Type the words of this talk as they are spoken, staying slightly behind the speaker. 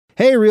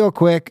Hey, real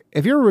quick,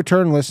 if you're a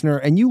return listener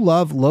and you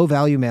love Low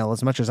Value Mail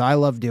as much as I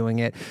love doing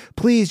it,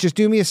 please just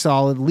do me a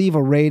solid, leave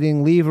a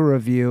rating, leave a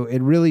review.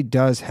 It really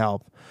does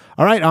help.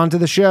 All right, on to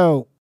the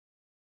show.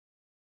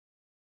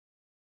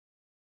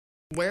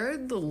 Where are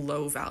the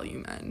low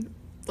value men?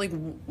 Like,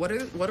 what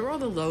are all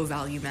the low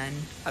value men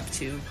up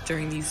to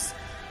during these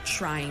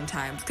trying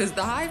times? Because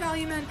the high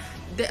value men,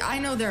 I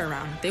know they're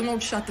around. They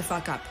won't shut the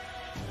fuck up.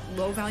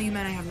 Low value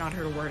men, I have not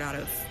heard a word out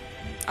of.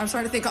 I'm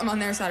starting to think I'm on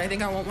their side. I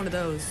think I want one of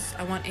those.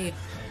 I want a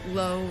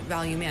low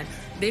value man.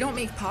 They don't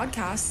make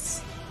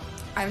podcasts.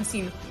 I haven't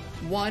seen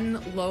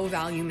one low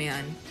value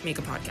man make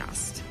a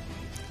podcast.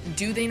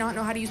 Do they not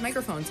know how to use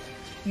microphones?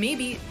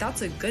 Maybe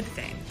that's a good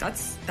thing.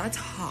 That's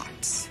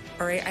hot.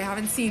 All right,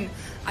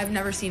 I've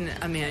never seen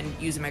a man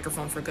use a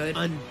microphone for good.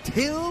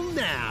 Until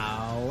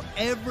now,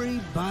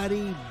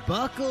 everybody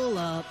buckle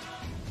up.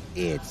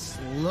 It's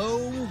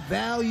Low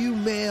Value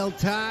Mail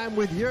time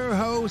with your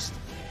host,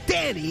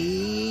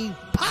 Danny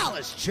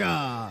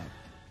Polishchuk.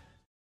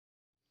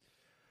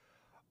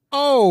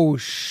 Oh,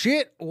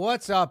 shit.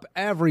 What's up,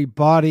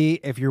 everybody?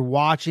 If you're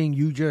watching,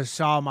 you just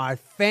saw my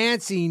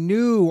fancy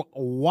new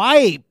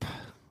wipe.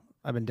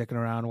 I've been dicking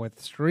around with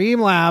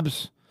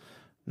Streamlabs.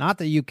 Not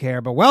that you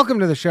care, but welcome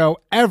to the show,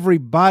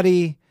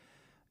 everybody.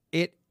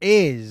 It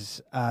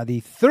is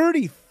the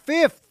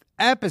 35th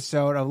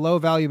episode of Low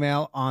Value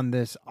Mail on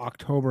this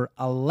October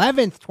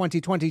 11th,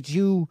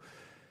 2022,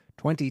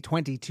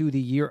 the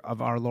year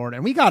of our Lord.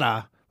 And we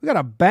got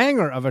a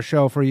banger of a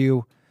show for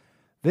you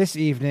this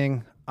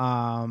evening.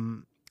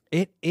 We're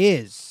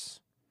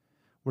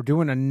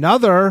doing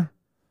another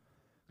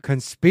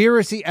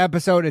conspiracy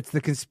episode. It's the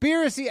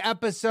conspiracy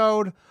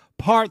episode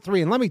part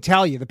 3. And let me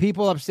tell you, the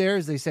people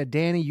upstairs, they said,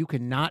 Danny, you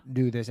cannot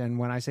do this. And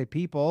when I say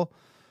people,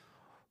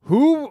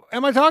 who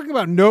am I talking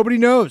about? Nobody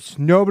knows.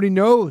 Nobody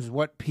knows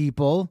what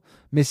people,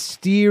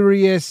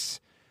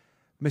 mysterious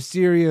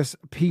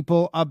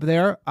people up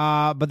there.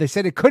 But they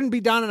said it couldn't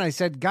be done. And I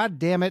said, God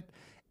damn it,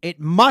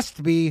 it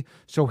must be.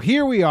 So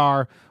here we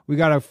are. We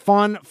got a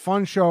fun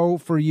show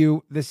for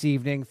you this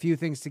evening. A few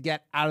things to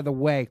get out of the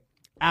way.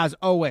 As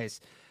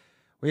always,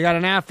 we got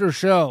an after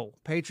show,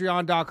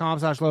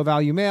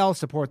 patreon.com/lowvaluemail.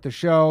 Support the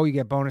show. You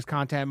get bonus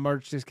content,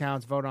 merch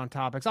discounts, vote on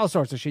topics, all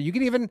sorts of shit. You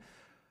can even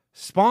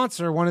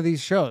sponsor one of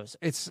these shows.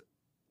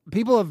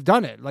 People have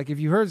done it. Like if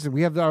you heard,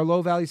 we have our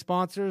low value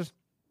sponsors.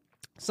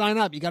 Sign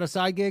up. You got a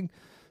side gig?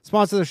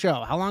 Sponsor the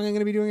show. How long am I going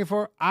to be doing it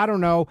for? I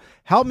don't know.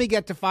 Help me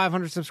get to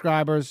 500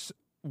 subscribers.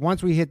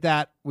 Once we hit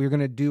that, we're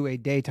going to do a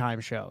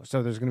daytime show.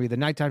 So there's going to be the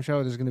nighttime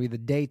show. There's going to be the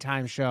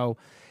daytime show.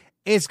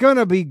 It's going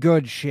to be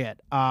good shit.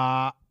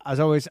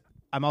 As always,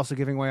 I'm also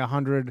giving away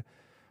I'm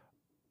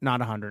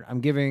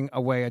giving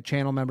away a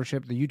channel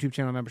membership, the YouTube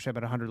channel membership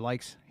at 100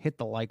 likes. Hit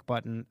the like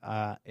button.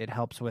 It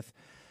helps with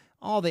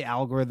all the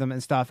algorithm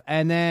and stuff.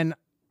 And then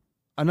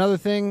another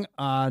thing,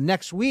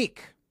 next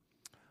week,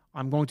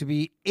 I'm going to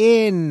be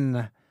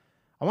in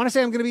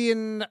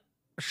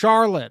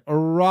Charlotte or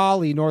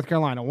Raleigh, North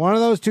Carolina. One of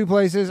those two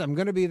places. I'm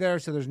going to be there,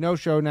 so there's no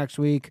show next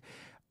week.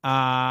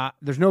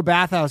 There's no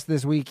bathhouse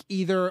this week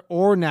either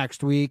or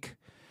next week.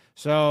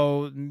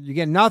 So you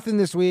get nothing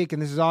this week,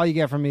 and this is all you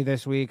get from me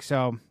this week.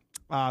 So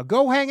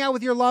go hang out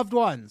with your loved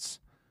ones.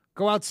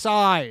 Go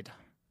outside.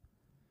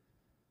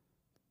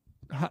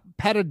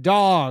 Pet a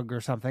dog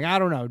or something. I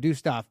don't know. Do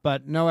stuff,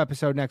 but no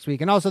episode next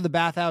week. And also the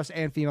bathhouse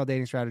and female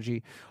dating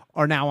strategy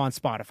are now on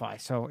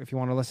Spotify. So if you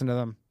want to listen to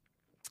them,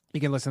 you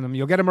can listen to them.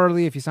 You'll get them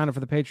early if you sign up for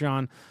the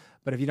Patreon.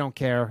 But if you don't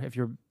care, if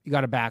you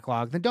got a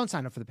backlog, then don't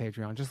sign up for the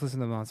Patreon. Just listen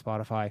to them on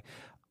Spotify.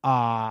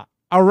 All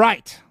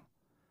right.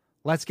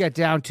 Let's get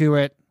down to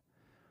it.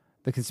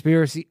 The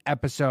conspiracy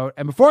episode.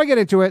 And before I get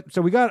into it,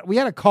 so we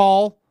had a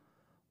call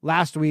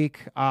last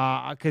week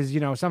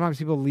because, sometimes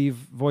people leave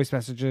voice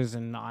messages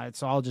and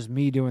it's all just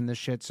me doing this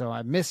shit. So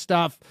I miss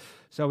stuff.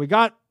 So we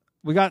got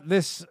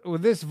this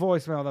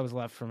voicemail that was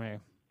left for me.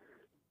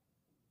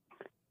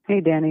 Hey,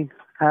 Danny.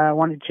 I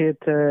wanted you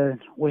to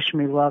wish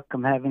me luck.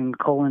 I'm having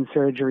colon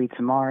surgery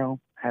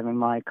tomorrow, having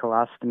my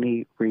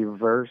colostomy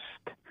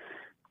reversed,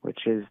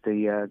 which is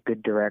the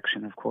good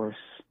direction, of course.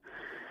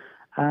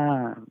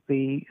 I'm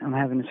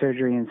having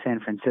surgery in San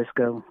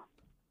Francisco.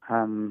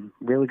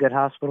 Really good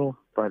hospital,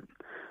 but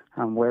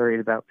I'm worried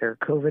about their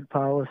COVID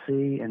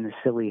policy and the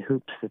silly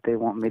hoops that they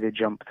want me to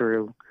jump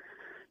through.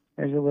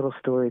 There's a little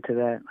story to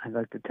that I'd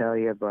like to tell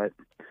you, but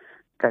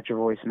got your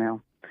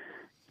voicemail.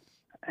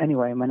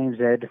 Anyway, my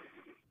name's Ed.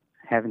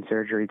 Having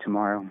surgery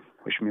tomorrow.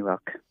 Wish me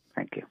luck.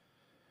 Thank you.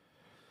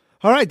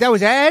 All right, that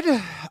was Ed.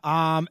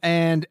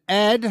 And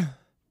Ed,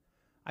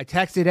 I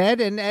texted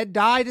Ed, and Ed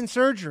died in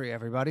surgery,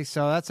 everybody.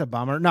 So that's a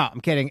bummer. No, I'm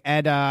kidding.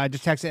 Ed, I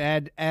just texted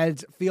Ed.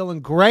 Ed's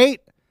feeling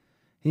great.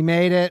 He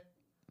made it.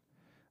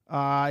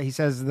 He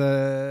says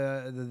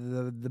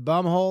the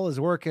bum hole is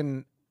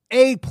working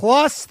A+,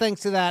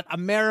 thanks to that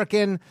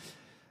American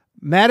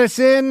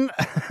medicine.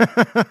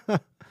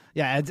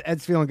 Yeah,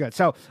 Ed's feeling good.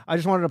 So I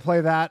just wanted to play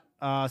that,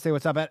 say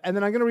what's up, Ed. And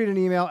then I'm going to read an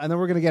email, and then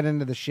we're going to get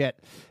into the shit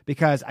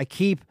because I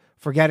keep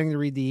forgetting to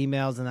read the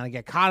emails, and then I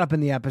get caught up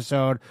in the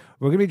episode.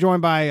 We're going to be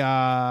joined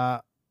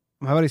by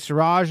My buddy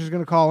Siraj is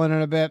going to call in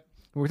a bit.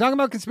 We're talking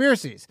about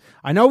conspiracies.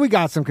 I know we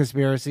got some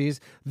conspiracies.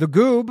 The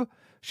Goob,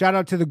 shout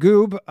out to the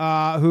Goob,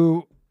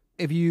 who,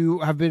 if you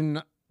have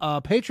been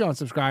a Patreon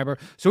subscriber,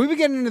 so we've been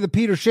getting into the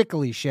Peter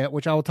Schickele shit,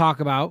 which I will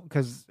talk about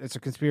because it's a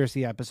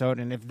conspiracy episode.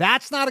 And if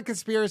that's not a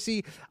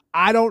conspiracy,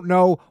 I don't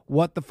know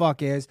what the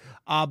fuck is.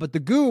 But the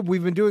Goob,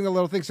 we've been doing a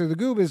little thing. So the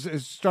Goob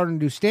is starting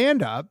to do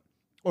stand-up.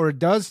 Or it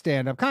does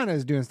stand up, kind of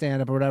is doing stand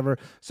up or whatever.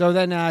 So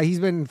then he's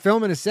been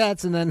filming his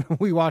sets, and then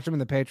we watch him in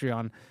the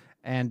Patreon.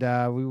 And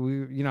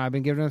we I've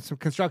been giving him some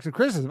constructive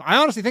criticism. I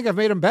honestly think I've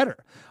made him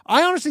better.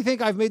 I honestly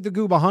think I've made the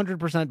Goob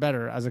 100%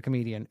 better as a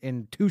comedian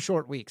in 2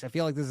 short weeks. I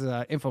feel like this is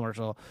an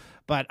infomercial,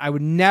 but I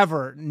would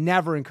never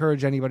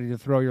encourage anybody to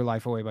throw your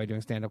life away by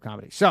doing stand up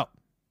comedy. So.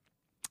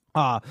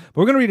 But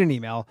we're going to read an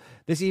email.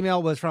 This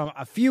email was from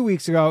a few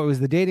weeks ago. It was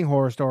the dating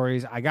horror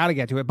stories. I got to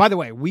get to it. By the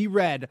way, we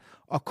read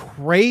a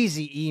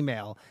crazy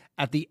email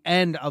at the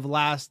end of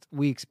last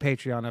week's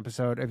Patreon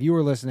episode. If you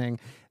were listening,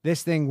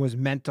 this thing was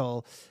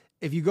mental.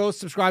 If you go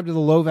subscribe to the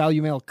Low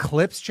Value Mail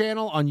Clips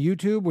channel on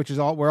YouTube, which is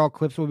where all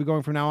clips will be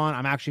going from now on,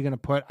 I'm actually going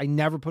to I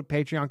never put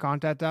Patreon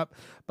content up,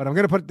 but I'm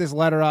going to put this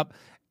letter up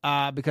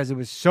because it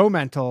was so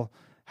mental.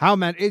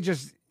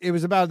 It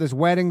was about this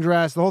wedding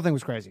dress. The whole thing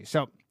was crazy.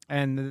 So,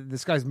 and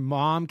this guy's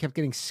mom kept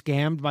getting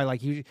scammed by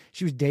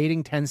she was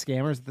dating 10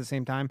 scammers at the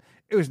same time.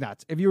 It was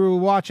nuts. If you were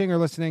watching or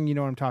listening, you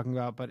know what I'm talking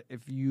about. But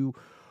if you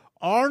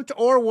aren't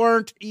or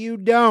weren't, you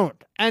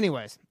don't.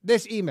 Anyways,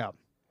 this email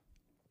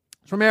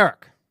is from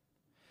Eric.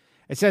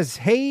 It says,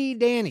 "Hey,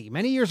 Danny,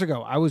 many years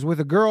ago, I was with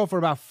a girl for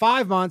about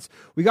 5 months.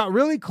 We got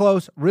really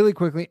close really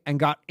quickly and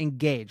got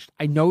engaged.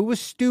 I know it was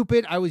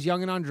stupid. I was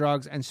young and on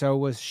drugs, and so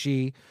was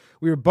she.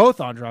 We were both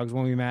on drugs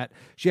when we met.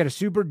 She had a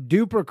super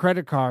duper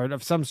credit card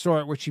of some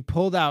sort, which she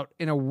pulled out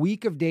in a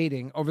week of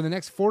dating. Over the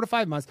next 4 to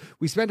 5 months,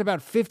 we spent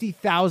about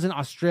 50,000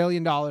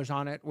 Australian dollars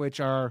on it, which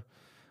are,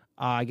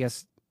 I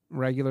guess,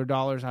 regular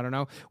dollars. I don't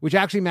know, which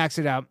actually maxed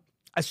it out.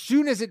 As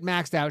soon as it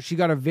maxed out, she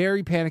got a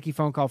very panicky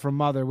phone call from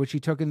mother, which she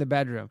took in the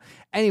bedroom.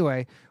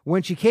 Anyway,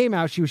 when she came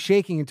out, she was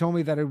shaking and told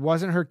me that it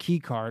wasn't her key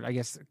card. I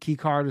guess key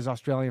card is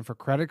Australian for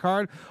credit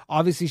card.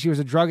 Obviously, she was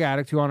a drug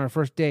addict who on her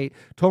first date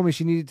told me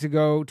she needed to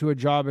go to a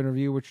job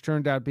interview, which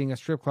turned out being a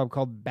strip club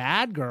called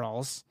Bad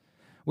Girls,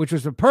 which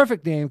was the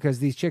perfect name because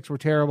these chicks were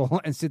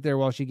terrible and sit there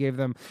while she gave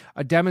them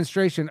a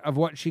demonstration of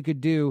what she could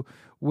do,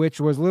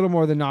 which was little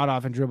more than nod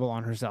off and dribble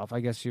on herself. I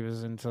guess she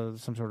was into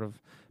some sort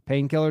of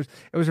painkillers.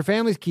 It was her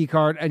family's key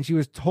card, and she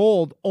was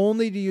told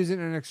only to use it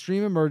in an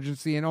extreme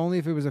emergency and only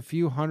if it was a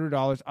few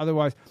 $100s.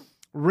 Otherwise,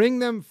 ring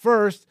them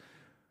first.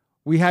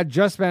 We had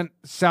just spent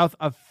south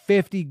of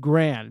 50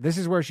 grand. This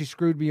is where she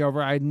screwed me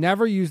over. I had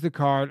never used the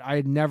card. I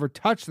had never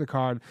touched the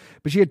card,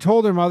 but she had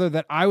told her mother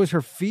that I was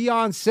her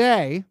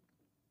fiance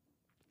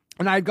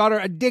and I had got her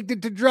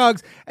addicted to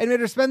drugs and made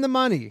her spend the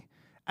money.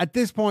 At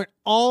this point,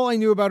 all I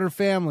knew about her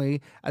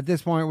family at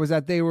this point was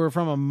that they were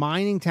from a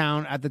mining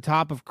town at the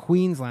top of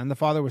Queensland. The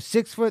father was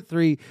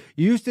 6'3",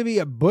 used to be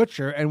a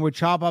butcher, and would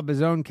chop up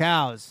his own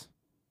cows.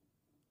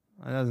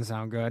 That doesn't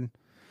sound good.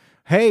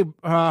 Hey,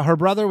 her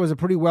brother was a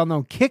pretty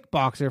well-known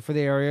kickboxer for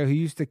the area who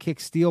used to kick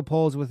steel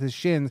poles with his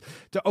shins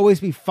to always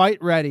be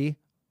fight ready.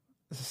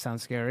 This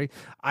sounds scary.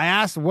 I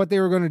asked what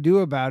they were going to do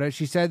about it.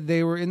 She said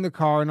they were in the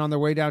car and on their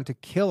way down to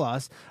kill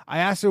us. I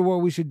asked her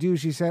what we should do.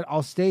 She said,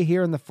 I'll stay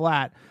here in the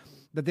flat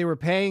that they were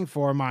paying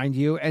for, mind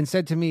you, and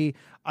said to me,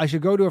 I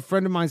should go to a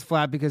friend of mine's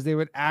flat because they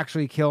would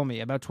actually kill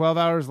me. About 12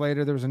 hours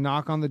later, there was a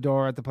knock on the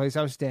door at the place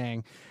I was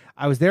staying.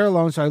 I was there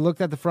alone, so I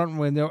looked at the front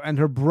window, and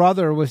her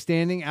brother was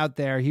standing out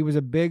there. He was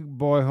a big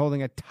boy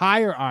holding a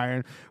tire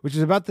iron, which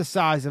is about the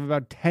size of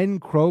about 10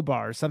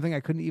 crowbars, something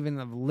I couldn't even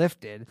have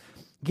lifted.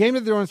 He came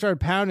to the door and started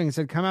pounding and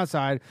said, come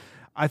outside.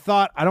 I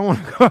thought, I don't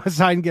want to go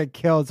outside and get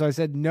killed. So I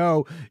said,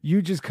 no,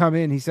 you just come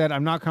in. He said,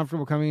 I'm not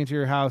comfortable coming into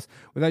your house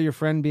without your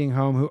friend being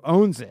home who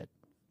owns it.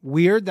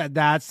 Weird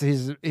that's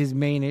his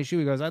main issue.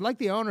 He goes, I'd like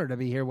the owner to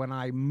be here when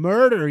I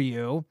murder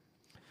you.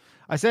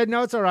 I said,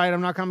 no, it's all right.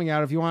 I'm not coming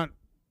out. If you want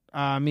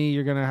me,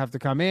 you're going to have to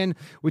come in,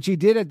 which he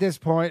did at this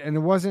point, and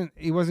he wasn't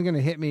going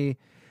to hit me.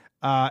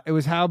 It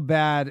was, how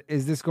bad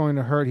is this going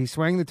to hurt? He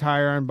swung the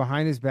tire iron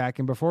behind his back,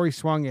 and before he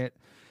swung it,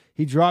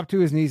 he dropped to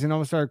his knees and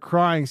almost started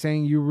crying,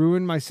 saying, you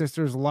ruined my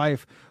sister's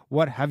life.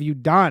 What have you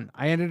done?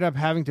 I ended up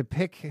having to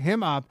pick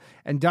him up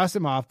and dust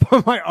him off,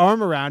 put my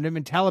arm around him,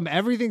 and tell him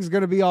everything's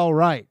going to be all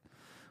right.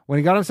 When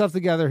he got himself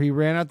together, he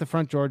ran out the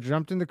front door,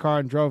 jumped in the car,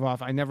 and drove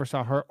off. I never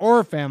saw her or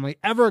her family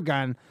ever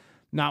again.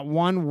 Not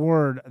one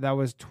word. That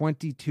was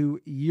 22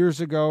 years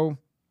ago.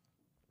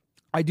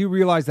 I do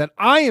realize that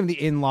I am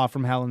the in-law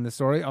from hell in this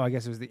story. Oh, I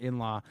guess it was the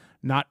in-law,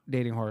 not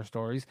dating horror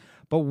stories.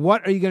 But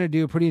what are you going to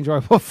do? Pretty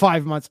enjoyable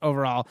 5 months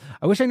overall.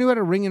 I wish I knew how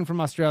to ring in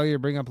from Australia to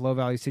bring up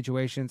low-value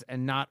situations,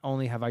 and not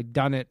only have I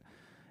done it,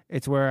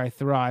 it's where I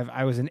thrive.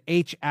 I was an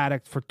H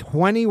addict for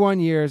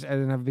 21 years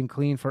and have been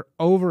clean for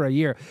over a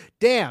year.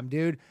 Damn,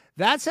 dude.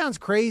 That sounds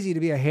crazy to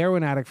be a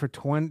heroin addict for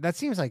 20. That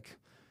seems like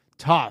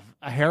tough.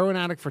 A heroin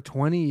addict for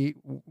 20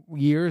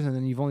 years and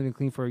then you've only been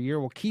clean for a year.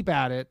 Well, keep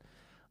at it.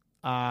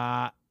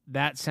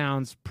 That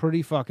sounds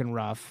pretty fucking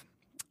rough.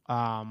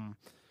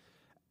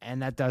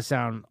 And that does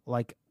sound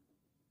like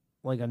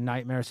a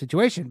nightmare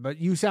situation. But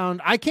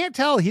I can't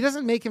tell. He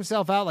doesn't make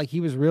himself out like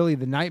he was really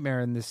the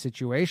nightmare in this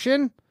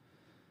situation.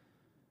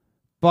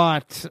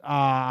 But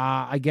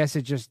I guess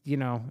it just,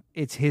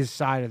 it's his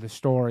side of the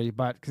story.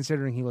 But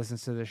considering he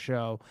listens to the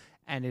show,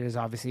 and it is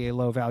obviously a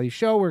low-value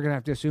show, we're going to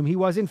have to assume he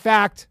was, in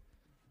fact,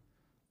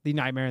 the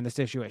nightmare in this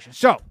situation.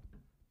 So,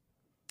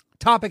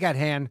 topic at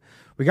hand.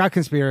 We got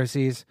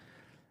conspiracies.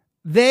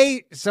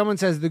 Someone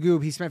says the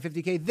Goob, he spent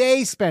 $50K.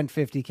 They spent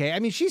 $50K. I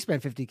mean, she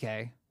spent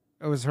 $50K.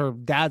 It was her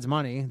dad's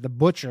money, the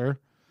butcher.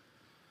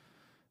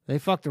 They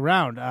fucked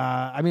around.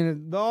 I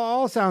mean, it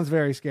all sounds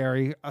very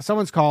scary.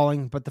 Someone's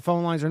calling, but the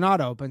phone lines are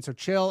not open. So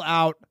chill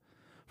out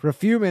for a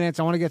few minutes.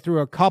 I want to get through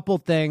a couple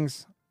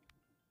things,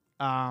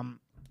 and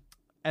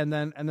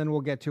then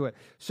we'll get to it.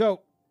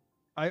 So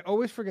I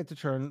always forget to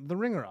turn the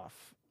ringer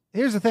off.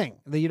 Here's the thing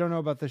that you don't know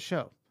about this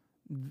show,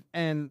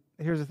 and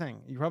here's the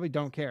thing: you probably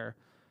don't care,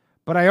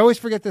 but I always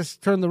forget to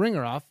turn the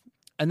ringer off,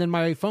 and then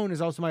my phone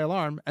is also my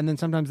alarm, and then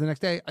sometimes the next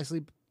day I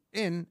sleep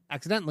in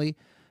accidentally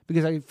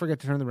because I forget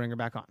to turn the ringer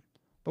back on.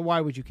 But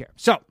why would you care?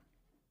 So,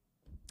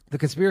 the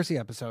conspiracy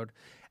episode.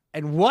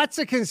 And what's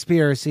a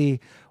conspiracy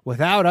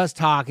without us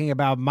talking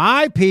about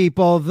my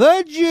people,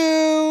 the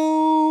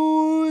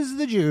Jews?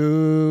 The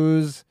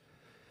Jews.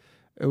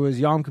 It was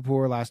Yom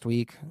Kippur last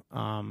week.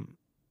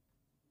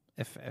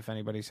 If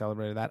anybody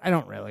celebrated that. I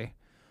don't really.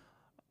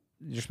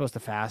 You're supposed to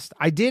fast.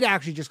 I did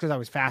actually just because I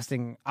was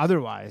fasting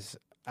otherwise.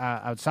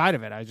 Outside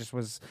of it, I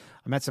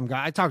met some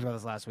guy. I talked about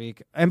this last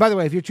week. And by the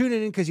way, if you're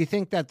tuning in because you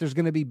think that there's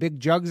going to be big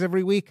jugs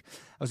every week,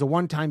 it was a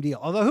one-time deal.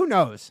 Although, who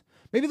knows?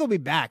 Maybe they'll be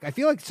back. I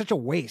feel like it's such a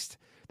waste.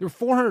 They're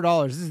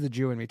 $400. This is the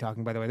Jew in me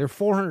talking, by the way. They're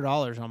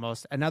 $400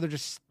 almost. And now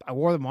I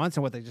wore them once,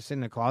 and they just sit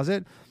in the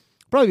closet.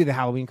 Probably be the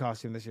Halloween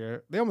costume this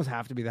year. They almost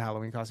have to be the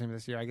Halloween costume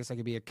this year. I guess I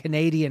could be a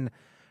Canadian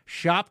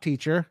shop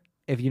teacher,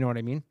 if you know what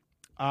I mean.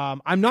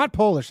 I'm not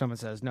Polish, someone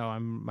says. No,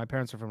 my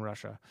parents are from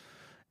Russia.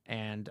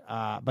 And,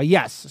 but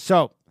yes,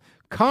 so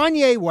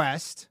Kanye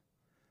West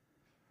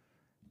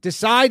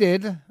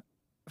decided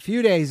a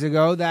few days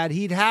ago that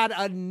he'd had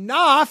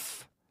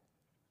enough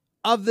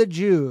of the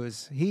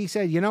Jews. He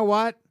said, you know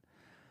what?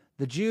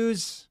 The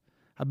Jews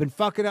have been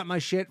fucking up my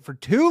shit for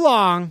too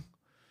long.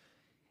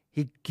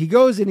 He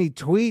goes and he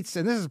tweets,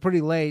 and this is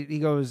pretty late. He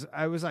goes,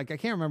 I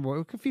can't remember,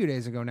 a few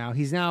days ago now.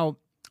 He's now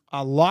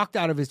locked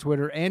out of his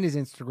Twitter and his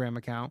Instagram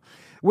account,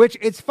 which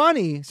it's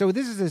funny. So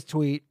this is his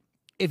tweet.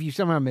 If you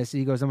somehow miss it,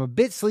 he goes, I'm a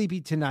bit sleepy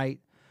tonight,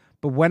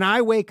 but when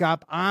I wake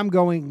up, I'm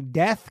going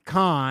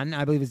DEFCON.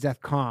 I believe it's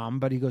DEFCON,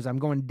 but he goes, I'm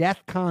going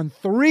DEFCON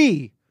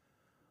 3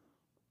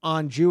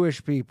 on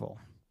Jewish people.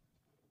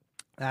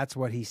 That's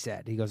what he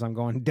said. He goes, I'm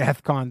going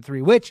DEFCON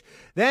 3, which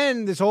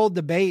then this whole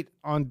debate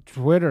on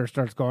Twitter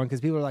starts going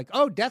because people are like,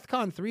 oh,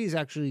 DEFCON 3 is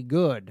actually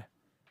good.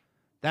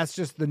 That's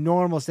just the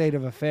normal state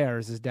of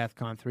affairs is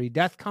DEFCON 3.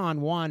 DEFCON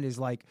 1 is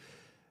like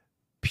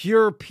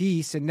pure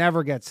peace and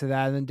never gets to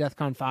that. And then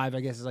DEFCON 5, I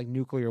guess, is like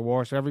nuclear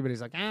war. So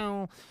everybody's like,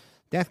 oh,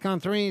 DEFCON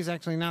 3 is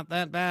actually not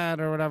that bad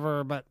or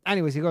whatever. But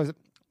anyways, he goes,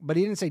 but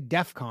he didn't say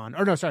DEFCON.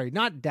 Or no, sorry,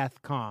 not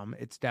DEFCON.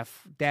 It's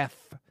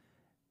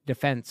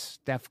defense,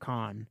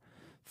 DEFCON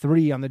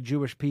 3 on the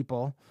Jewish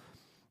people.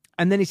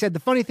 And then he said, the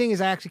funny thing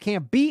is I actually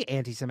can't be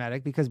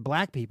anti-Semitic because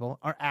black people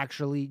are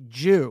actually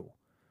Jew.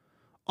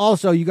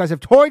 Also, you guys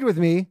have toyed with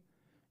me.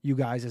 You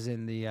guys as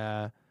in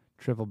the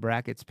triple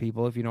brackets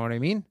people, if you know what I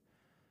mean.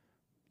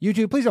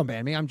 YouTube, please don't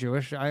ban me. I'm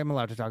Jewish. I am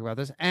allowed to talk about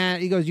this.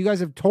 And he goes, you guys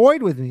have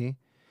toyed with me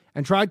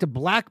and tried to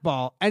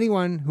blackball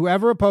anyone who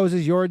ever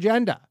opposes your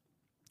agenda,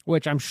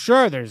 which I'm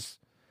sure there's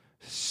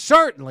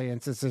certainly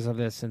instances of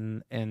this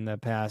in the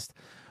past.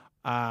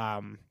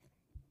 What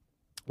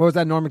was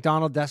that Norm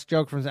Macdonald desk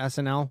joke from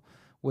SNL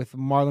with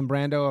Marlon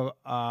Brando?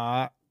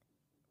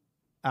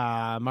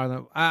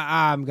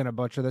 I'm going to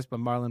butcher this, but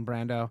Marlon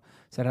Brando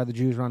said how the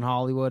Jews run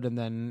Hollywood, and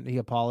then he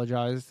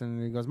apologized,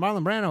 and he goes,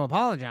 Marlon Brando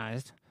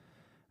apologized.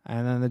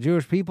 And then the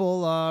Jewish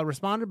people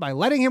responded by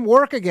letting him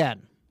work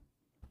again.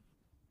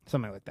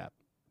 Something like that.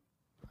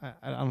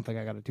 I don't think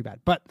I got it too bad.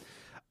 But,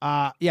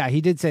 yeah,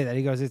 he did say that.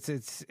 He goes,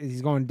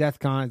 he's going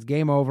DEFCON. It's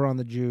game over on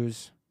the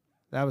Jews.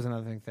 That was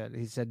another thing that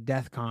he said,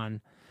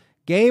 DEFCON.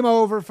 Game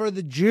over for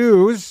the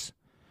Jews.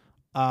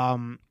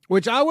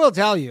 Which I will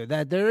tell you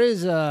that there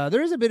is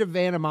a bit of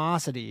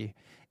animosity,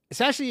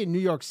 especially in New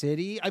York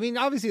City. I mean,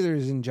 obviously there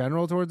is in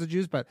general towards the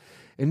Jews, but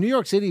in New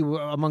York City,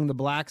 among the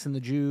blacks and the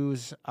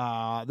Jews,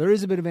 there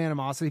is a bit of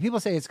animosity.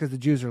 People say it's because the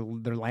Jews are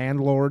their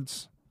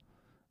landlords.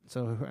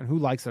 So, and who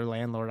likes their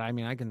landlord? I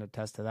mean, I can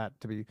attest to that,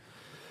 to be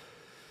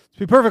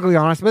perfectly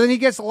honest. But then he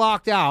gets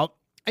locked out,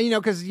 and,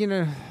 because he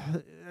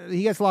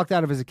gets locked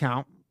out of his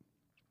account,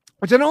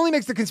 which then only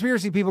makes the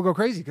conspiracy people go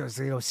crazy because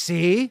they go,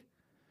 see,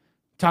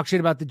 talk shit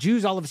about the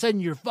Jews. All of a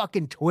sudden, your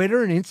fucking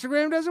Twitter and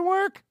Instagram doesn't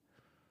work.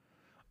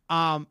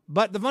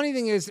 But the funny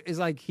thing is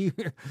like he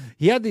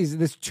had this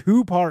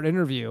 2-part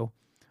interview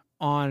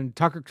on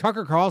Tucker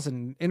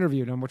Carlson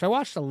interviewed him, which I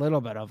watched a little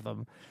bit of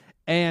them.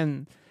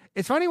 And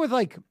it's funny with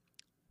like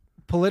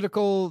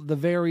the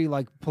very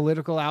like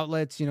political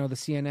outlets, the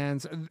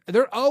CNNs,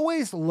 they're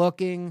always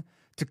looking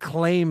to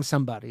claim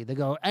somebody. They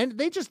go, and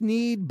they just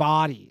need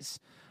bodies,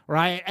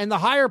 right? And the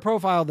higher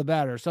profile, the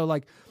better. So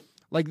like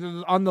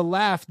on the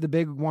left, the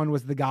big one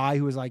was the guy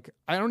who was like,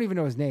 I don't even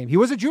know his name. He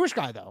was a Jewish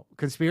guy though.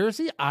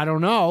 Conspiracy? I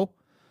don't know.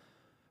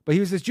 But he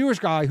was this Jewish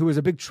guy who was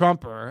a big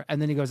Trumper. And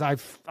then he goes,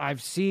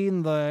 I've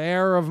seen the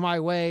error of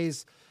my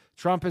ways.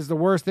 Trump is the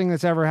worst thing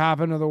that's ever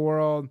happened to the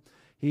world.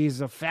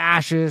 He's a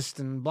fascist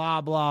and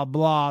blah, blah,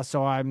 blah.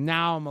 So I'm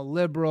a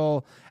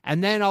liberal.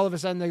 And then all of a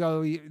sudden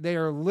they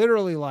are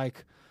literally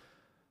like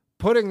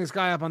putting this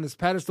guy up on this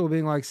pedestal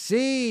being like,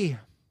 see,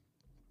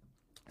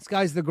 this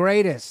guy's the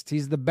greatest.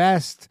 He's the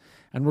best.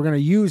 And we're going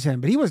to use him.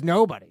 But he was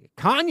nobody.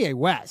 Kanye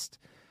West,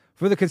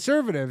 for the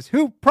conservatives,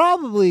 who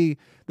probably,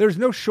 there's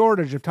no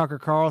shortage of Tucker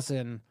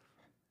Carlson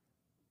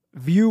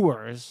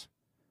viewers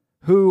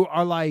who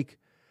are like,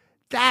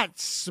 that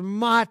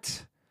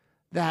smut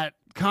that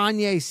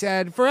Kanye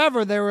said.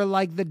 Forever, they were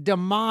like the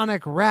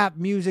demonic rap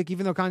music,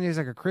 even though Kanye's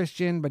like a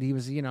Christian, but he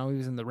was, he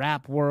was in the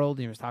rap world.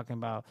 He was talking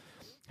about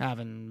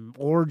having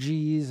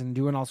orgies and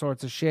doing all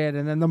sorts of shit.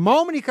 And then the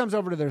moment he comes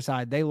over to their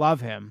side, they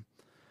love him.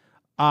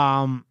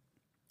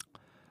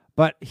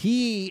 But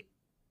he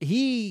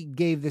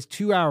gave this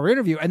 2-hour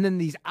interview, and then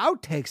these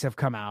outtakes have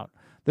come out.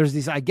 There's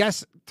these, I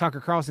guess Tucker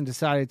Carlson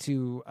decided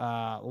to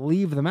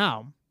leave them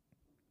out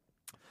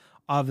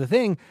of the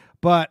thing,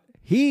 but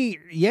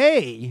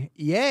Ye,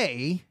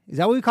 is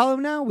that what we call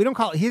him now? We don't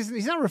call he's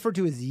not referred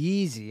to as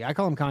Yeezy. I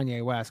call him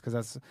Kanye West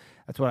because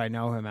that's what I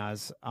know him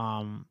as.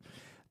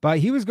 But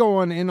he was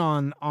going in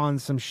on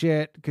some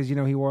shit because he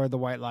wore the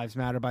White Lives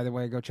Matter. By the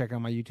way, go check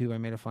out my YouTube. I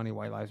made a funny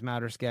White Lives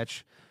Matter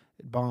sketch.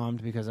 It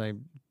bombed because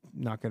I'm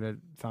not good at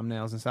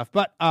thumbnails and stuff.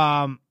 But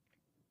I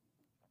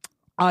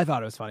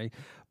thought it was funny.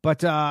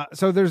 But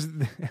so there's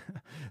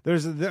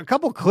a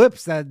couple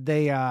clips that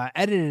they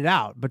edited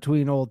out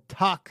between old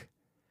Tuck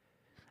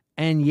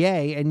and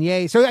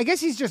Ye. So I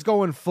guess he's just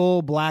going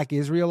full black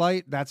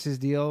Israelite. That's his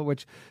deal,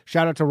 which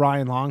shout out to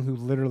Ryan Long, who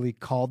literally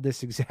called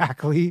this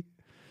exactly.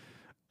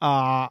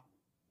 But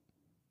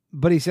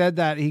he said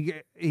that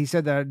he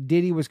said that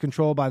Diddy was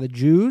controlled by the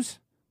Jews,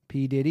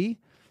 P. Diddy.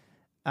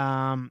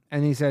 And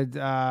he said,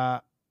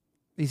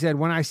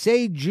 when I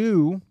say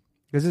Jew,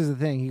 because this is the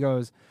thing, he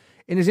goes,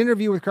 in his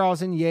interview with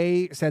Carlson,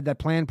 Ye said that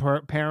Planned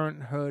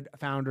Parenthood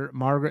founder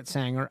Margaret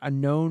Sanger, a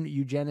known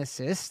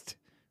eugenicist,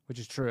 which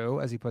is true,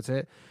 as he puts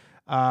it,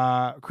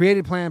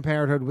 created Planned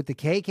Parenthood with the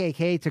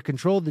KKK to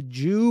control the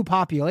Jew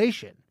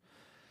population.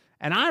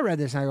 And I read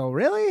this and I go,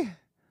 really?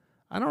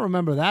 I don't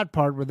remember that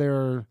part where they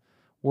were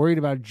worried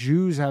about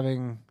Jews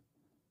having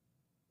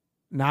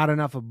not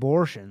enough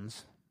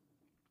abortions.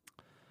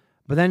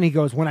 But then he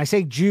goes, when I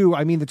say Jew,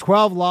 I mean the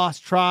 12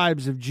 lost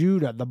tribes of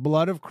Judah, the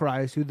blood of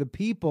Christ, who the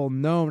people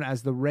known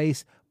as the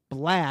race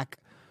black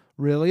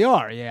really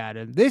are. He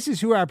added, this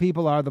is who our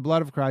people are, the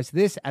blood of Christ.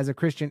 This, as a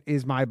Christian,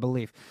 is my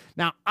belief.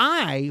 Now,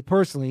 I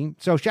personally,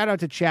 so shout out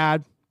to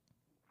Chad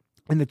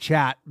in the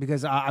chat,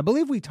 because I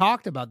believe we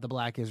talked about the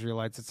black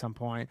Israelites at some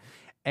point.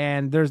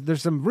 And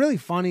there's some really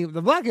funny,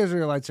 the black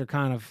Israelites are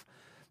kind of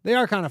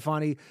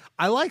funny.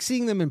 I like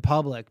seeing them in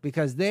public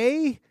because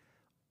they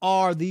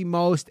are the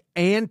most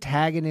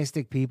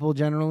antagonistic people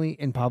generally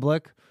in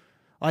public.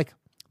 Like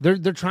they're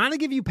trying to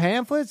give you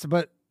pamphlets,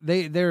 but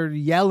they're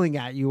yelling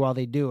at you while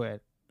they do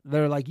it.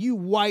 They're like, you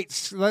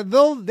white,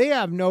 they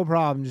have no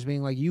problem just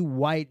being like, you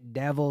white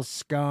devil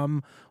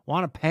scum,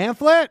 want a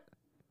pamphlet?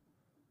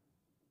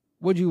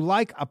 Would you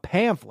like a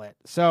pamphlet?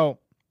 So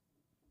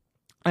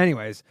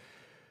anyways,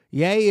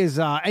 Ye is,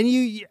 and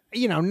you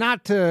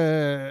not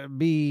to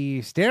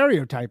be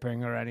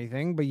stereotyping or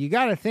anything, but you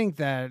got to think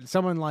that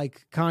someone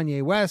like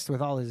Kanye West,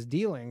 with all his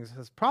dealings,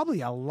 has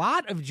probably a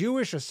lot of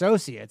Jewish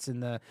associates in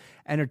the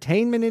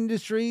entertainment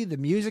industry, the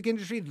music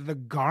industry, the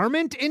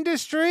garment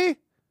industry.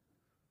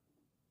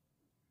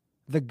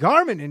 The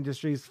garment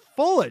industry is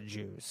full of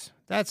Jews.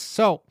 That's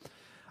so.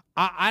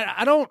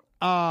 I don't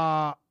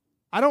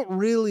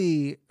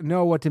really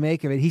know what to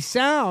make of it. He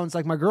sounds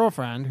like my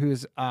girlfriend,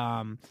 who's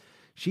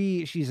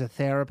she's a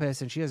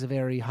therapist and she has a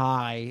very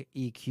high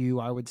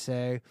EQ, I would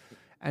say.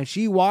 And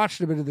she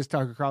watched a bit of this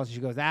Tucker Carlson.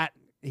 She goes,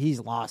 he's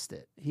lost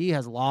it. He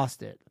has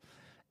lost it.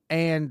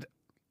 And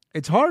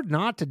it's hard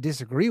not to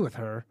disagree with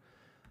her.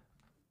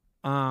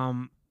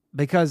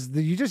 Because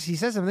he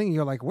says something and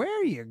you're like, where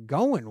are you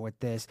going with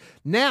this?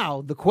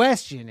 Now, the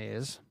question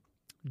is,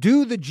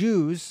 do the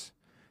Jews,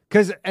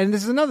 and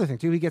this is another thing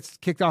too, he gets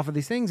kicked off of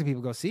these things and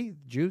people go, see,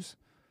 Jews,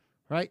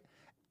 right?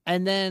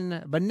 And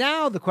then, but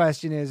now the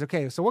question is,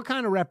 okay, so what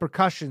kind of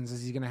repercussions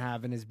is he going to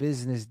have in his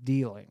business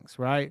dealings,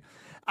 right?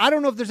 I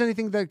don't know if there's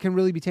anything that can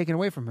really be taken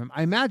away from him.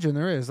 I imagine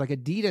there is. Like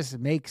Adidas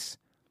makes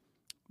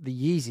the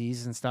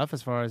Yeezys and stuff,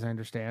 as far as I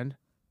understand.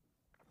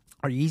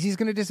 Are Yeezys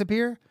going to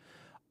disappear?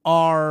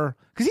 Because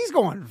he's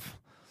going,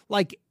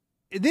 like,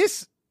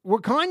 this,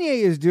 what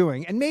Kanye is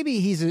doing, and maybe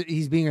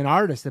he's being an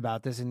artist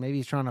about this, and maybe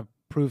he's trying to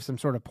prove some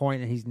sort of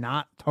point, and he's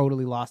not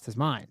totally lost his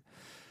mind.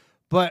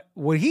 But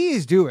what he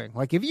is doing,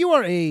 like if you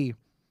are a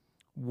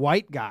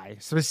white guy,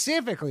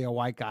 specifically a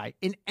white guy,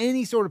 in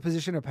any sort of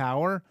position of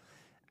power,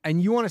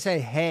 and you want to say,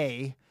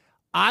 hey,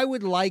 I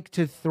would like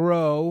to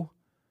throw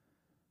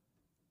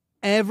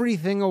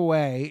everything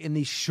away in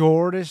the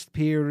shortest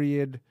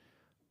period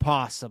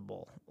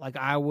possible. Like,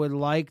 I would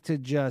like to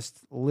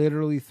just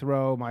literally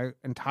throw my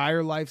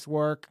entire life's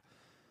work,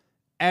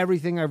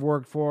 everything I've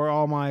worked for,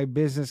 all my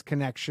business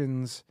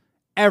connections,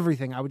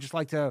 everything. I would just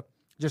like to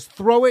just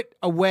throw it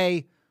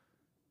away.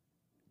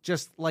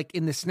 Just like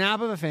in the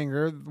snap of a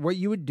finger. What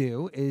you would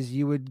do is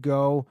you would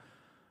go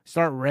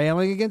start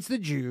railing against the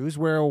Jews,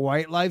 wear a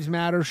White Lives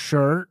Matter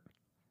shirt.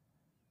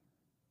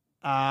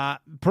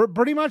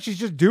 Pretty much he's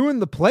just doing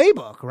the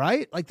playbook,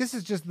 right? Like, this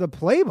is just the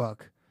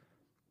playbook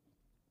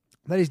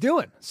that he's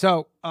doing.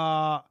 So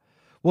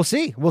we'll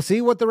see. We'll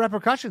see what the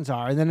repercussions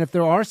are. And then if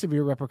there are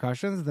severe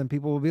repercussions, then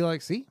people will be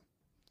like, see,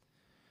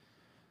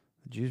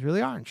 the Jews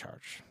really are in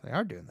charge. They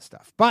are doing the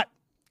stuff. But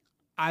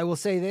I will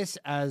say this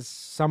as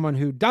someone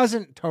who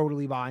doesn't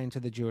totally buy into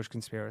the Jewish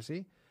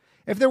conspiracy.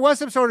 If there was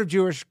some sort of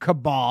Jewish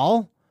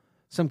cabal,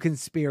 some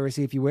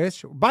conspiracy, if you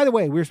wish. By the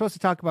way, we were supposed to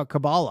talk about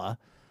Kabbalah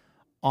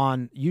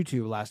on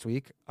YouTube last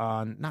week,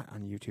 not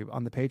on YouTube,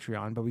 on the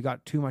Patreon, but we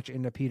got too much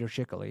into Peter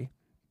Schickele,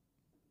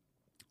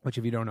 which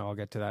if you don't know, I'll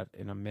get to that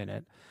in a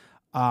minute.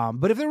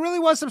 But if there really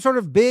was some sort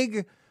of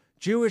big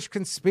Jewish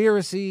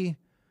conspiracy,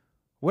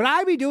 would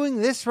I be doing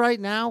this right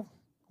now?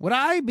 Would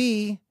I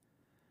be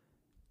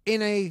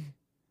in a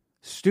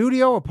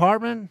studio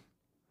apartment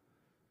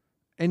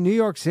in New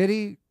York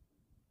City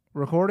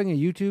recording a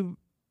YouTube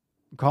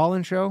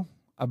call-in show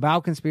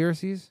about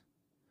conspiracies?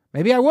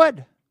 Maybe I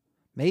would.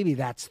 Maybe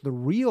that's the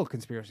real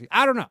conspiracy.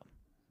 I don't know.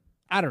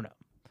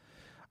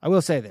 I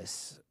will say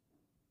this.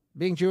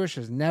 Being Jewish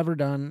has never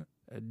done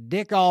a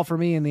dick all for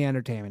me in the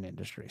entertainment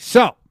industry.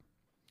 So,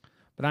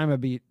 but I'm a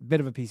bit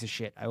of a piece of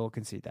shit. I will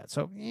concede that.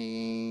 So,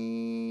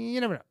 you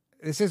never know.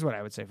 This is what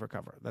I would say for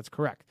cover. That's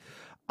correct.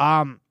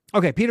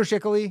 Okay, Peter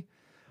Schickele.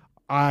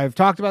 I've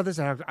talked about this.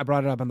 I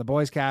brought it up on the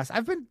Boys Cast.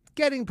 I've been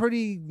getting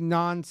pretty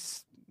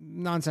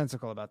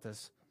nonsensical about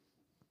this.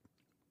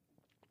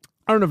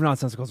 I don't know if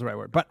nonsensical is the right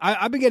word, but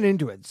I've been getting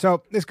into it.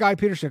 So this guy,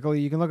 Peter Schickele,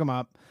 you can look him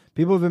up.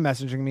 People have been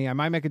messaging me. I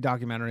might make a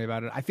documentary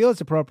about it. I feel it's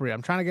appropriate.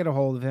 I'm trying to get a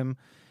hold of him.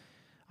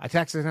 I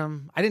texted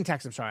him. I didn't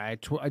text him, sorry. I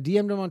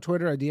DM'd him on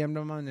Twitter. I DM'd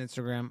him on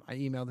Instagram. I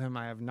emailed him.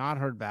 I have not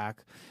heard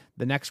back.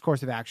 The next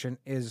course of action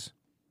is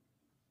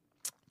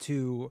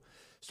to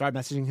start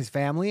messaging his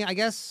family, I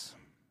guess.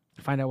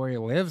 Find out where he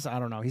lives. I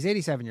don't know. He's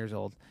 87 years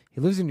old.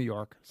 He lives in New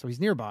York, so he's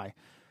nearby.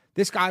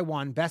 This guy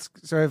won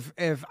best. So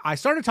if I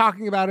started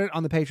talking about it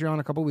on the Patreon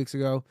a couple weeks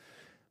ago,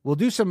 we'll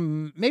do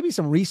maybe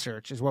some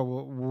research is what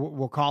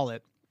we'll call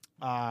it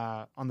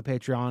on the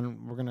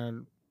Patreon. We're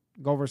gonna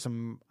go over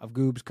some of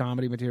Goob's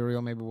comedy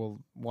material. Maybe we'll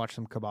watch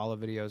some Kabbalah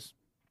videos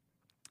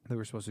that we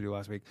were supposed to do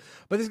last week.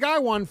 But this guy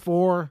won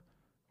 4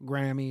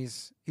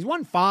 Grammys. He's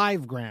won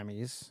 5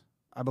 Grammys,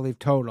 I believe,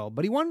 total.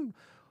 But he won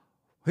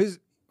his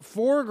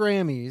 4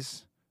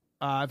 Grammys.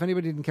 If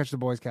anybody didn't catch the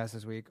Boys Cast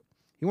this week,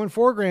 he won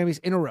 4 Grammys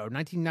in a row,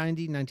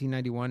 1990,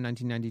 1991,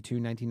 1992,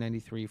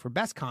 1993, for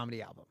Best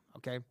Comedy Album,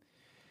 okay?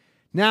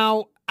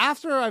 Now,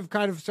 after I've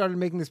kind of started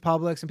making this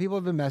public, some people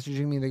have been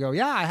messaging me. They go,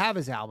 yeah, I have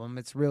his album.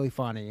 It's really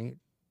funny.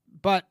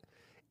 But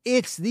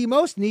it's the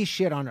most niche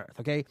shit on earth,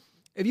 okay?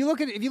 If you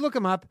look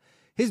him up,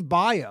 his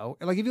bio,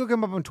 like if you look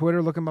him up on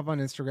Twitter, look him up on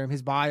Instagram,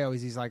 his bio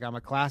is he's like, I'm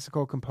a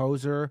classical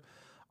composer.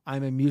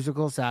 I'm a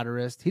musical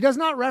satirist. He does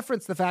not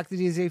reference the fact that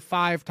he's a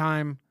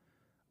 5-time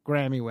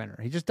Grammy winner.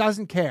 He just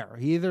doesn't care.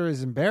 He either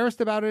is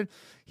embarrassed about it,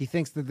 he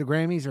thinks that the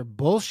Grammys are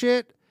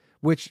bullshit,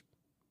 which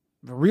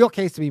the real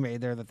case to be made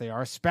there that they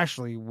are,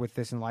 especially with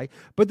this in light.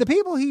 But the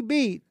people he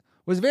beat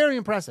was very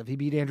impressive. He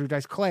beat Andrew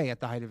Dice Clay at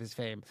the height of his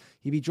fame.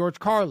 He beat George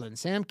Carlin,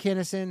 Sam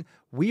Kinison,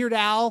 Weird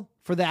Al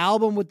for the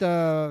album with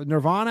the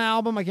Nirvana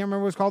album. I can't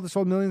remember what it's called. That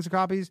sold millions of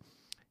copies.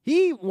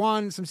 He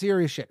won some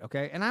serious shit,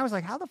 okay? And I was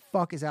like, how the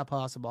fuck is that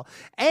possible?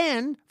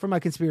 And for my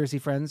conspiracy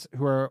friends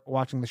who are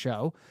watching the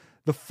show,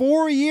 the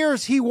 4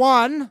 years he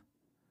won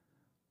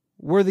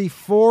were the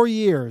 4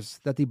 years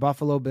that the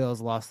Buffalo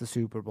Bills lost the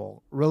Super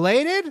Bowl.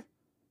 Related?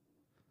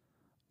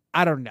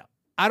 I don't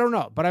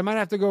know. But I might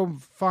have to go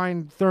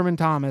find Thurman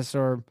Thomas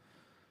or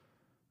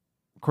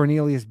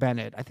Cornelius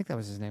Bennett. I think that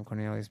was his name,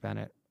 Cornelius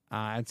Bennett.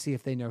 And see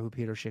if they know who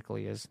Peter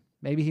Schickele is.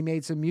 Maybe he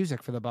made some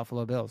music for the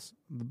Buffalo Bills.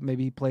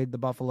 Maybe he played the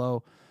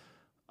Buffalo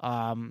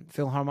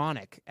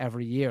Philharmonic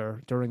every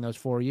year during those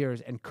 4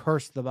 years and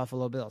cursed the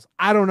Buffalo Bills.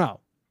 I don't know.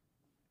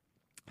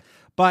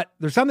 But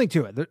there's something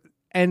to it.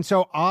 And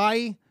so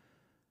I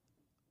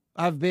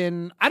loosely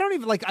in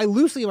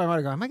my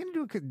mind go, am I going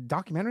to do a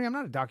documentary? I'm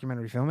not a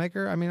documentary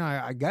filmmaker. I mean,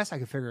 I guess I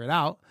could figure it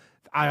out.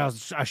 I'll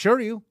assure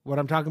you what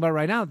I'm talking about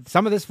right now.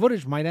 Some of this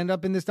footage might end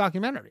up in this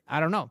documentary. I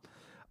don't know.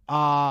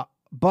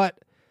 But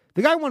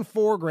the guy won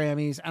 4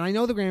 Grammys, and I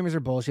know the Grammys are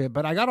bullshit,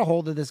 but I got a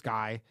hold of this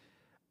guy,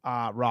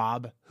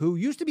 Rob, who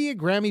used to be a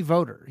Grammy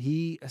voter.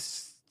 He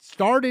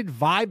started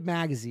Vibe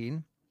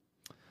magazine.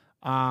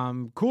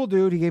 Cool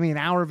dude. He gave me an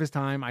hour of his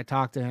time. I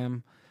talked to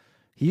him.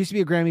 He used to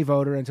be a Grammy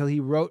voter until he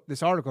wrote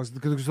this article,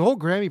 because the whole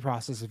Grammy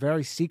process is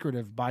very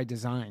secretive by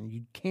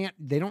design.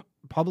 They don't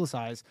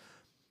publicize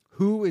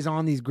who is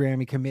on these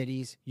Grammy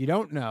committees. You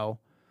don't know,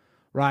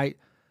 right?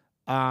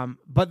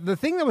 But the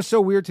thing that was so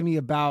weird to me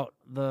about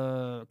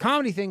the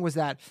comedy thing was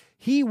that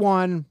he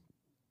won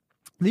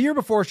the year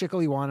before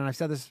Shickley won, and I've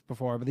said this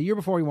before, but the year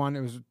before he won,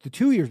 it was the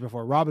 2 years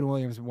before, Robin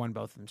Williams won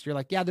both of them. So you're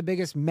like, yeah, the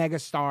biggest mega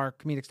star,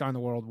 comedic star in the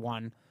world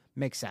won.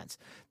 Makes sense.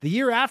 The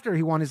year after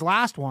he won his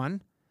last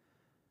one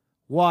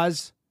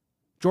was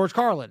George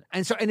Carlin.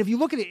 And if you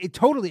look at it,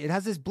 it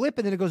has this blip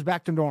and then it goes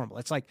back to normal.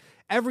 It's like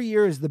every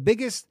year is the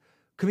biggest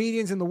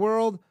comedians in the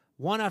world,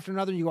 one after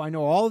another. You go, I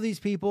know all of these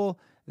people.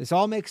 This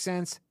all makes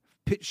sense.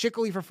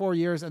 Shickley for 4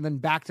 years and then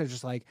back to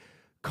just like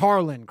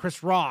Carlin,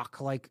 Chris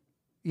Rock, like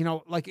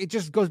it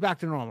just goes back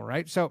to normal,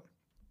 right? So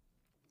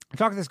I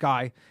talk to this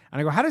guy and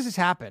I go, how does this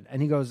happen?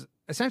 And he goes,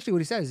 essentially what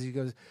he says is he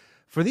goes,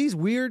 for these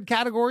weird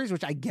categories,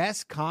 which I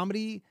guess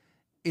comedy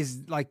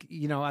is like,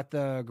 at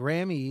the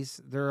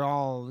Grammys, they're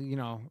all,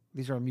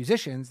 these are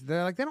musicians.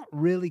 They're like, they don't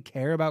really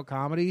care about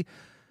comedy.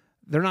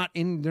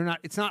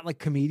 It's not like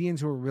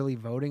comedians who are really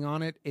voting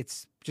on it.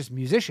 It's just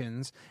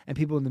musicians and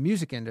people in the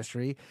music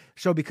industry.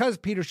 So because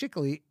Peter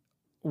Shickley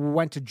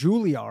went to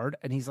Juilliard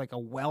and he's like a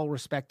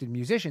well-respected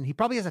musician, he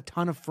probably has a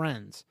ton of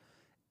friends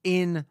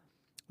in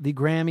the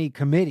Grammy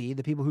committee,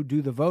 the people who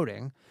do the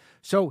voting.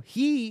 So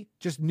he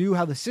just knew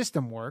how the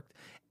system worked.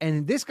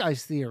 And this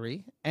guy's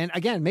theory, and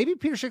again, maybe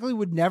Peter Shickley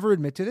would never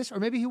admit to this, or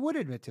maybe he would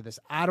admit to this.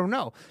 I don't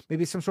know.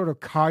 Maybe it's some sort of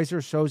Kaiser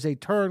Soze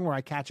turn where I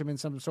catch him in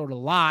some sort of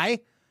lie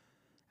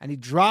and he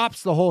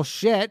drops the whole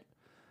shit.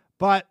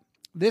 But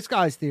this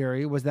guy's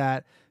theory was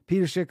that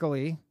Peter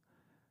Shickley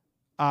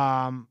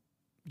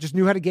just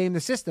knew how to game the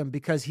system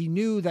because he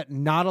knew that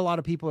not a lot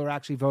of people are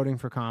actually voting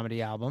for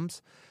comedy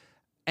albums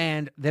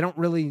and they don't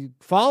really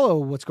follow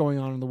what's going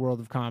on in the world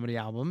of comedy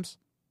albums.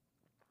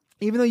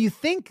 Even though you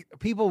think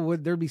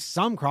there'd be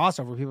some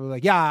crossover. People are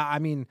like, yeah, I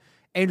mean,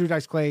 Andrew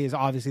Dice Clay is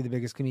obviously the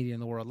biggest comedian in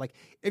the world. Like,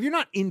 if you're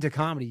not into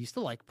comedy, you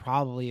still like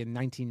probably in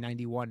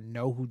 1991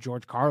 know who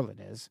George Carlin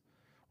is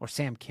or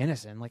Sam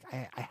Kinison. Like,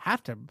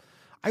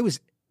 I was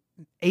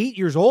 8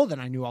 years old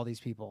and I knew all these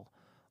people.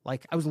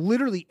 Like, I was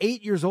literally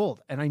 8 years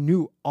old and I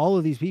knew all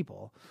of these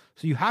people.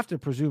 So you have to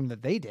presume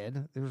that they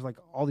did. There was like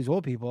all these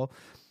old people.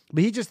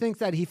 But he just thinks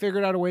that he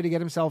figured out a way to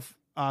get himself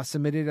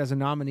submitted as a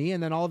nominee.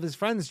 And then all of his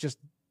friends just,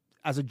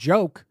 as a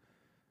joke,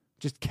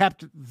 just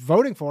kept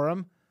voting for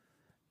him.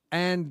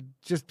 And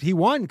just he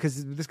won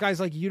because this guy's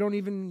like,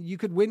 you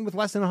could win with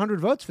less than 100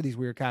 votes for these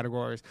weird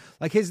categories.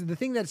 Like the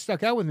thing that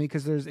stuck out with me,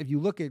 because if you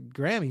look at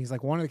Grammys,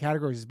 like one of the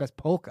categories is best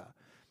polka.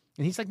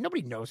 And he's like,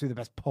 nobody knows who the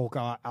best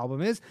polka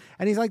album is.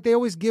 And he's like, they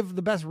always give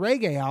the best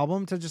reggae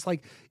album to just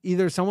like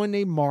either someone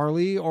named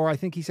Marley, or I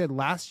think he said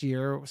last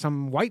year,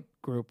 some white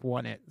group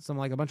won it. A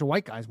bunch of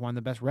white guys won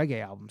the best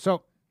reggae album.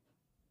 So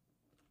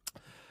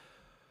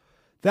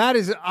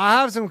I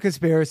have some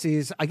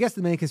conspiracies. I guess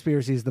the main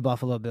conspiracy is the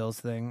Buffalo Bills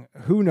thing.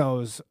 Who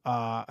knows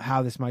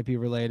how this might be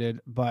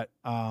related, but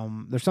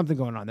there's something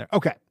going on there.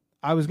 Okay.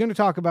 I was going to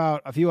talk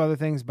about a few other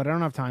things, but I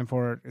don't have time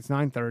for it. It's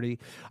 9:30.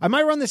 I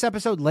might run this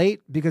episode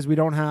late because we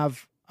don't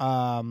have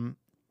an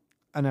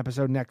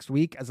episode next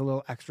week as a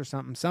little extra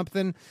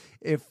something.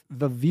 If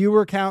the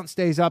viewer count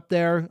stays up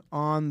there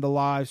on the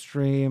live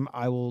stream,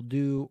 I will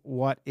do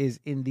what is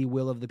in the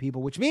will of the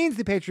people, which means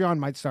the Patreon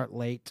might start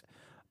late,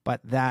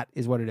 but that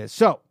is what it is.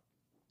 So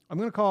I'm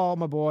going to call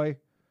my boy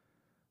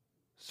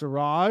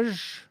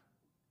Siraj,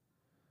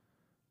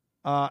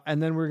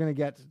 and then we're going to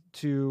get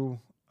to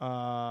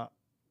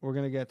we're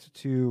going to get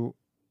to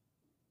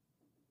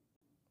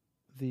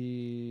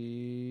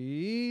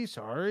the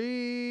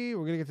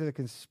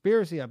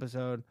conspiracy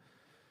episode.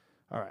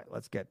 All right,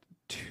 let's get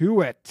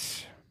to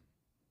it.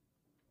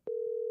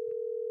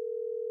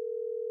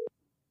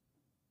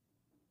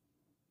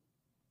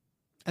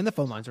 And the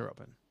phone lines are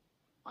open.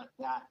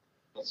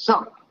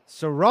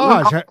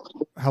 Siraj,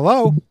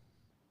 hello.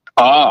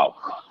 Oh,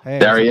 hey,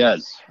 there he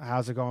is.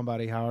 How's it going,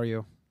 buddy? How are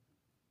you?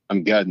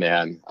 I'm good,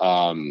 man.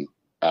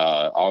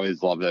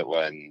 Always love it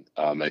when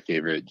my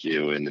favorite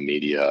Jew in the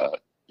media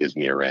gives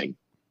me a ring.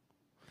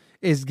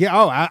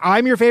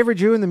 I'm your favorite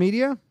Jew in the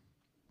media?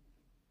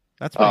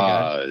 That's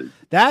pretty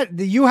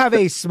good. You have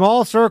a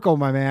small circle,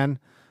 my man.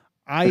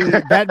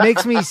 That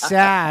makes me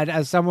sad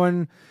as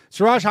someone.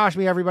 Siraj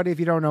Hashmi, everybody, if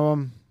you don't know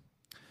him,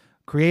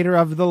 creator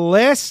of The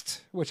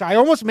List, which I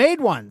almost made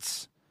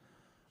once.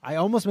 I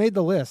almost made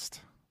The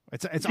List.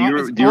 Do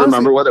you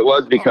remember what it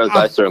was? Because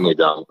I certainly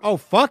don't. Oh,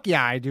 fuck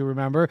yeah, I do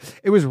remember.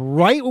 It was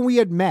right when we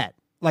had met.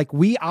 Like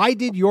I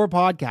did your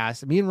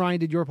podcast. Me and Ryan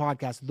did your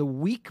podcast the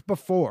week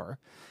before.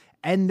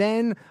 And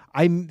then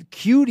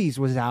Cuties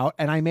was out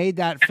and I made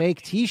that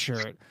fake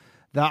t-shirt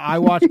that I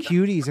watched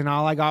Cuties and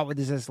all I got was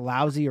this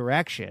lousy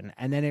erection.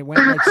 And then it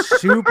went like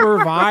super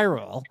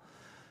viral.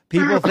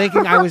 People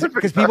thinking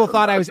because people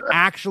thought I was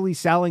actually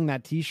selling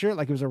that t-shirt.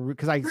 Like it was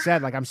because I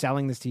said like I'm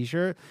selling this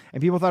t-shirt and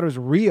people thought it was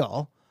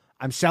real.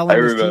 I'm selling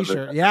this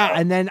t-shirt. Yeah.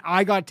 And then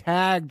I got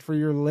tagged for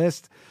your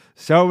list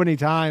so many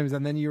times.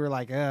 And then you were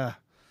like,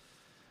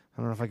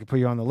 I don't know if I could put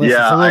you on the list.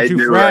 Yeah, it's a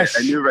little too fresh.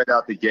 I knew right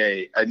out the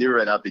gate.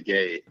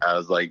 I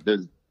was like,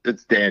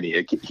 it's Danny.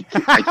 I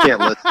can't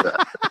list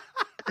that.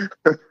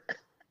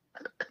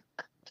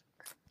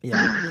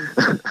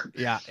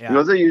 Yeah.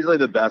 Those are usually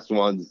the best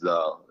ones,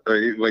 though,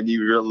 when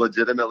you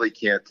legitimately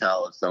can't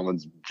tell if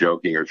someone's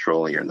joking or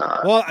trolling or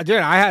not. Well, dude,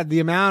 I had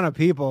the amount of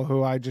people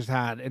who I just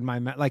had in my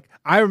like.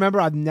 I remember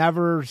I've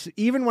never,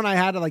 even when I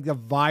had like the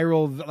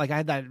viral, like I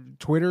had that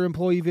Twitter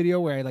employee video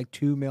where I had like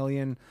 2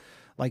 million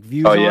like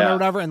views on it or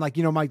whatever, and like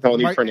my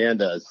Tony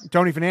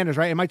Fernandez,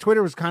 right? And my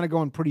Twitter was kind of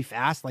going pretty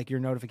fast, like your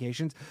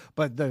notifications.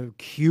 But the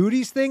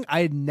cuties thing,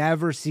 I had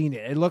never seen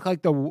it. It looked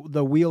like the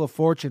Wheel of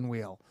Fortune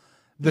wheel.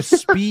 The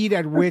speed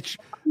at which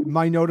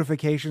my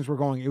notifications were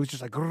going, it was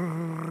just like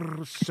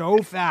so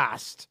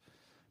fast.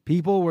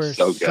 People were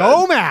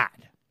so mad.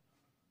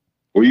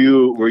 Were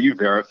you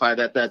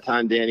verified at that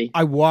time, Danny?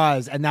 I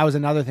was, and that was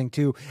another thing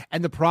too.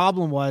 And the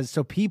problem was,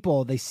 so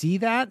people, they see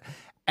that,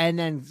 and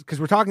then because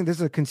this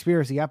is a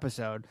conspiracy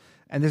episode,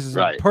 and this is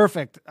a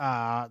perfect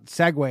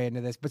segue into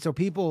this. But so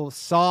people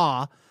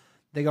saw,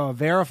 they go a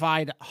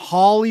verified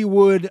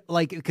Hollywood,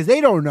 like, because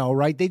they don't know,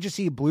 right? They just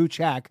see a blue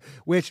check,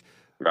 which.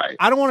 Right.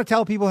 I don't want to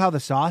tell people how the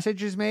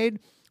sausage is made,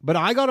 but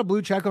I got a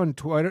blue check on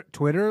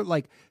Twitter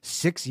like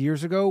 6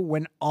 years ago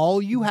when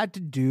all you had to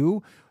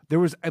do, there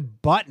was a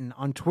button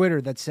on Twitter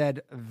that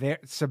said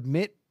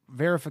submit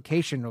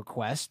verification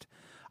request.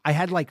 I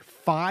had like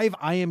 5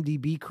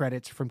 IMDb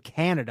credits from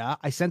Canada.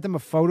 I sent them a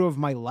photo of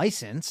my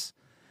license,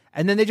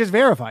 and then they just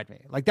verified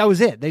me. Like, that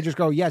was it. They just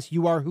go, yes,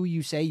 you are who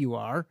you say you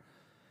are.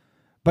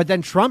 But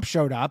then Trump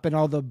showed up and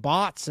all the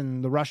bots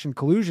and the Russian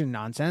collusion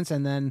nonsense,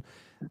 and then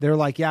they're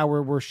like, yeah,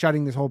 we're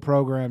shutting this whole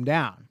program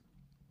down.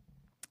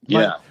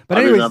 But anyways,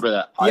 I remember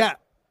that. I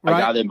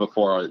got in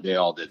before they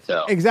all did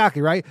too.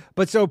 Exactly, right?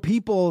 But so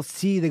people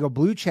see, they go,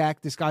 blue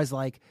check, this guy's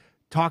like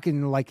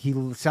talking like he's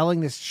selling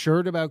this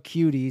shirt about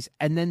cuties,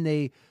 and then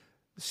they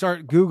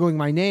start Googling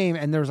my name,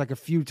 and there's like a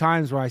few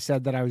times where I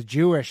said that I was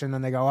Jewish, and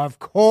then they go, of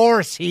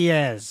course he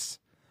is.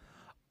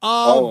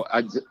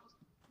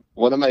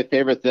 One of my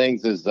favorite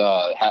things is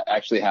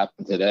actually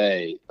happened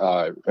today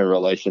in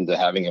relation to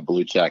having a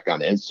blue check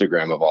on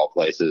Instagram of all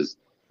places.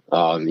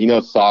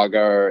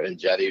 Sagar and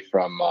Jetty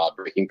from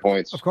Breaking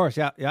Points. Of course,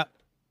 yeah.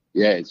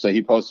 Yeah, so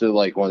he posted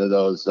like one of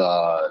those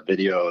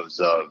videos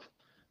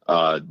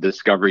of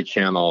Discovery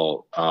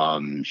Channel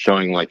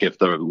showing like if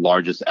the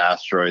largest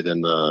asteroid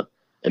in the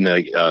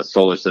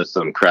solar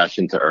system crashed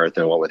into Earth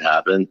and what would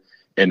happen.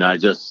 And I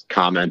just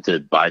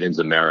commented, Biden's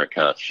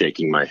America,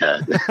 shaking my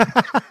head.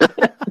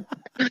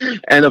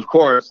 And of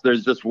course,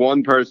 there's just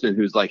one person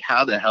who's like,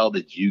 how the hell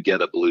did you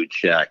get a blue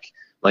check?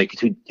 Like,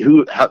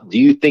 how do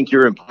you think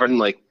you're important?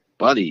 Like,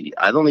 buddy,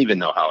 I don't even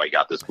know how I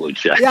got this blue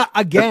check. Yeah,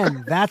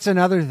 again, that's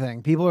another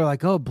thing. People are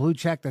like, oh, blue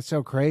check, that's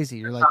so crazy.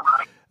 You're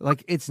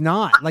like, it's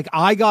not. Like,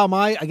 I got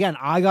my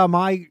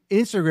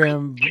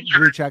Instagram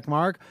blue check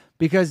mark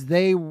because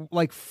they,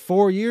 like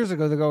 4 years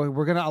ago, they go,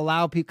 we're going to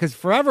allow people, because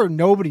forever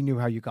nobody knew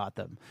how you got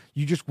them.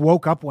 You just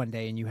woke up one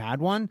day and you had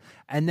one.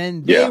 And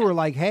then they were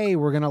like, hey,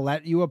 we're going to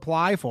let you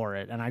apply for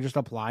it. And I just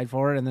applied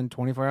for it. And then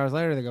 24 hours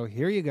later, they go,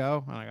 here you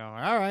go. And I go,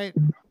 all right.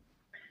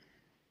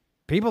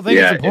 People think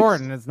it's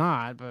important. It's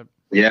not, but.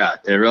 Yeah,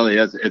 it really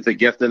is. It's a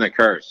gift and a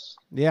curse.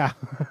 Yeah.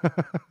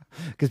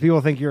 Because people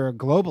think you're a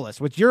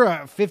globalist, which you're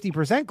a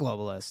 50%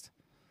 globalist.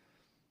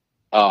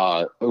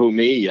 Who,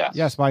 me? Yes.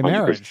 Yes, by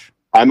marriage.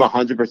 I'm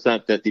 100%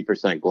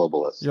 50%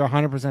 globalist. You're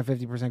 100%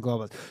 50%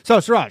 globalist.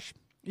 So, Suraj,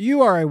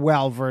 you are a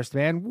well-versed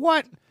man.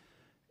 What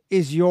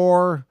is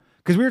your...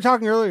 Because we were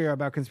talking earlier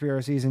about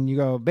conspiracies, and you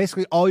go,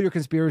 basically all your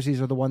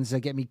conspiracies are the ones that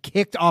get me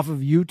kicked off of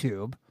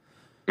YouTube.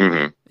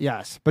 Mm-hmm.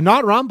 Yes, but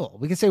not Rumble.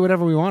 We can say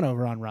whatever we want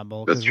over on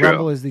Rumble, because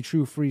Rumble is the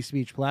true free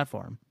speech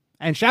platform.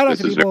 And shout out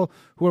to people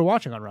who are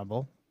watching on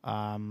Rumble.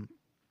 I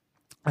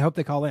hope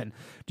they call in.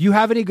 Do you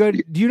have any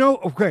good... Do you know...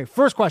 Okay,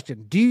 first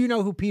question. Do you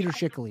know who Peter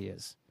Schickele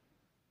is?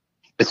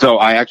 So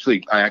I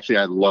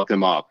looked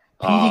him up.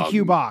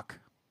 PDQ Bach.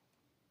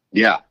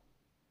 Yeah.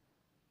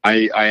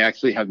 I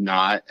actually have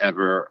not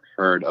ever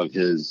heard of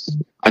his...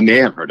 I may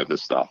have heard of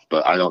his stuff,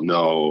 but I don't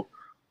know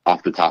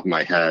off the top of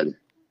my head.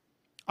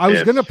 I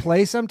was going to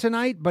play some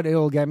tonight, but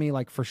it'll get me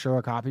like for sure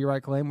a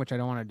copyright claim, which I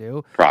don't want to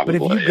do. Probably,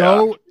 but if you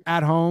go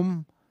at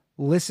home,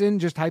 listen,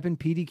 just type in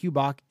PDQ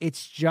Bach.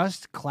 It's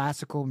just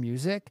classical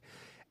music.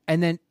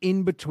 And then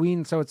in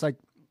between, so it's like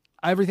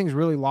everything's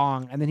really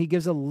long. And then he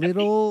gives a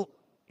little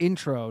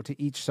intro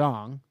to each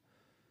song.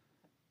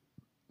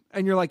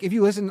 And you're like, if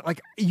you listen,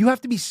 like you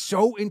have to be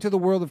so into the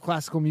world of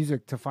classical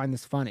music to find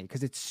this funny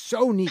because it's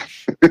so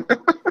niche.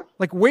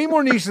 Like way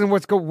more niche than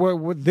what's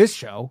with this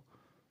show.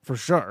 For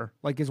sure.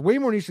 Like, it's way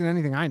more niche than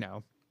anything I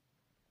know.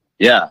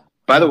 Yeah.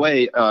 By the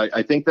way,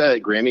 I think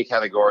the Grammy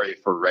category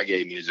for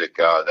reggae music,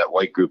 that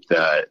white group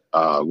that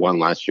won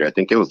last year, I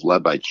think it was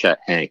led by Chet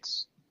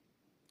Hanks.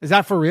 Is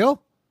that for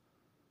real?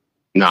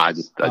 No, I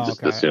just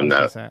assumed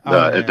that.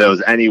 If there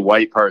was any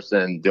white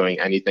person doing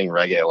anything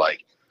reggae,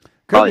 like,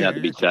 probably had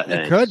to be Chet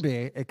Hanks.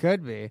 It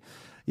could be.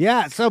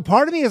 Yeah, so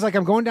part of me is like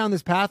I'm going down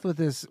this path with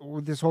this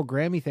whole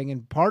Grammy thing,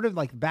 and part of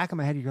like the back of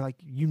my head, you're like,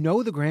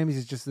 the Grammys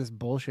is just this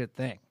bullshit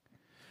thing,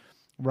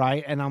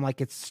 right? And I'm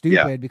like, it's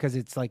stupid because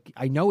it's like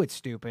I know it's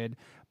stupid,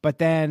 but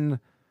then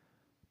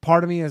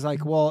part of me is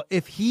like, well,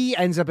 if he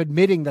ends up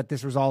admitting that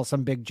this was all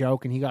some big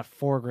joke and he got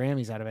 4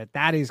 Grammys out of it,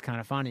 that is kind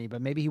of funny,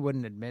 but maybe he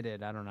wouldn't admit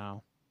it. I don't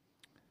know.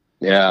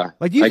 Yeah,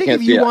 Like, do you I think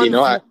can't if see you it. won? You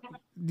know,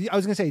 I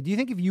was gonna say, do you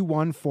think if you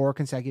won 4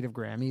 consecutive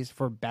Grammys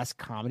for best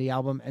comedy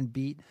album and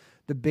beat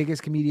the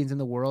biggest comedians in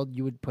the world,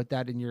 you would put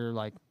that in your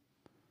like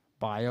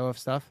bio of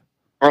stuff?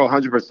 Oh,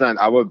 100%.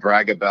 I would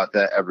brag about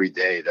that every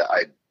day, that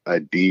I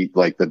beat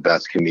like the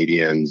best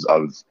comedians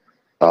of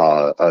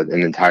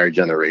an entire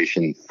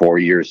generation 4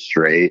 years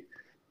straight,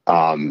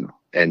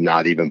 and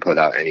not even put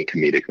out any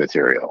comedic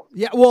material.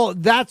 Yeah, well,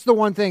 that's the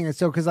one thing. And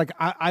so, because like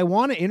I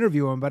want to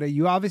interview him, but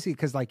you obviously,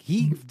 because like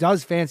he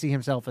does fancy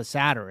himself a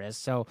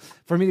satirist. So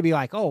for me to be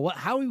like, oh,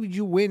 how would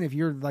you win if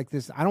you're like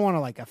this? I don't want to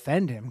like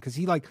offend him, because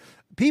he like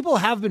people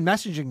have been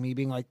messaging me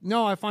being like,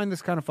 no, I find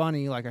this kind of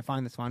funny. Like I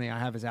find this funny. I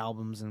have his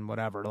albums and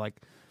whatever. Like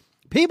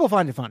people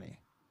find it funny.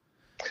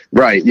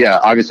 Right. Yeah.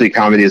 Obviously,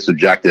 comedy is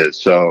subjective.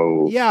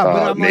 So yeah,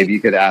 but maybe like, you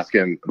could ask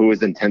him who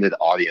his intended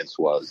audience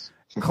was.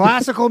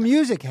 Classical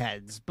music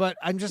heads, but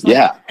I'm just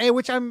like, hey,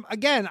 which I'm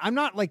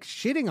not like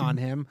shitting on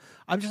him.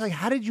 I'm just like,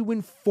 how did you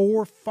win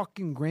 4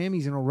 fucking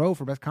Grammys in a row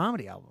for best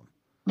comedy album?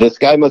 This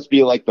guy must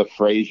be like the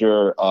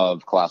Frasier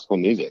of classical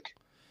music.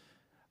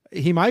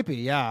 He might be,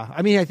 yeah.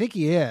 I mean, I think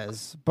he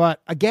is,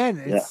 but again,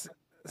 it's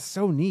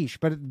so niche.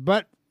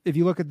 But if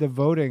you look at the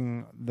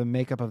voting, the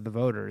makeup of the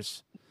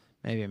voters,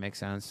 maybe it makes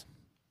sense.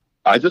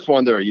 I just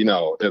wonder,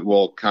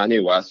 will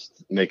Kanye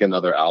West make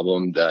another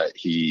album that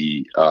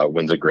he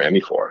wins a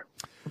Grammy for?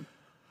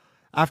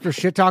 After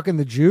shit talking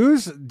the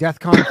Jews,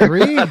 DEFCON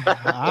 3?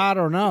 I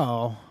don't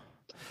know.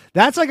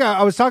 That's like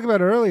I was talking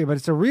about earlier, but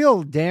it's a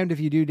real damned if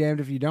you do,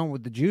 damned if you don't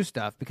with the Jew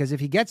stuff. Because if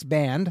he gets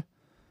banned,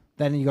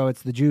 then you go,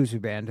 it's the Jews who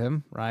banned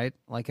him, right?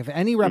 Like if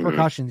any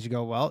repercussions, you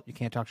go, well, you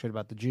can't talk shit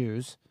about the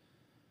Jews.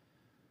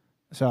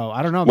 So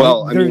I don't know.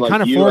 Well, it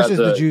kind of forces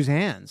the Jews'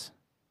 hands.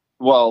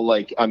 Well,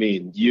 like, I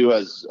mean, you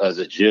as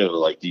a Jew,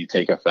 like, do you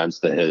take offense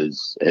to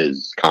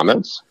his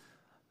comments?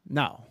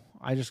 No,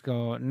 I just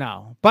go,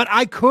 no. But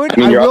I could. I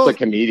mean, you're also a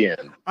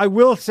comedian. I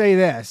will say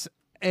this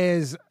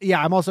is,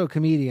 I'm also a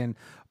comedian,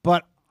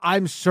 but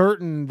I'm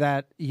certain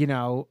that,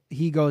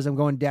 he goes, I'm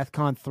going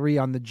DEFCON 3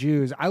 on the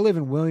Jews. I live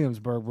in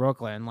Williamsburg,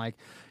 Brooklyn. Like,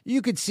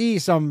 you could see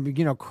some,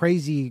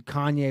 crazy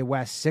Kanye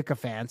West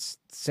sycophants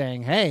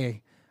saying,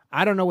 hey,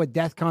 I don't know what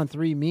DEFCON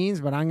 3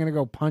 means, but I'm going to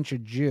go punch a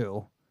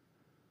Jew.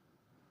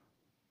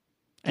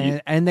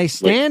 And they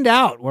stand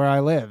out where I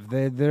live.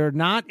 They're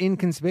not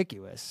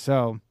inconspicuous.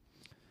 So,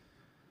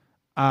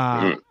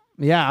 I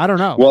don't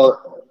know.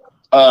 Well,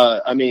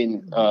 I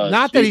mean,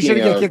 not that he should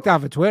get kicked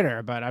off of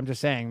Twitter, but I'm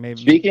just saying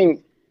maybe.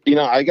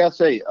 I gotta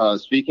say,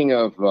 speaking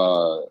of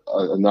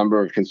a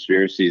number of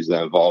conspiracies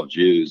that involve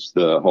Jews,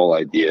 the whole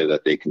idea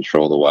that they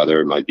control the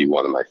weather might be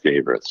one of my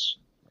favorites.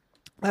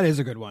 That is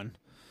a good one.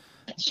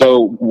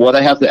 So what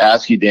I have to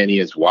ask you, Danny,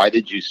 is why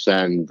did you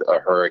send a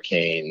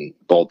hurricane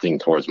bolting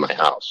towards my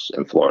house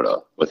in Florida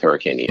with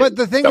Hurricane Ian? But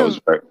the thing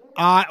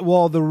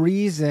the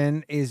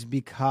reason is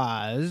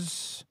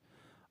because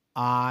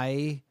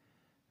I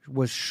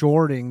was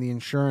shorting the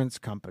insurance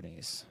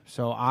companies.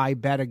 So I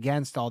bet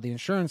against all the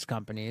insurance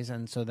companies.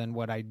 And so then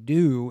what I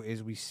do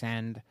is we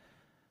send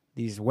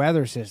these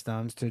weather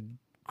systems to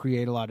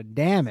create a lot of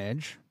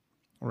damage,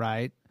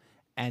 right?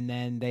 And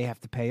then they have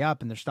to pay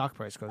up and their stock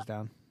price goes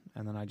down.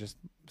 And then I just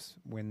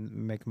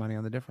make money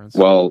on the difference.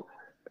 Well,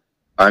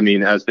 I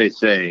mean, as they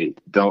say,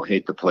 don't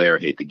hate the player,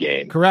 hate the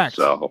game. Correct.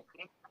 So,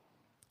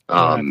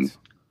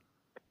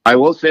 I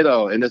will say,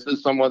 though, and this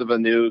is somewhat of a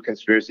new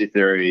conspiracy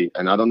theory,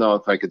 and I don't know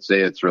if I could say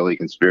it's really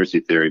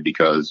conspiracy theory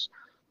because,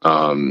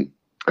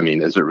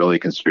 is it really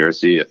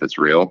conspiracy if it's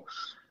real?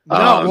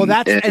 No, well,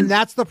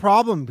 that's the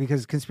problem,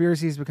 because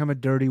conspiracy has become a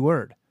dirty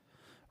word,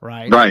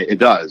 right? Right, it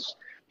does.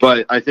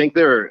 But I think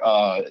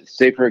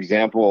say, for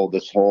example,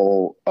 this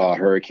whole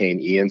Hurricane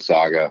Ian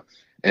saga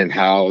and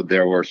how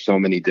there were so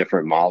many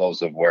different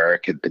models of where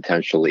it could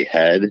potentially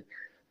head,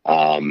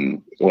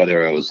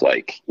 whether it was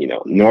like,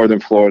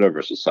 northern Florida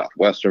versus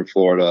southwestern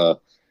Florida.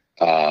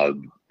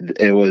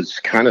 It was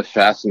kind of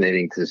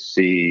fascinating to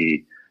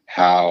see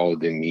how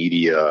the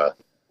media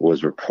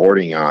was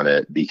reporting on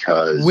it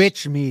because...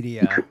 Which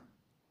media?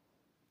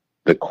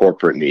 The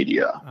corporate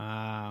media.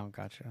 Oh,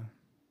 gotcha.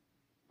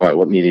 Right,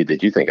 what media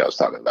did you think I was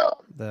talking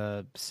about?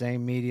 The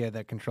same media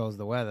that controls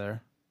the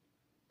weather.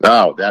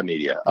 Oh, that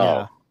media.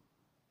 Yeah.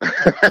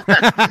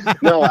 Oh.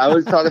 No, I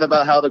was talking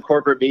about how the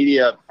corporate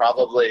media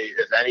probably,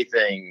 if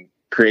anything,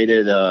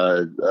 created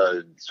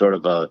a sort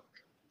of a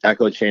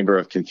echo chamber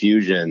of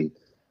confusion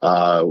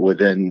for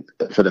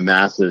the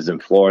masses in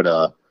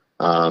Florida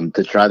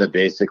to try to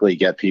basically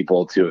get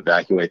people to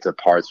evacuate to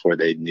parts where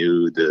they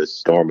knew the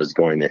storm was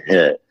going to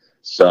hit.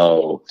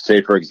 So,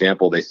 say, for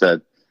example, they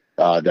said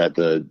that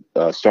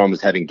the storm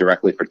was heading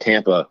directly for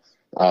Tampa.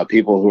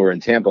 people who were in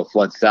Tampa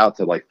fled south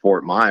to like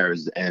Fort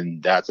Myers,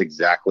 and that's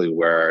exactly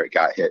where it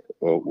got hit,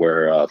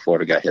 where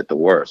Florida got hit the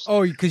worst.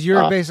 Oh, because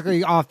you're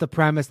basically off the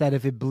premise that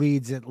if it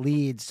bleeds, it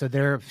leads. So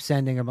they're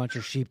sending a bunch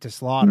of sheep to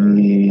slaughter.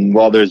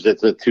 Well,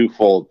 it's a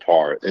twofold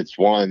part. It's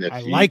one,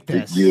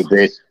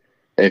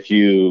 if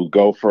you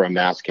go for a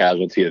mass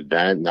casualty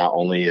event, not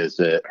only is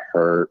it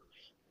hurt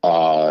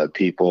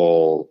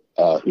people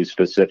who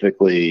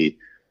specifically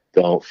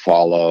don't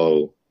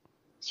follow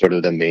sort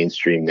of the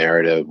mainstream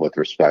narrative with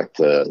respect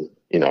to,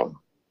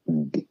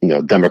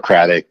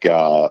 democratic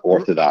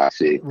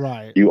orthodoxy.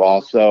 Right. You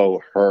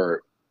also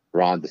hurt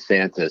Ron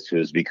DeSantis, who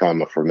has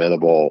become a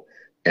formidable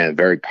and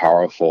very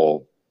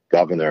powerful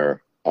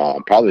governor.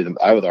 Probably,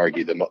 I would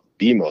argue, the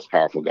most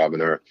powerful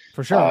governor.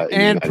 For sure.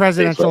 And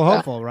presidential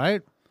hopeful,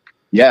 right?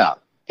 Yeah.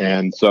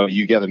 And so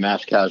you get a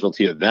mass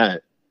casualty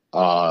event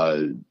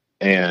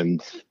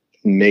and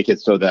make it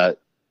so that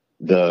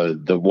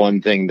the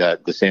one thing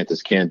that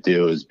DeSantis can't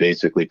do is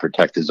basically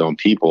protect his own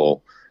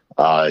people.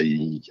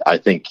 I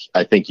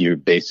think you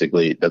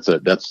basically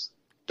that's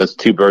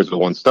two birds with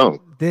one stone.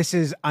 This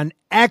is an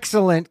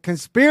excellent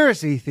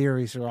conspiracy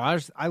theory,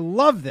 Suraj. I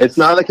love this. It's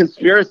not a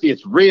conspiracy;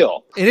 it's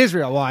real. It is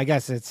real. Well, I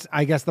guess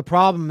the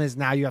problem is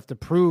now you have to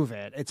prove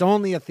it. It's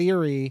only a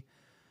theory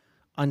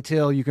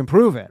until you can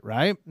prove it,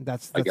 right?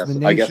 I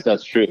guess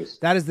that's true.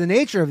 That is the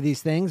nature of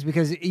these things,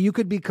 because you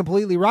could be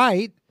completely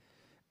right,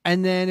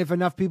 and then if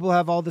enough people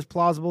have all this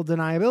plausible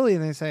deniability,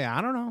 and they say,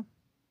 I don't know,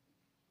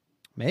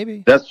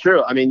 maybe. That's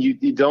true. I mean,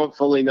 you don't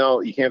fully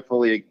know. You can't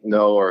fully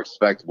know or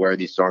expect where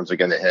these storms are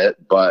going to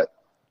hit, but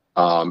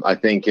I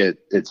think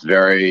it's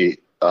very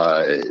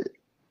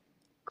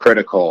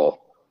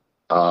critical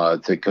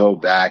to go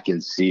back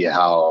and see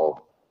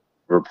how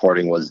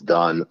reporting was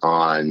done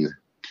on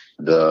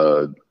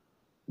the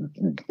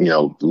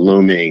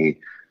looming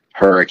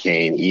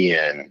Hurricane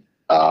Ian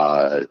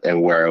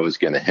and where it was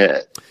going to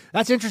hit.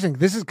 That's interesting.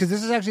 This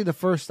is actually the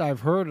first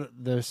I've heard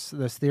this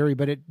theory,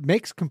 but it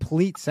makes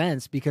complete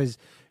sense, because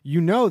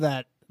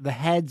that the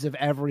heads of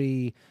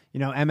every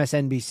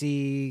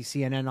MSNBC,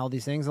 CNN, all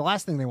these things, the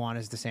last thing they want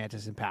is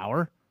DeSantis in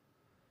power,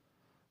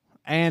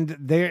 and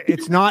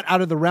it's not out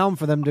of the realm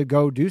for them to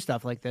go do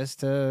stuff like this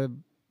to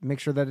make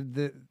sure that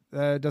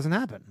it doesn't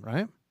happen,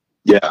 right?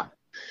 Yeah.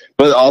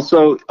 But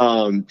also,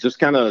 just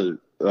kind of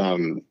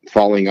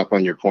following up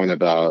on your point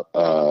about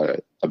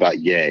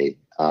Ye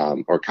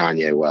or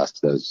Kanye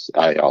West, as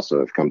I also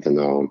have come to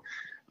know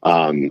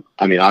him.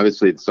 I mean,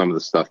 obviously, some of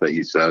the stuff that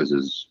he says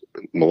is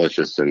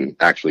malicious and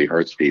actually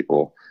hurts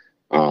people.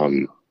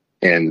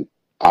 And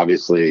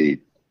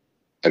obviously,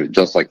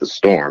 just like the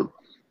storm.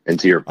 And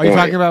to your point, are you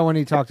talking about when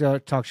he talked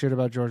shit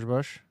about George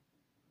Bush?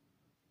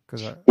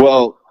 That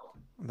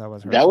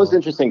was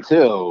interesting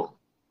too.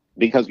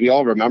 Because we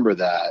all remember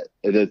that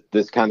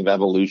this kind of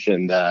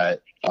evolution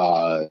that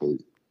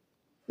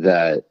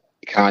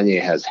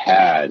Kanye has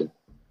had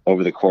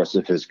over the course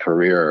of his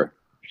career,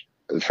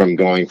 from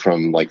going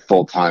from like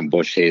full-time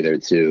Bush hater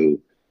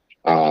to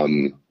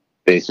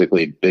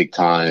basically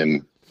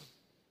big-time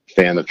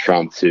fan of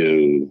Trump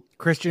to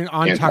Christian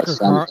on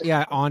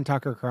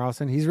Tucker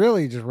Carlson. He's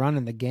really just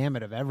running the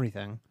gamut of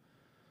everything.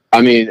 I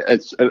mean,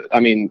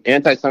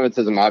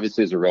 anti-Semitism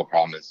obviously is a real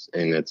problem,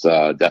 and it's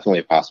definitely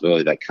a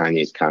possibility that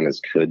Kanye's comments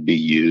could be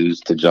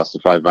used to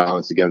justify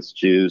violence against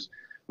Jews,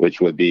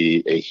 which would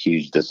be a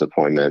huge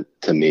disappointment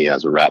to me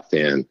as a rap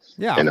fan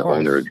and the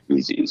owner of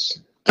Yeezys.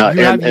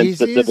 And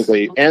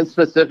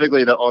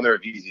specifically the owner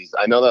of Yeezys.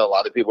 I know that a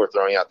lot of people are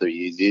throwing out their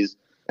Yeezys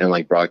and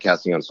like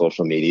broadcasting on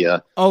social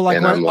media.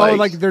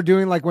 Like they're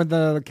doing like with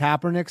the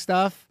Kaepernick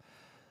stuff.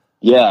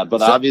 Yeah,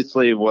 but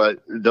obviously what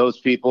those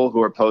people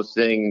who are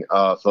posting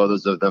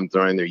photos of them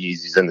throwing their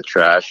Yeezys in the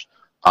trash,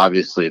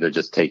 obviously they're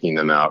just taking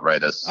them out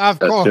right as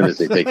soon as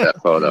they take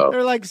that photo.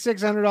 They're like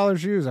 $600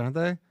 shoes, aren't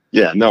they?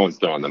 Yeah, no one's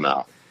throwing them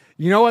out.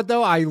 You know what,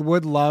 though? I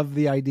would love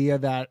the idea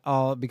that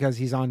because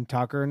he's on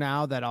Tucker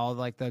now, that all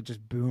like the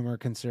just boomer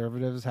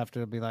conservatives have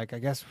to be like, I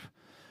guess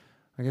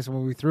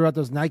when we threw out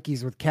those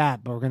Nikes with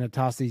Cap, but we're going to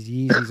toss these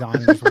Yeezys on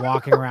and just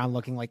walking around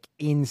looking like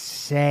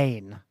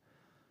insane.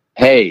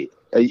 Hey,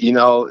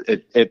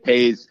 it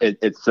pays.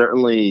 It's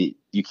certainly,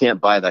 you can't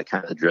buy that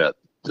kind of drip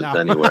just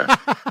anywhere.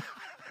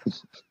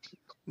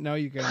 No,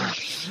 you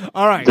can't.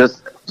 All right.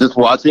 Just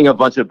watching a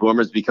bunch of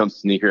boomers become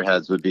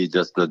sneakerheads would be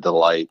just a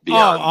delight.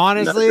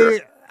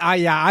 Honestly,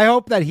 I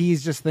hope that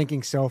he's just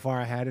thinking so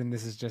far ahead, and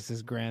this is just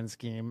his grand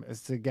scheme,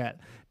 is to get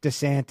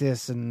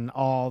DeSantis and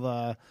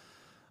all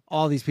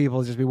these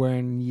people just be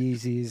wearing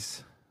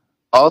Yeezys.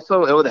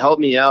 Also, it would help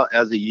me out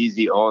as a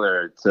Yeezy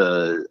owner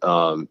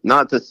to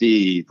not to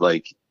see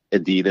like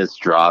Adidas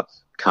drop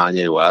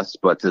Kanye West,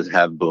 but to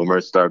have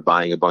boomers start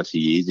buying a bunch of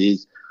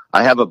Yeezys.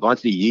 I have a bunch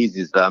of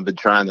Yeezys that I've been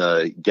trying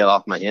to get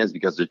off my hands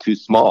because they're too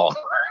small.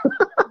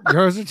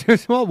 Yours are too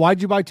small?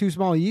 Why'd you buy two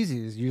small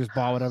Yeezys? You just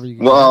bought whatever you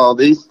could. Well,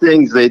 these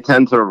things, they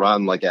tend to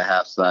run like a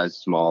half size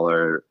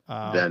smaller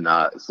than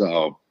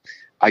so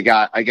I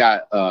got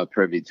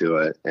privy to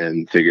it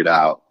and figured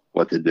out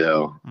what to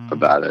do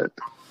about it.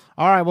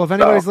 All right. Well, if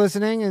anybody's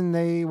listening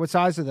and what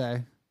size are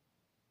they?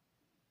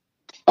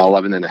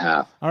 11 and a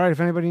half. All right. If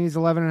anybody needs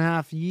 11 and a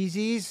half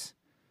Yeezys,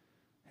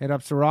 hit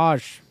up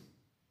Siraj.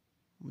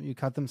 Will you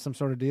cut them some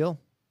sort of deal?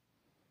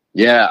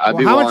 Yeah, I'd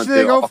be how willing much do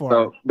they to. go Also,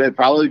 for? they'd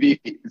probably be,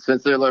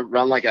 since they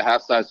run like a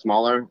half size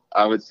smaller,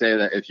 I would say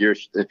that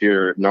if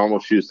your normal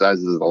shoe size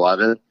is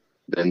 11,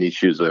 then these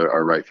shoes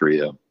are right for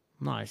you.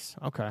 Nice.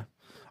 Okay.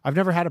 I've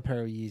never had a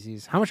pair of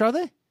Yeezys. How much are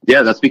they?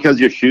 Yeah, that's because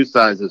your shoe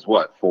size is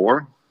what,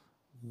 4?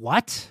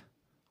 What?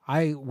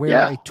 I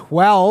wear a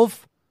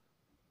 12.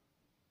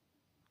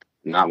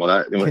 Not well,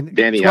 that,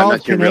 Danny, 12 I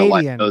met you in real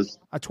life. Canadian.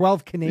 A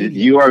 12 Canadian.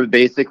 You are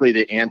basically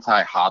the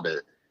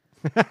anti-Hobbit.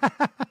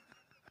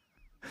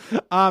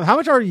 How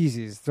much are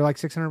Yeezys? They're like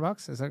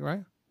 $600. Is that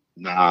right?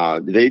 Nah,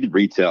 they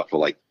retail for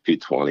like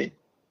 $220.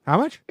 How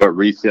much? But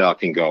resale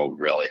can go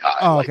really high.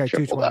 Oh, like okay,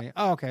 triple that. $220.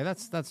 Oh, okay,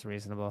 that's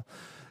reasonable.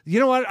 You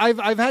know what?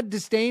 I've had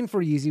disdain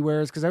for Yeezy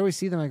wearers because I always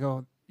see them. I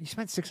go, you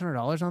spent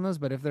 $600 on those,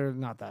 but if they're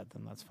not that,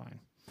 then that's fine.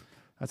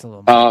 That's a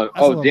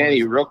little.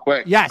 Danny, real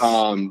quick. Yes.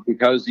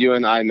 Because you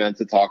and I meant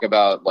to talk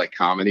about like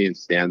comedy and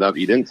stand up,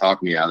 you didn't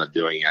talk me out of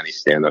doing any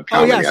stand up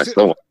comedy. yes. I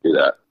still want to do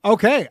that.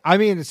 Okay. I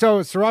mean,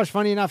 so Siraj,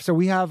 funny enough, so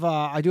we have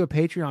I do a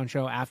Patreon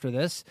show after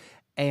this.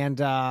 And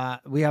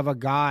we have a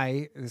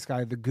guy, this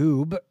guy, the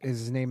Goob is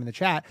his name in the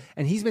chat,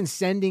 and he's been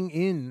sending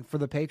in for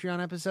the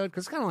Patreon episode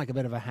because it's kind of like a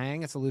bit of a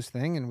hang. It's a loose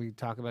thing, and we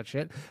talk about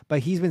shit.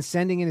 But he's been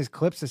sending in his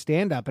clips of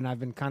stand-up, and I've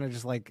been kind of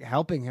just like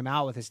helping him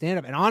out with his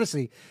stand-up. And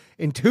honestly,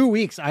 in 2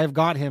 weeks, I have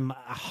got him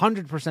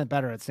 100%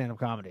 better at stand-up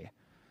comedy.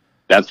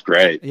 That's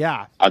great.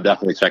 Yeah. I'll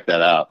definitely check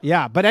that out.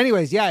 Yeah. But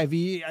anyways, yeah, if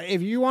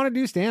you want to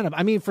do stand-up,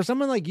 I mean, for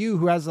someone like you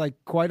who has like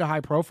quite a high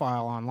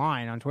profile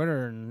online, on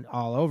Twitter and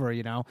all over,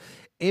 you know,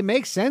 it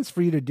makes sense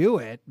for you to do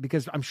it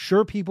because I'm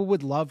sure people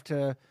would love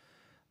to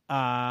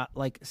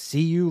like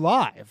see you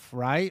live,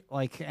 right?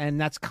 Like, and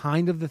that's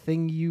kind of the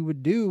thing you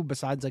would do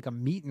besides like a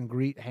meet and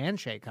greet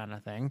handshake kind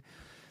of thing.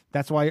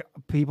 That's why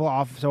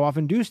people so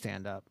often do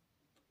stand up.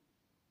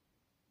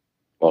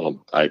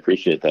 Well, I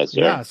appreciate that,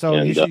 sir. Yeah,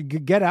 so you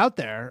should get out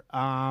there.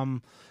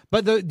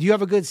 But do you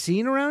have a good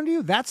scene around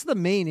you? That's the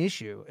main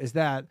issue, is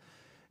that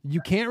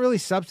you can't really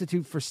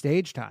substitute for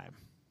stage time.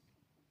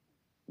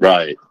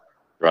 Right.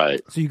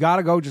 So you got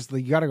to go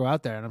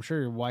out there, and I'm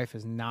sure your wife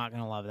is not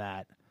going to love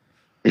that.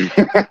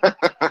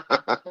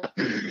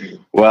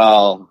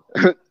 Well,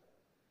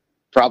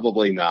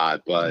 probably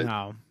not, but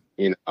no.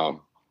 You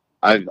know,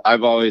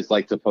 I've always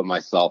liked to put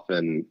myself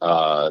in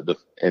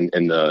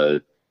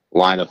the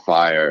line of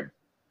fire.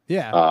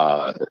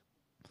 Yeah.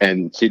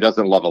 And she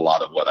doesn't love a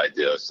lot of what I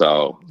do.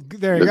 So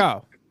there you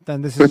go.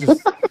 Then this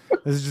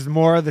is just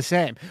more of the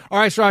same. All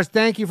right, Siraj,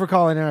 thank you for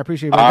calling in. I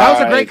appreciate it. That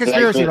was a great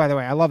conspiracy, by the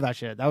way. I love that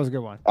shit. That was a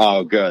good one.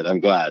 Oh, good. I'm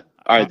glad.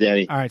 All right,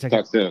 Danny. All right,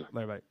 talk soon.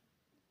 Later, bye.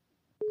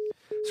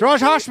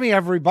 Siraj Hashmi,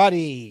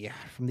 everybody,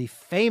 from the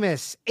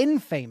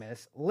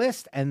infamous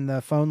list, and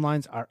the phone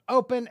lines are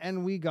open,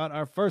 and we got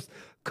our first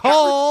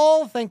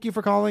call. Thank you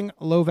for calling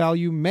Low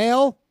Value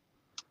Mail.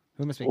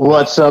 Who am I speaking?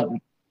 What's up,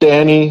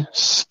 Danny?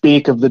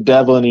 Speak of the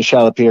devil and he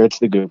shall appear. It's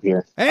the Goob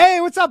here.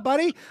 Hey, what's up,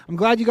 buddy? I'm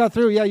glad you got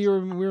through. Yeah, we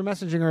were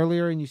messaging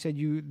earlier, and you said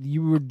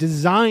you were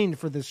designed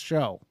for this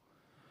show.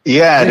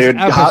 Yeah, dude.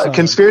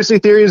 Conspiracy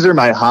theories are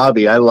my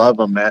hobby. I love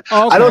them, man.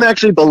 Oh, okay. I don't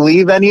actually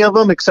believe any of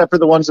them except for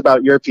the ones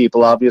about your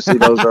people. Obviously,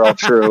 those are all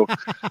true. Save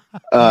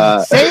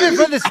it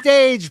for the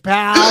stage,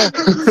 pal.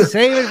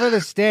 Save it for the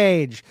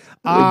stage.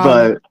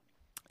 But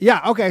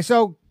yeah, okay,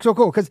 so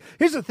cool. Because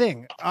here's the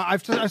thing: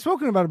 I've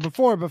spoken about it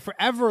before, but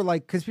forever,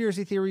 like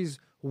conspiracy theories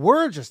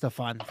were just a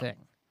fun thing,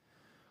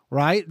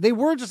 right? They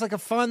were just like a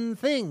fun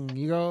thing.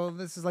 You go,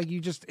 this is like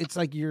it's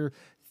like you're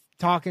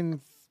talking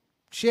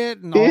shit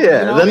and all, yeah.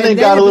 You know? Then they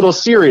got a little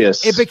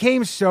serious. It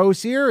became so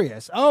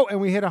serious. Oh,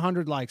 and we hit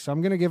 100 likes, so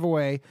I'm gonna give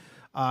away.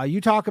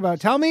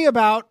 Tell me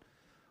about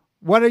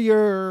what's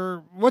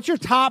your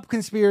top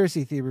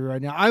conspiracy theory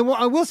right now. I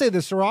will say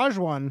the Siraj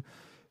one,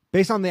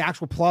 based on the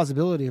actual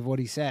plausibility of what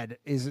he said,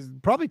 is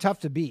probably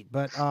tough to beat.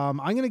 But I'm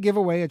going to give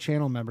away a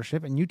channel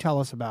membership, and you tell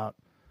us about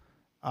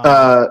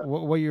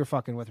what you're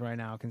fucking with right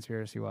now,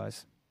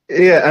 conspiracy-wise.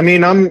 Yeah, I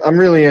mean, I'm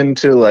really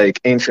into like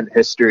ancient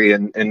history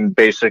and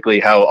basically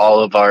how all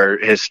of our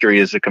history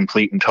is a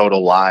complete and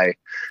total lie.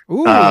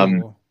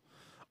 Ooh.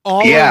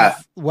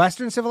 Of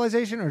Western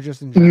civilization, or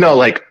just in general? No,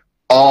 like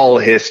all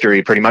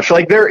history, pretty much.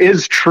 Like there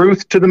is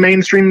truth to the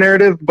mainstream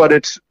narrative, but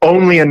it's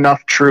only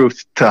enough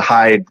truth to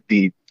hide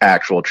the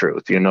actual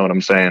truth. You know what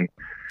I'm saying?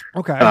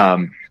 Okay.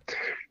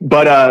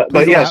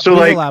 But yeah, so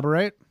like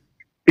elaborate.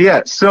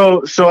 Yeah,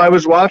 so I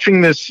was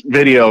watching this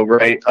video,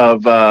 right,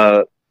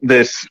 of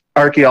this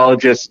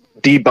archaeologist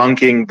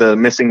debunking the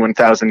missing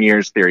 1,000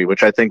 years theory,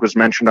 which I think was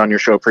mentioned on your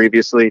show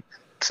previously.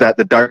 It's that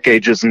the Dark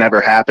Ages never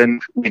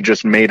happened. We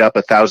just made up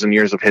 1,000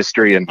 years of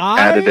history and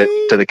added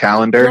it to the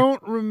calendar. I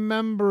don't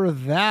remember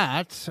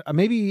that.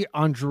 Maybe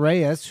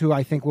Andreas, who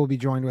I think will be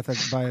joined with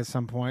us by at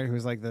some point,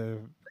 who's like the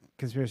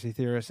conspiracy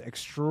theorist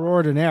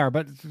extraordinaire.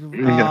 But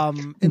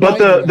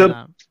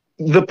the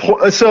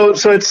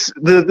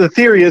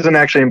theory isn't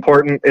actually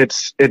important.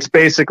 It's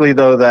basically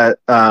though that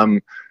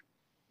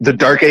the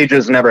Dark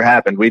Ages never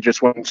happened. We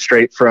just went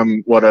straight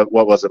from what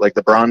was it, like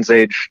the Bronze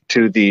Age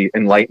to the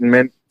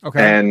Enlightenment. Okay.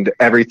 And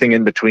everything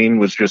in between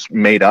was just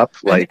made up.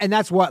 Like, and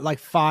that's what, like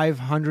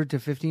 500 to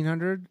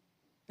 1500?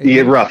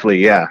 Yeah, roughly.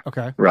 Yeah.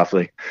 Okay.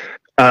 Roughly.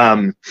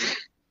 And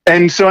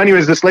so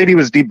anyways, this lady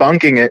was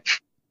debunking it.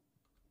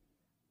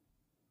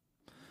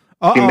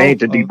 She made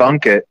to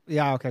debunk it.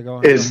 Yeah. Okay. Go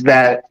on. Is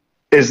that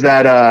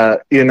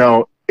you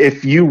know,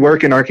 if you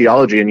work in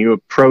archaeology and you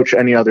approach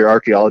any other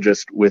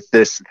archaeologist with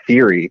this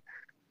theory,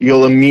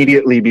 you'll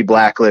immediately be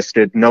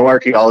blacklisted. No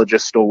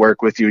archaeologist will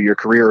work with you. Your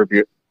career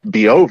will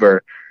be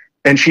over.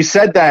 And she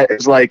said that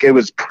as like it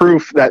was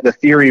proof that the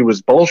theory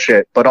was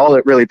bullshit, but all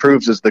it really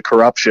proves is the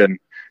corruption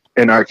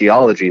in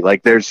archaeology.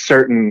 Like there's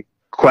certain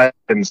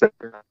questions that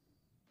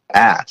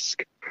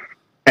ask.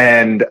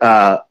 And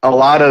a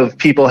lot of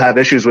people have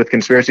issues with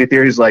conspiracy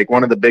theories. Like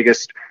one of the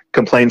biggest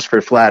complaints for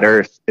Flat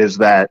Earth is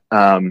that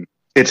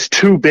it's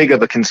too big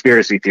of a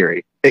conspiracy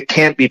theory. It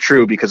can't be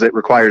true because it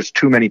requires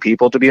too many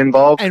people to be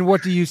involved. And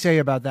what do you say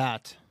about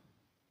that?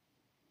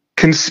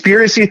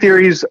 Conspiracy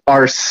theories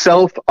are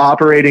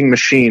self-operating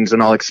machines,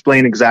 and I'll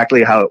explain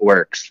exactly how it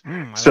works.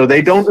 So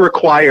they don't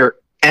require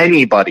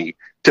anybody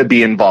to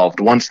be involved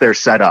once they're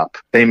set up.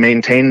 They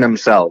maintain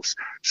themselves.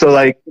 So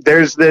like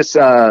there's this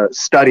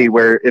study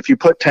where if you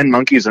put 10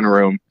 monkeys in a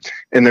room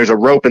and there's a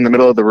rope in the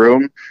middle of the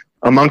room,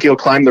 a monkey will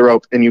climb the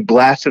rope and you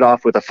blast it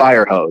off with a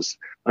fire hose.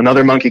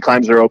 Another monkey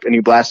climbs the rope and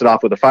you blast it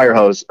off with a fire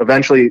hose.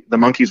 Eventually the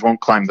monkeys won't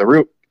climb the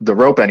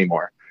rope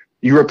anymore.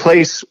 You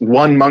replace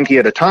one monkey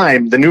at a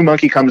time. The new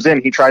monkey comes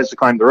in, he tries to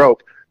climb the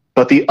rope,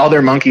 but the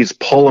other monkeys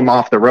pull him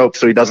off the rope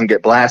so he doesn't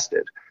get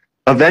blasted.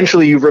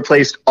 Eventually you've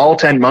replaced all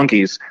 10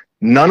 monkeys.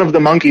 None of the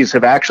monkeys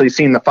have actually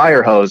seen the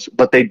fire hose,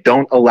 but they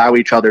don't allow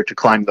each other to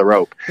climb the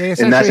rope.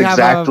 And that's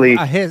exactly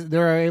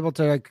they're able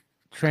to like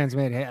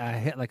transmit a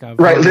hit like a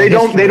right. They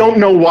don't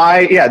know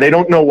why. Yeah, they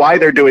don't know why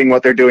they're doing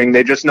what they're doing.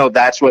 They just know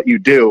that's what you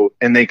do,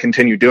 and they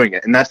continue doing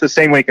it. And that's the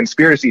same way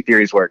conspiracy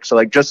theories work. So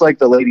like just like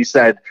the lady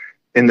said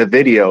in the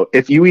video,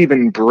 if you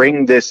even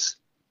bring this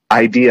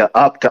idea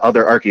up to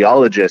other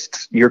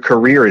archaeologists, your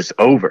career is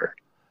over.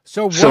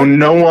 So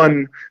no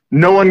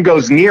one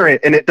goes near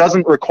it, and it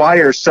doesn't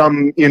require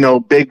some, you know,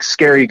 big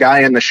scary guy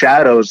in the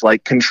shadows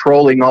like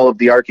controlling all of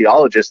the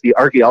archaeologists. The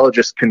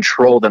archaeologists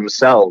control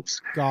themselves.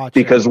 Gotcha.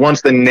 Because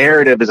once the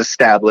narrative is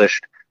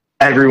established,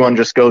 everyone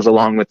just goes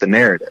along with the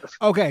narrative.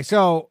 Okay,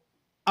 so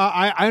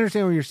I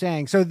understand what you're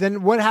saying. So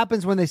then what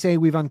happens when they say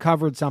we've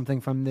uncovered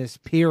something from this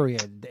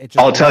period?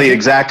 I'll tell you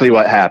exactly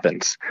what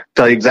happens.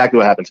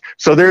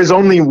 So there's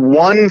only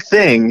one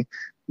thing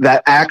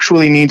that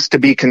actually needs to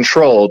be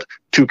controlled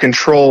to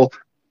control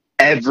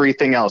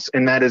everything else,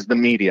 and that is the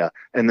media.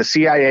 And the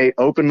CIA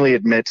openly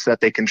admits that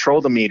they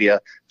control the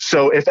media.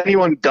 So if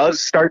anyone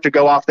does start to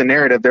go off the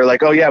narrative, they're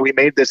like, oh yeah, we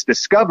made this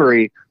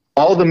discovery.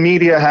 All the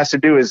media has to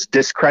do is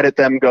discredit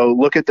them, go,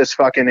 look at this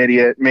fucking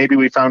idiot. Maybe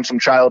we found some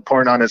child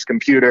porn on his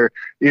computer,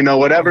 you know,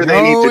 whatever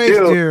they need to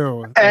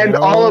do. And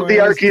all of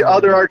the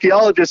other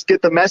archaeologists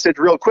get the message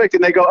real quick,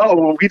 and they go, oh,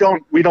 well,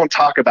 we don't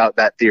talk about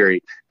that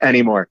theory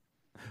anymore.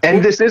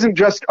 And this isn't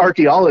just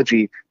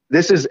archaeology.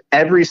 This is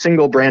every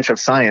single branch of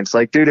science.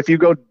 Like, dude, if you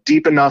go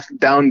deep enough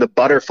down the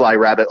butterfly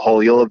rabbit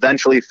hole, you'll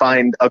eventually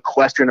find a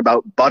question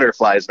about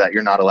butterflies that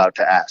you're not allowed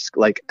to ask.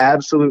 Like,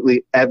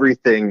 absolutely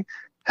everything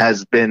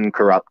has been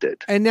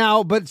corrupted. And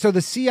now, so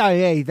the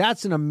CIA,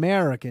 that's an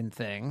American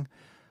thing,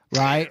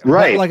 right?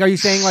 Right. Like, are you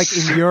saying like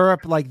in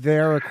Europe, like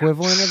their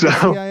equivalent of the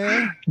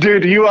CIA?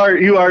 Dude, you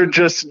are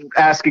just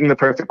asking the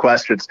perfect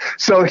questions.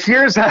 So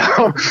here's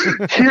how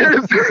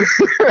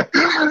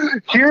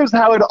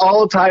it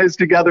all ties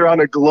together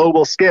on a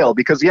global scale.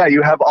 Because yeah,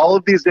 you have all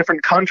of these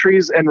different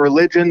countries and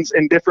religions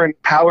and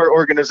different power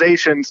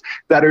organizations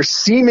that are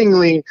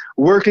seemingly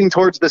working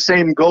towards the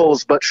same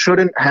goals, but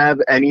shouldn't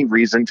have any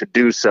reason to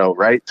do so,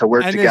 right? To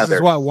work together. This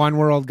is what, one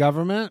world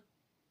government?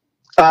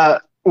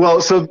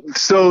 Well, so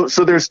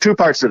there's two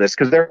parts to this,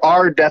 because there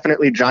are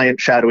definitely giant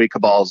shadowy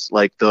cabals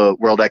like the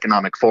World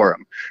Economic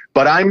Forum.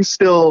 But I'm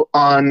still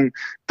on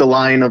the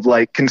line of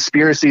like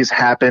conspiracies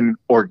happen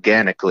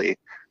organically,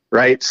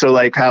 right? So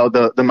like how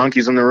the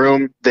monkeys in the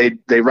room, they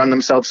run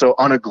themselves. So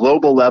on a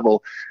global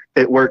level,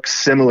 it works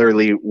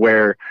similarly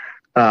where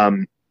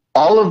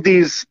all of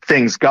these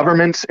things,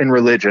 governments and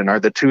religion, are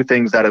the two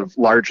things that have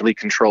largely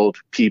controlled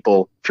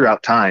people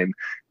throughout time.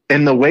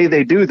 And the way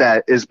they do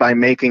that is by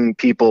making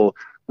people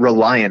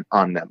reliant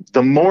on them.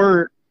 The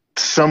more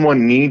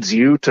someone needs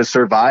you to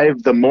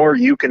survive, the more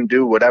you can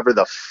do whatever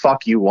the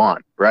fuck you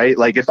want, right?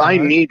 Like if I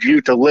need you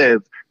to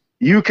live,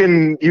 you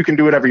can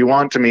do whatever you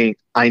want to me.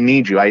 I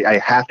need you. I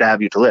have to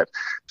have you to live.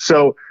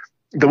 So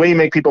the way you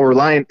make people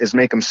reliant is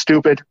make them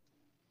stupid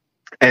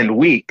and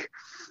weak.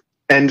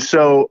 And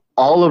so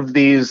all of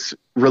these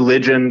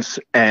religions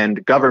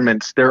and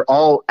governments, they're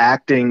all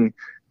acting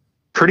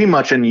pretty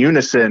much in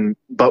unison,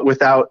 but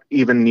without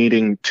even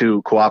needing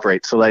to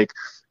cooperate. So like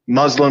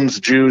Muslims,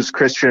 Jews,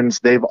 Christians,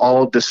 they've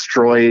all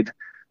destroyed,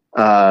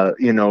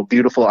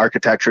 beautiful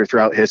architecture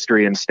throughout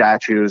history and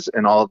statues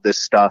and all of this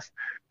stuff.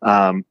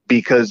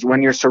 Because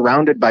when you're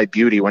surrounded by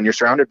beauty, when you're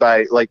surrounded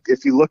by, like,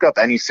 if you look up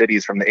any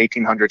cities from the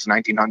 1800s,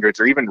 1900s,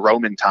 or even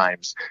Roman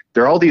times,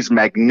 there are all these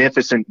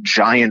magnificent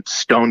giant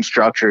stone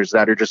structures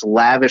that are just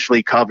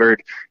lavishly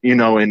covered, you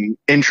know, in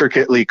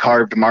intricately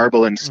carved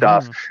marble and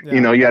stuff. Yeah.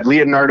 You know, you had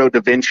Leonardo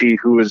da Vinci,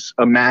 who was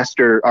a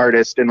master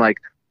artist. And like,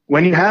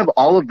 when you have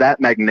all of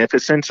that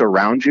magnificence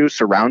around you,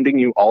 surrounding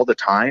you all the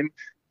time,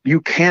 you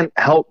can't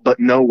help but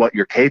know what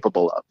you're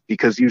capable of,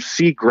 because you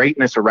see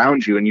greatness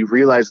around you and you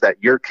realize that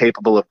you're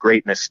capable of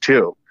greatness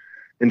too.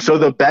 And so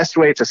the best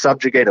way to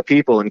subjugate a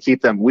people and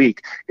keep them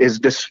weak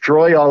is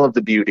destroy all of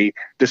the beauty,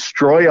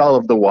 destroy all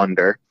of the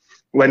wonder.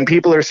 When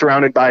people are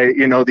surrounded by,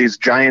 you know, these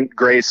giant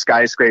gray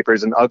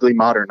skyscrapers and ugly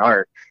modern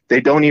art, they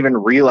don't even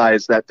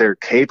realize that they're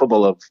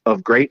capable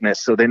of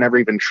greatness. So they never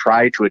even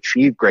try to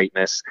achieve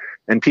greatness.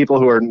 And people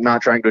who are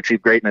not trying to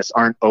achieve greatness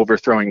aren't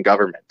overthrowing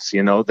governments.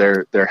 You know,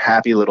 they're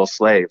happy little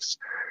slaves.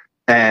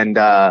 And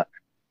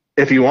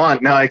if you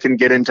want, now I can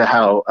get into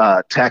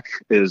how tech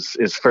is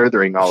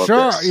furthering all of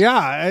this. Sure,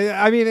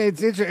 yeah. I mean,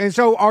 it's interesting. And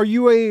so, are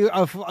you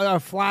a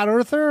flat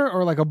earther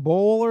or like a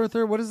bowl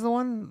earther? What is the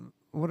one?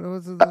 What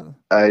was it?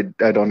 I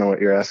don't know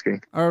what you're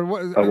asking. Or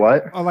what? A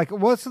what? Or like,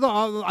 what's the?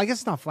 I guess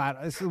it's not flat.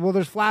 Well,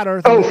 there's flat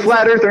earth. Oh,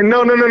 flat earther.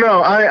 No.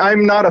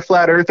 I'm not a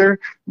flat earther,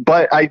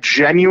 but I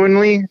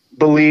genuinely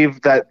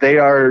believe that they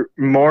are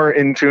more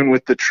in tune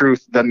with the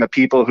truth than the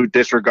people who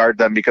disregard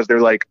them, because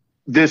they're like,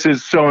 this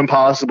is so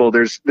impossible.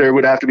 There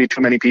would have to be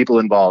too many people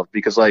involved,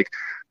 because like,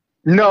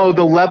 no,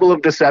 the level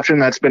of deception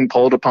that's been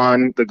pulled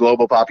upon the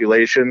global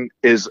population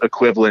is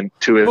equivalent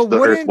to if the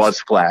earth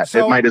was flat.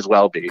 So, it might as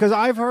well be. Because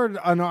I've heard,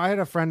 I had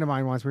a friend of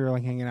mine once, we were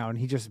like hanging out, and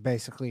he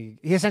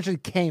essentially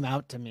came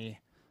out to me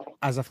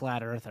as a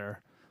flat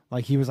earther.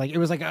 Like, he was like, it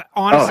was like,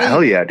 honestly. Oh,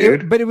 hell yeah,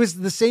 dude. But it was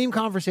the same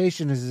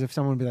conversation as if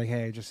someone would be like,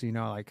 hey, just so you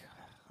know, like,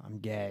 I'm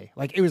gay.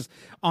 Like, it was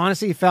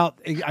honestly felt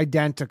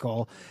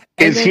identical.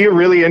 And is he a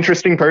really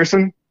interesting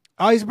person?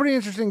 Oh, he's a pretty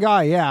interesting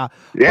guy, yeah.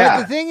 Yeah,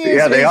 but the thing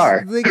is, they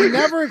are. They can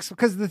never,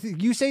 because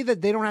you say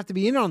that they don't have to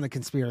be in on the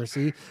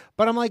conspiracy,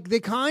 but I'm like,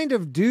 they kind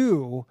of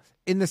do,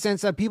 in the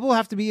sense that people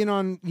have to be in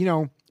on, you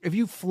know, if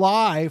you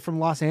fly from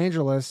Los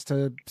Angeles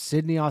to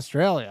Sydney,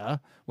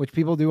 Australia, which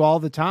people do all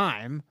the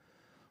time,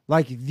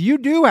 like, you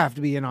do have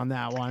to be in on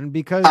that one,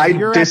 because I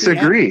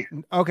disagree.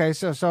 Okay,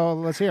 so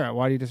let's hear it.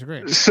 Why do you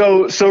disagree?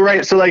 So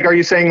like, are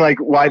you saying like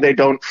why they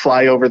don't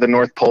fly over the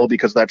North Pole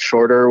because that's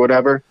shorter or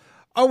whatever?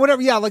 Oh,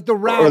 whatever. Yeah, like the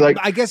route. Like,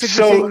 I guess if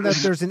you're saying that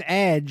there's an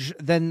edge,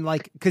 then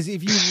like, because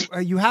if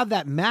you have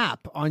that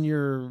map on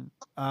your,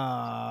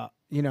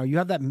 you know, you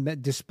have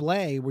that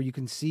display where you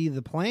can see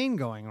the plane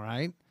going,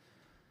 right?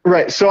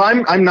 Right. So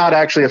I'm not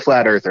actually a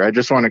flat earther. I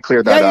just want to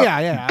clear that up.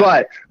 Yeah.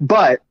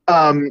 But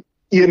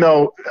you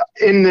know,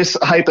 in this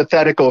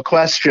hypothetical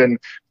question,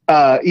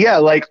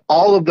 like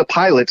all of the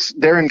pilots,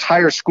 their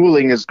entire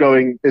schooling is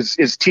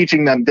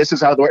teaching them this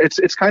is how the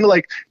it's kind of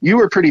like, you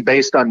were pretty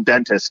based on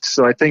dentists,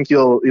 so I think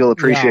you'll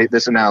appreciate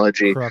this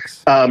analogy.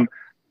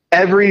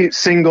 Every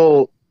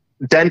single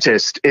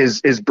dentist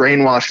is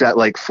brainwashed that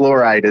like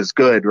fluoride is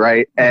good,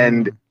 right?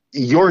 And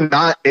you're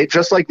not,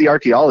 just like the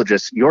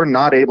archaeologists, you're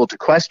not able to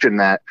question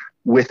that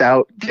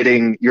without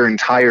getting your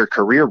entire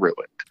career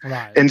ruined.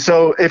 Right. And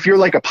so if you're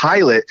like a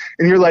pilot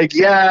and you're like,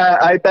 yeah,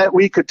 I bet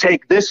we could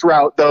take this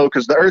route though,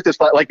 because the earth is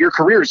flat, like, your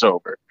career's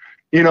over,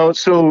 you know?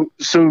 So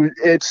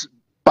it's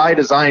by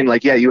design,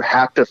 like, yeah, you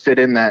have to fit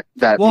in that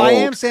well, mold. I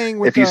am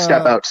saying if you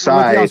step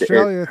outside, with the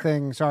Australia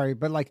thing, sorry,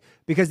 but like,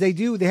 because they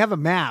have a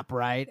map,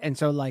 right? And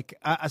so like,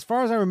 as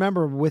far as I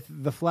remember with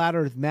the flat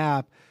earth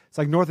map, it's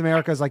like North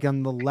America is like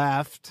on the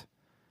left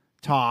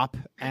top,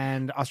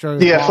 and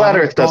Australia. Yeah, flat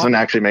Earth doesn't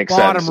actually make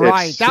bottom sense.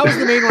 Right, that was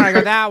the main one. I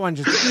got that one.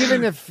 Just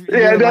even if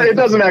it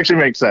doesn't actually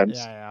make sense.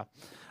 Yeah.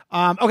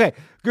 Okay,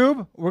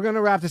 Goob, we're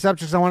gonna wrap this up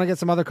because I want to get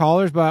some other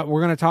callers, but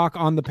we're gonna talk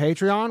on the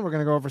Patreon. We're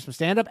gonna go over some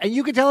stand up, and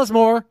you can tell us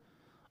more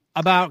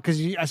about, because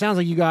it sounds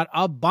like you got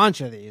a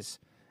bunch of these.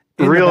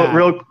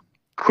 Real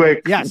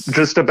quick, yes,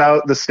 just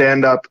about the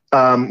stand up.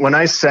 When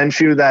I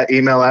sent you that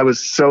email, I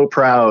was so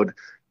proud,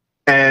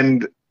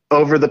 and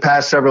over the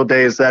past several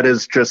days, that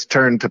has just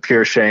turned to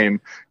pure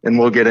shame, and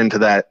we'll get into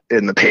that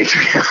in the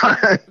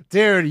Patreon.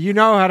 Dude, you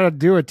know how to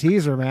do a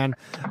teaser, man.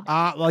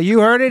 Well,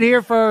 you heard it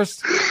here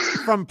first.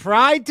 From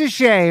pride to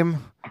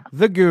shame,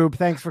 the Goob.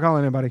 Thanks for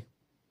calling in, buddy.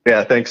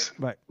 Yeah, thanks.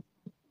 Bye.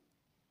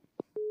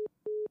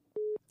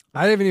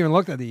 I haven't even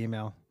looked at the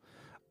email.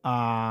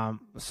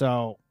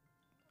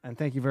 And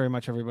thank you very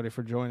much, everybody,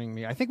 for joining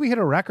me. I think we hit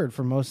a record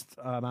for most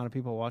amount of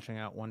people watching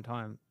at one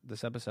time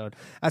this episode.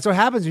 That's what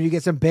happens when you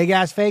get some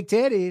big-ass fake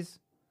titties.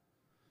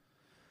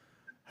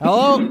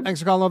 Hello.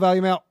 Thanks for calling Low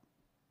Value Mail.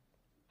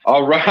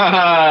 All right.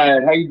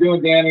 How you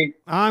doing, Danny?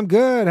 I'm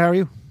good. How are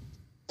you?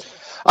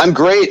 I'm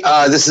great.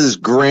 This is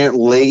Grant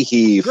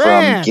Leahy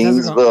from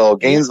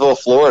Gainesville,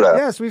 Florida.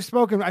 Yes, we've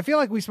spoken. I feel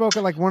like we spoke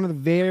at like one of the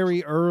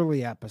very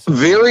early episodes.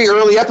 Very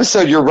early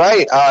episode. You're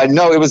right.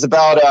 No, it was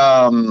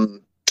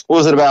about... what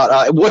was it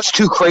about? What's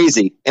too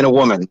crazy in a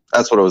woman?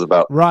 That's what it was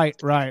about. Right.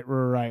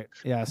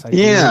 Yes.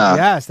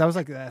 Yes, that was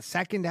like the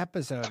second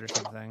episode or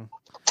something.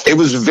 It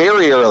was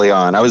very early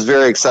on. I was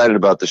very excited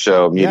about the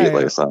show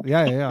immediately.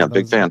 Yeah.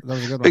 Big fan. That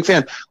was a good one. Big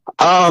fan.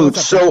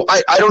 So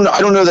I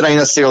don't know that I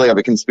necessarily have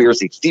a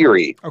conspiracy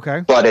theory.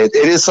 Okay. But it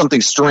is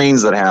something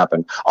strange that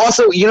happened.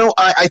 Also,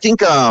 I think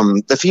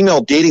the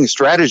female dating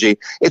strategy,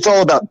 it's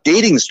all about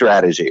dating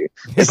strategy.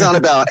 It's not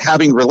about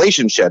having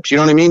relationships. You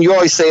know what I mean? You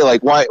always say,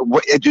 like, why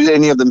do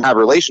any of them have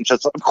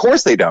relationships? Of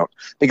course they don't.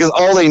 Because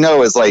all they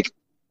know is, like,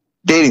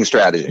 dating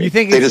strategy. You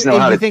think they just know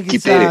how to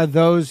keep dating.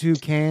 Those who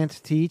can't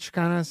teach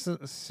kind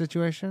of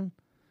situation?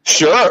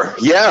 Sure.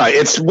 Yeah.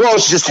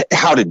 It's just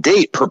how to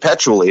date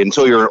perpetually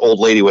until you're an old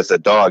lady with a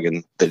dog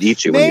and that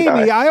eats you. Maybe. When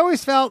you die. I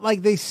always felt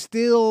like they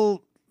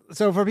still.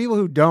 So for people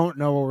who don't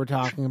know what we're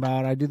talking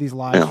about, I do these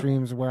live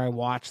streams where I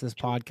watch this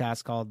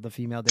podcast called The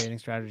Female Dating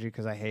Strategy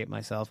because I hate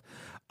myself.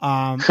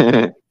 I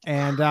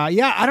don't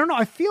know.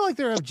 I feel like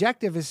their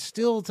objective is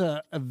still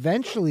to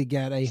eventually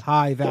get a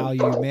high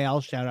value male.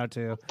 Shout out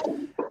to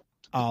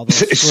all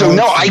those. So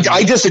no,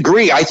 I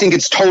disagree. I think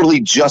it's totally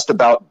just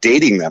about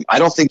dating them. I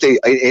don't think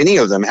any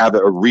of them have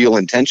a real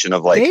intention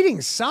of, like,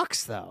 dating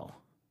sucks though.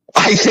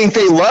 I think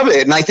they love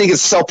it, and I think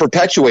it's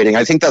self-perpetuating.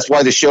 I think that's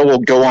why the show will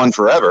go on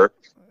forever.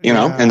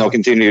 And they'll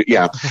continue.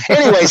 Yeah.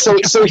 Anyway, so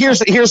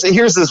here's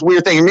this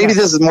weird thing. Maybe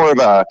this is more of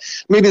a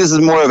maybe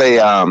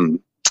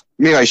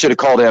I should have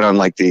called in on,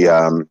 like,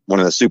 the one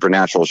of the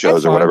supernatural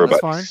shows or whatever.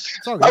 But fine.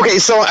 Okay,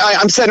 so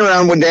I'm sitting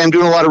around one day. I'm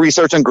doing a lot of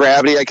research on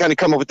gravity. I kind of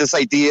come up with this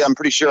idea. I'm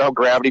pretty sure how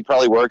gravity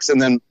probably works,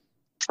 and then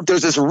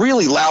there's this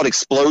really loud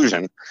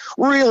explosion. So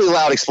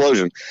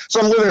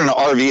I'm living in an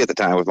RV at the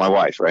time with my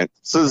wife, right?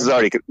 So this is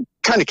already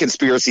kind of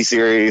conspiracy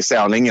theory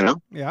sounding, Yeah.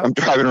 I'm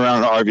driving around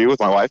in an RV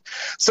with my wife.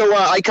 So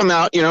I come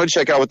out, to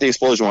check out what the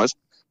explosion was.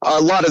 A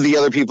lot of the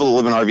other people who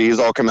live in RVs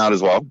all come out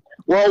as well.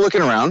 We're all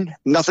looking around.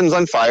 Nothing's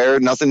on fire.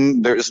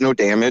 There's no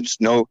damage.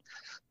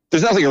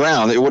 There's nothing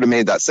around that would have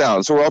made that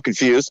sound. So we're all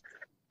confused.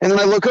 And then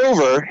I look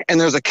over,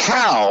 and there's a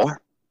cow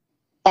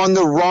on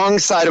the wrong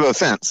side of a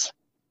fence.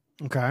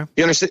 Okay.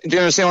 Do you understand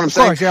what I'm saying? Of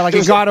course, yeah, like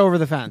it got over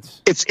the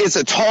fence. It's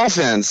a tall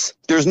fence.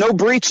 There's no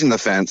breach in the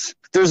fence.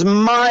 There's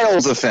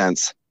miles of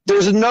fence.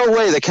 There's no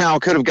way the cow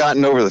could have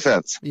gotten over the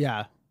fence.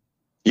 Yeah.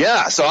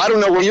 Yeah, so I don't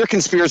know what your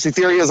conspiracy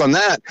theory is on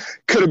that.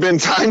 Could have been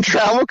time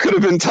travel, could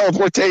have been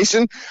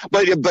teleportation,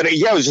 but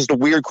yeah, it was just a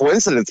weird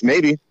coincidence,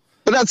 maybe.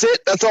 But that's it.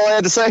 That's all I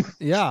had to say.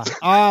 Yeah.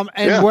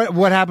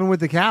 What happened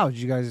with the cow? Did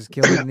you guys just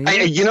kill it?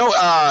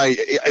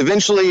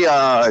 Eventually,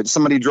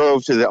 somebody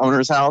drove to the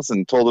owner's house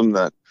and told him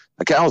that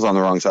the cow was on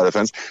the wrong side of the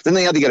fence. Then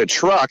they had to get a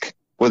truck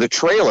with a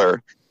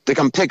trailer to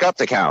come pick up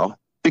the cow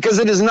because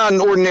it is not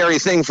an ordinary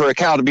thing for a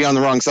cow to be on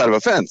the wrong side of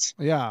a fence.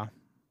 Yeah.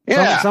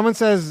 Yeah. Someone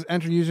says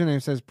enter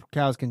username says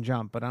cows can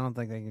jump, but I don't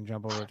think they can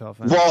jump over a tall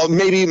fence. Well,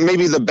 maybe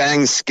the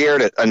bang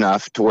scared it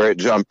enough to where it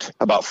jumped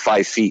about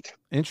 5 feet.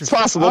 Interesting.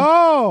 It's possible.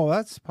 Oh,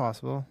 that's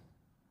possible.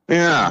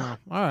 Yeah.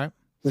 Oh, all right.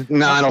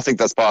 No, I don't think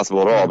that's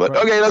possible at all. But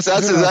okay, that's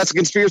a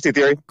conspiracy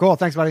theory. Cool.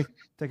 Thanks, buddy.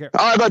 Take care.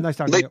 All right, bud. Nice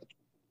talking to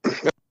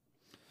you.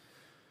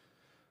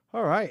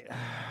 All right.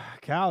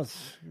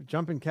 Cows.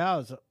 Jumping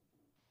cows.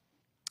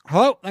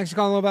 Hello. Thanks for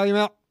calling Low Value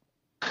Mail.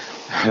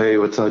 Hey,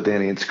 what's up,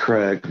 Danny? It's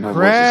Craig.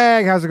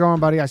 Craig, how's it going,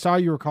 buddy? I saw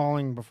you were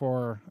calling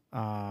before.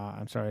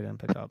 I'm sorry I didn't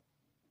pick up.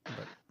 But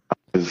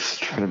I was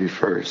trying to be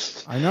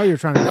first. I know you're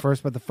trying to be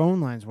first, but the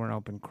phone lines weren't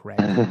open, Craig.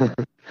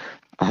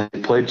 I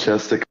played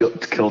chess to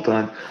kill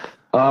time.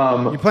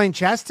 You playing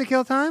chess to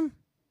kill time?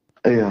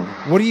 Yeah.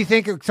 What do you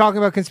think, talking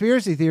about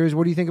conspiracy theories,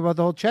 what do you think about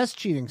the whole chess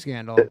cheating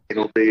scandal?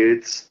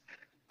 Leads.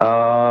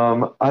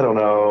 I don't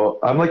know.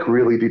 I'm like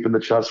really deep in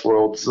the chess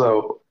world,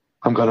 so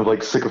I'm kind of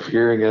like sick of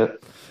hearing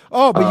it.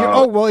 Oh,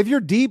 but if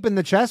you're deep in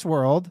the chess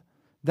world,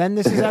 then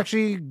this is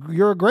actually,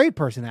 you're a great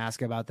person to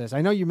ask about this.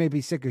 I know you may be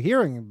sick of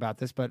hearing about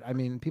this, but I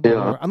mean,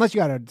 people, unless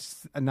you got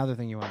another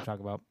thing you want to talk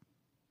about.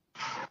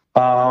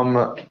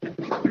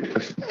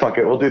 Fuck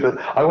it, we'll do this.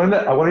 I want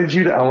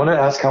to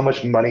ask how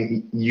much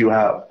money you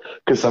have,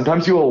 because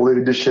sometimes you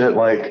allude to shit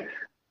like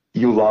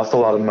you lost a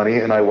lot of money,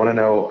 and I want to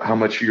know how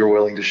much you're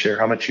willing to share,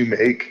 how much you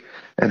make,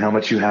 and how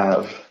much you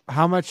have.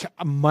 How much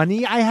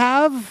money I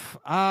have?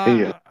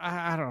 Yeah.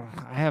 I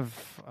have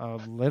a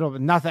little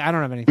bit. Nothing. I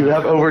don't have anything. You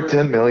have over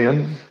 10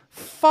 million?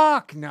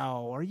 Fuck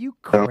no. Are you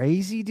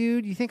crazy,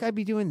 dude? You think I'd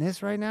be doing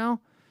this right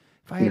now?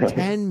 If I had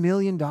 $10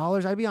 million,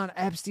 I'd be on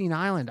Epstein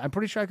Island. I'm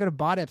pretty sure I could have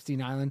bought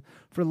Epstein Island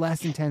for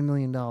less than $10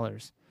 million.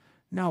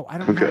 No, I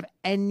don't have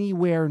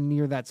anywhere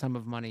near that sum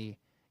of money.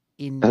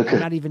 I'm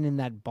not even in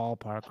that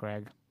ballpark,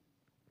 Craig.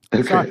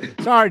 Okay.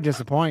 Sorry to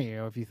disappoint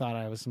you if you thought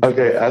I was some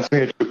Okay, ask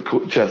me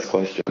a chess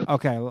question.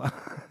 Okay.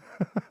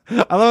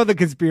 I love the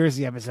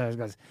conspiracy episodes.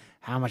 Goes,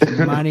 how much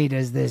money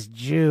does this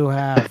Jew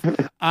have?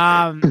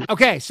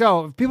 Okay,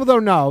 so if people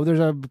don't know,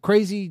 there's a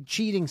crazy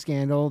cheating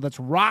scandal that's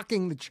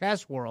rocking the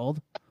chess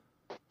world,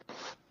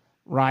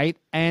 right?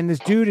 And this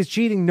dude is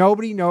cheating.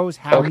 Nobody knows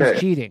how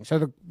he's cheating. So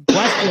the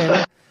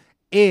question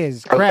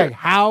is, Craig,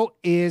 how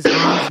is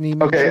Hans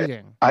Niemann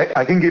cheating?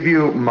 I can give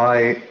you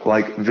my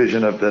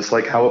vision of this,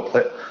 how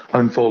it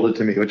unfolded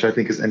to me, which I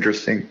think is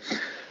interesting.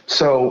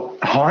 So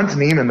Hans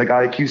Niemann, the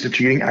guy accused of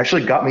cheating,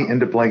 actually got me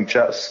into playing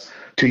chess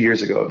 2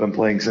 years ago. I've been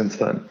playing since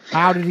then.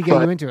 How did he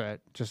get you into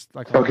it? Just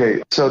like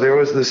Okay, so there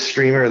was this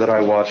streamer that I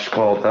watched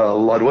called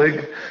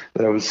Ludwig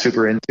that I was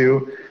super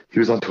into. He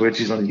was on Twitch.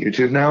 He's on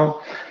YouTube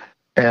now,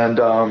 and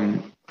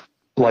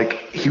like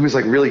he was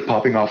like really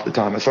popping off at the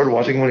time. I started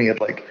watching when he had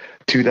like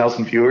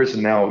 2,000 viewers,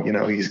 and now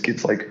he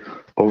gets like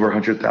over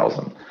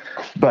 100,000.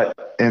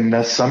 But in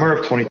the summer of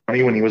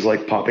 2020, when he was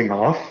like popping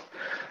off,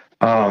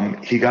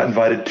 he got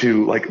invited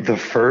to like the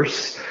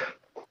first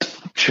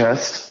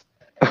chess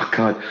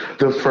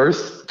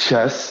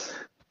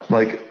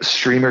like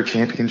streamer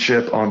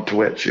championship on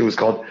Twitch. It was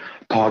called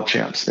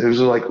PogChamps. It was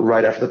like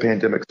right after the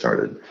pandemic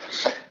started,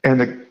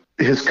 and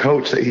his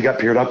coach that he got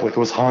paired up with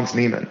was Hans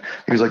Niemann.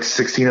 He was like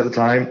 16 at the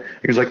time.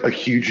 He was like a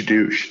huge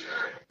douche.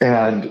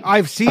 And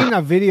I've seen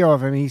a video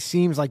of him. He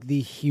seems like the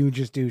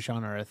hugest douche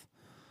on earth.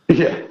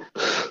 Yeah.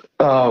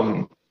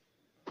 And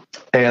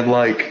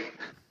like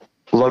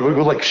Ludwig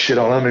would like shit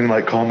on him and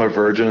like call him a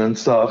virgin and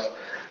stuff.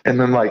 And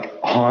then like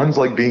Hans,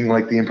 like being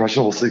like the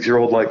impressionable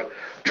 6-year-old, like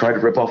tried to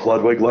rip off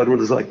Ludwig. Ludwig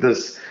was like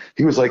this.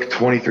 He was like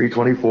 23,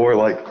 24.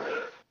 Like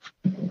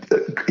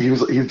he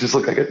just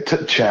looked like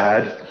a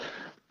Chad.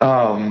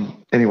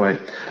 Anyway,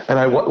 and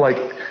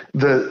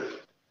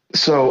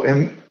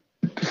and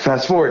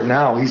fast forward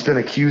now, he's been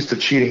accused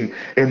of cheating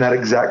in that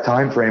exact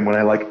time frame when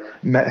I like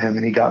met him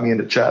and he got me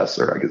into chess,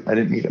 or I guess I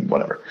didn't meet him,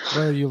 whatever.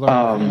 Where you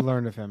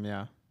learned of him,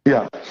 yeah.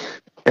 Yeah.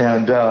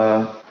 And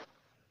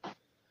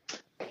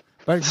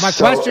but my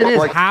question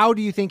is, how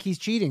do you think he's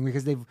cheating?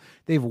 Because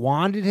they've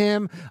wanded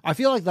him. I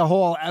feel like the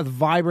whole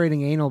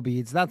vibrating anal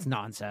beads, that's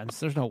nonsense.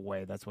 There's no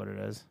way that's what it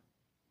is.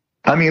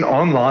 I mean,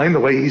 online, the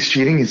way he's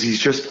cheating is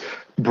he's just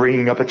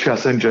bringing up a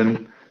chess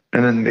engine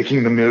and then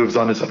making the moves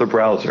on his other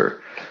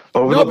browser.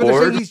 Over the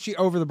board. He's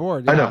over the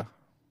board. Yeah.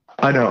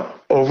 I know.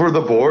 Over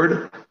the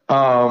board.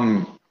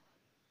 I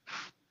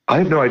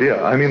have no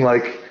idea. I mean,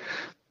 like,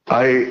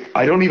 I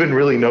don't even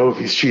really know if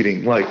he's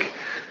cheating. Like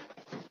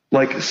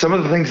some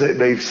of the things that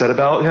they've said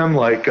about him,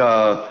 like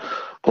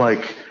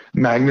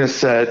Magnus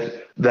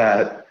said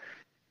that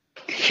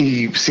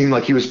he seemed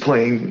like he was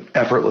playing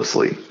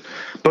effortlessly.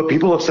 But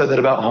people have said that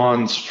about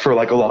Hans for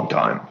like a long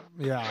time.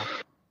 Yeah.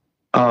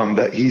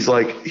 That he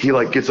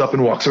like gets up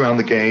and walks around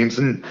the games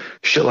and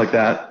shit like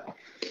that.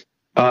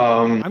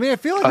 I mean, I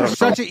feel like it's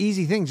such an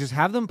easy thing. Just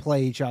have them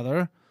play each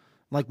other.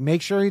 Like,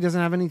 make sure he doesn't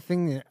have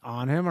anything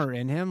on him or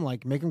in him.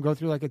 Like, make him go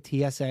through like a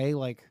TSA.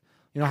 Like,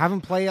 have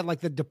him play at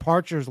like the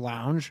Departures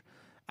Lounge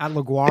at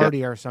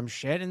LaGuardia or some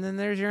shit, and then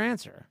there's your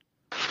answer.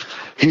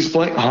 He's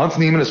playing. Hans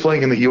Niemann is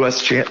playing in the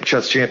U.S.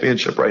 Chess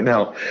Championship right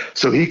now,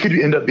 so he could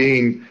end up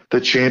being the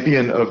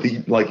champion of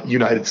the like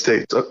United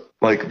States,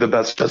 like the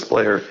best chess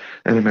player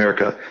in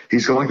America.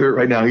 He's going through it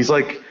right now. He's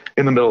like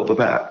in the middle of the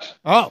pack.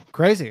 Oh,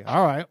 crazy!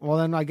 All right, well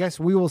then I guess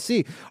we will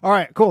see. All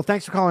right, cool.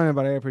 Thanks for calling in,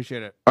 buddy. I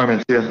appreciate it. All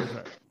right, man.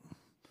 Yeah.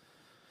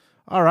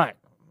 All right.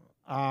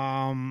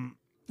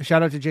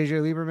 Shout out to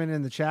JJ Lieberman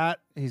in the chat.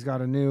 He's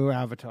got a new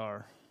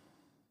avatar.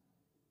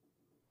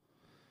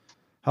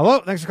 Hello,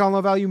 thanks for calling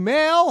Low Value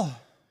Mail.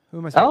 Who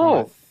am I speaking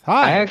with?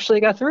 Hi. I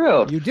actually got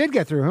through. You did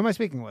get through. Who am I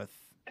speaking with?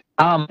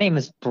 My name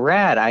is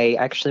Brad. I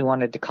actually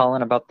wanted to call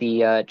in about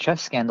the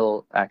chess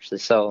scandal, actually.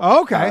 So,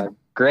 okay.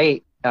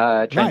 Great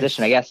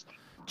transition, nice. I guess.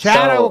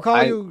 Chad, I will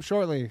call you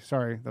shortly.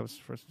 Sorry, that was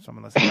for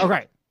someone listening.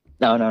 Okay.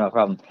 No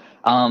problem.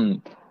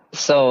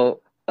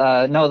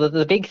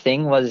 The big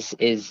thing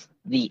is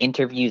the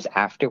interviews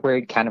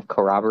afterward kind of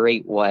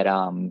corroborate what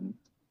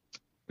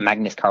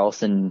Magnus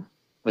Carlsen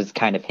was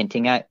kind of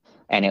hinting at.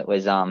 And it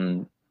was,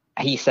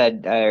 he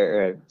said,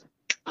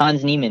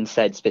 Hans Niemann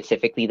said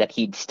specifically that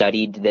he'd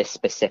studied this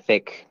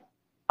specific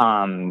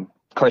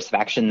course of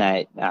action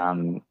that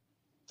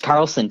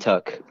Carlsen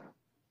took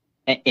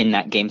in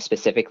that game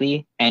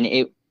specifically.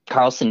 And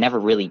Carlsen never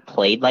really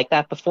played like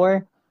that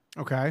before.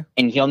 Okay.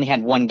 And he only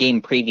had one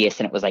game previous,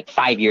 and it was like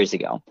 5 years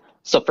ago.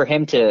 So for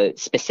him to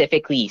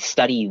specifically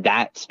study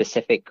that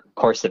specific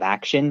course of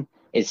action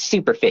is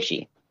super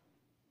fishy.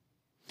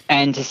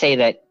 And to say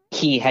that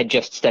he had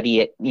just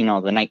studied it,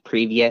 the night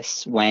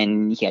previous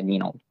when he had,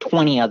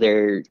 20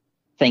 other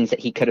things that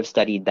he could have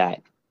studied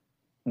that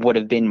would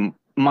have been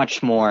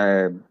much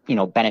more,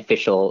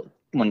 beneficial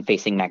when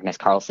facing Magnus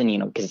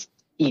Carlsen, because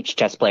each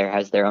chess player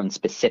has their own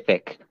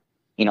specific,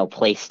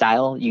 play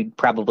style. You'd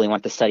probably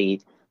want to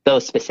study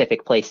those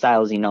specific play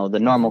styles, the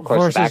normal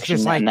course of action.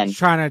 Just like and then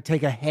trying to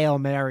take a Hail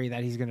Mary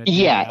that he's going to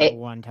do at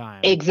one time.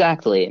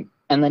 Exactly.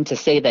 And then to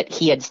say that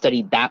he had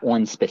studied that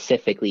one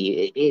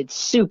specifically, it's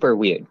super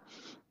weird.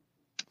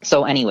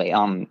 So anyway,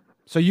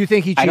 so you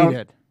think he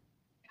cheated?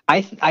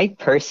 I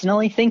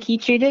personally think he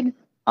cheated.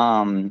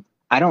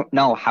 I don't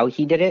know how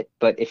he did it,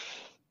 but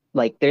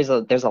there's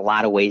a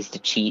lot of ways to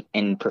cheat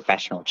in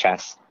professional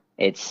chess.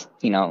 It's,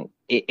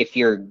 if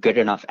you're good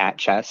enough at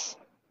chess,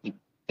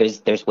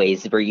 there's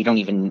ways where you don't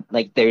even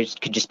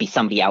could just be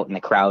somebody out in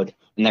the crowd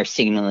and they're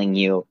signaling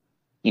you,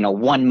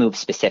 one move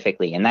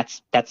specifically, and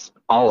that's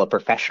all a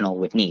professional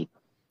would need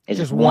is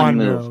just one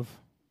move,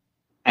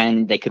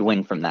 and they could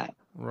win from that.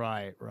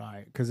 Right.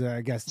 Because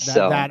I guess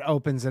So- that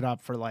opens it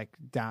up for like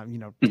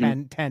down,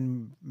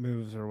 10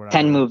 moves or whatever.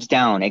 10 moves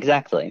down,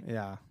 exactly.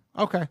 Yeah.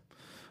 Okay.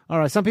 All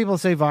right. Some people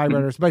say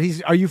vibrators, but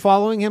are you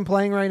following him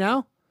playing right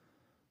now?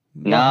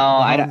 No,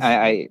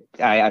 I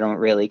don't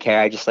really care.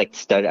 I just like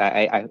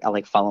I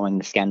like following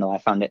the scandal. I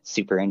found it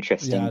super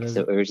interesting Yeah, it because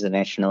is. it was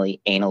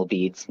initially anal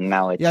beads, and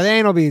now it's Yeah, the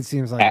anal bead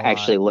seems like a lot.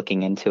 actually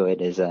looking into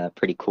it is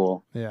pretty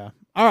cool. Yeah.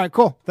 All right,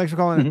 cool. Thanks for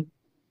calling in.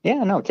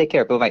 Yeah, no, take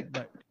care. Bye.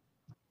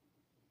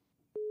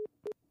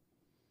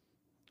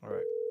 All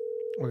right.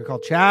 We're gonna call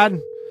Chad.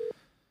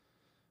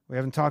 We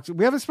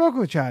haven't spoken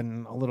with Chad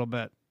in a little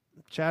bit.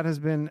 Chad has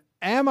been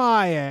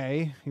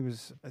MIA.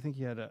 I think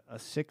he had a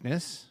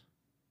sickness.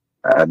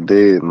 I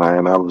did,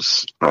 man. I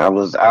was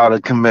out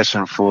of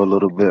commission for a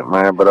little bit,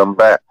 man, but I'm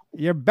back.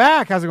 You're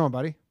back. How's it going,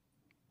 buddy?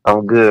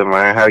 I'm good,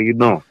 man. How you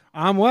doing?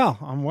 I'm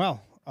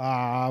well.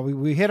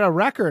 We hit a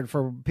record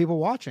for people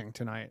watching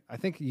tonight. I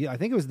think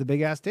it was the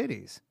big ass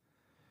titties.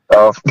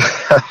 Oh,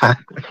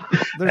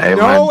 There's Hey,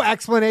 no man.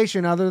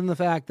 explanation other than the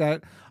fact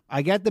that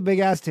I get the big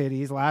ass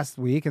titties last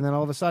week, and then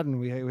all of a sudden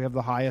we have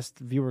the highest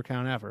viewer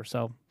count ever.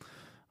 So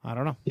I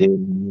don't know. Yeah,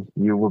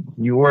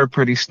 you were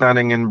pretty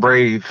stunning and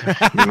brave,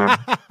 you know.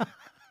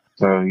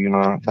 So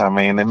I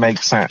mean, it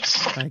makes sense.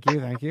 Thank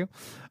you.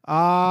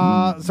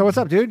 So what's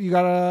up, dude? You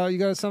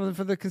got something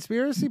for the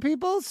conspiracy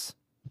peoples?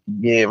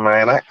 Yeah,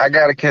 man. I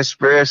got a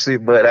conspiracy,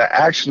 but I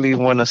actually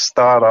want to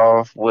start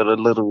off with a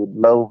little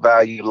low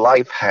value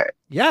life hack.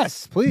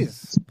 Yes,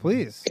 please.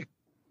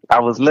 I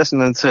was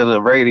listening to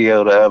the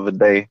radio the other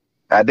day.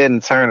 I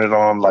didn't turn it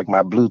on, like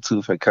my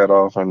Bluetooth had cut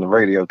off and the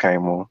radio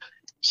came on.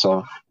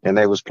 So, and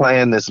they was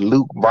playing this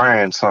Luke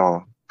Bryan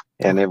song,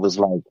 and it was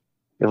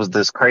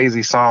this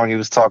crazy song. He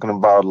was talking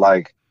about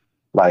like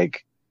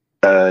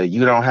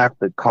you don't have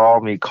to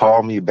call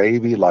me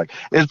baby. Like,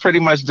 it's pretty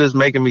much just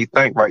making me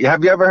think, right?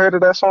 Have you ever heard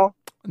of that song?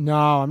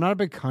 No, I'm not a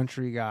big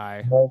country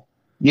guy.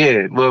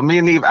 Yeah, well,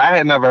 me neither. I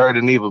had never heard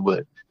it neither,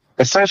 but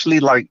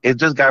essentially, like, it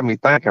just got me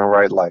thinking,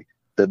 right? Like,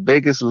 the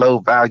biggest low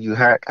value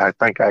hack I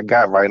think I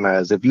got right now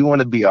is if you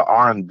want to be an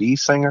R&B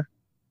singer,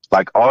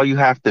 like, all you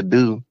have to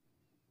do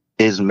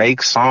is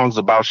make songs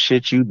about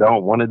shit you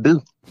don't want to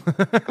do.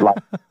 Like,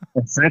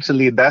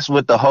 essentially, that's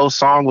what the whole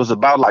song was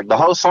about. Like, the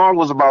whole song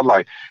was about,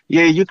 like,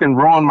 yeah, you can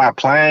ruin my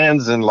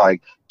plans and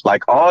like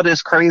all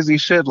this crazy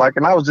shit. Like,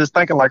 and I was just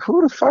thinking, like,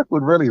 who the fuck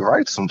would really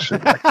write some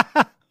shit like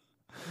that?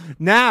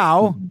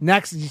 Now,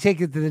 next, you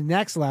take it to the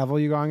next level.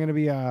 You go, I'm going to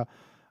be a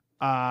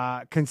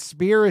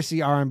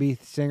conspiracy R&B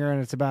singer,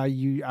 and it's about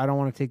you. I don't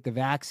want to take the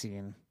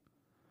vaccine.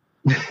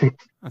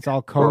 That's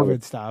all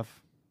COVID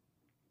stuff.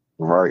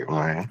 Right,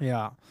 man.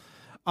 Yeah.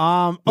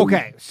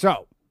 Okay,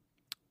 so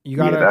you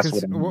got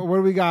what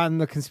do we got in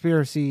the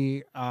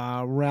conspiracy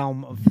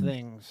realm of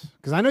things?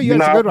 Because I know you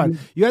had a good one.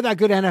 You had that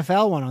good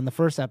NFL one on the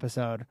first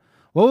episode.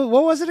 What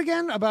was it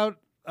again about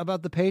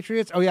the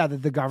Patriots? Oh yeah,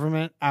 the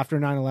government after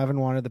 9/11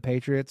 wanted the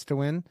Patriots to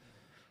win.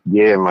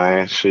 Yeah,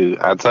 man. Shoot,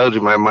 I told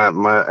you, man.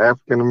 My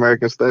African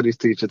American studies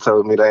teacher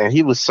told me that, and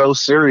he was so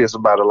serious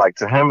about it. Like,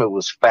 to him, it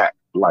was fact.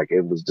 Like,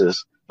 it was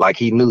just like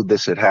he knew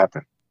this had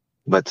happened.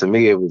 But to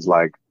me, it was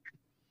like,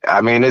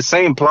 I mean, it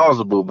seemed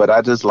plausible, but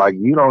I just like,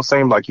 you don't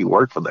seem like you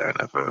work for the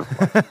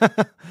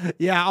NFL.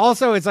 Yeah.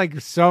 Also, it's like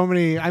so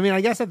many. I mean,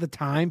 I guess at the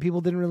time, people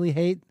didn't really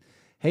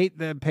hate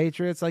the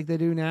Patriots like they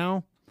do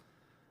now.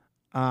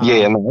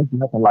 Yeah, no, it's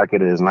nothing like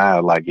it is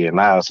now. Like, yeah,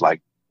 now it's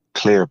like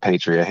clear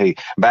Patriot hate.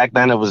 Back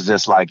then, it was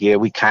just like, yeah,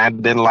 we kind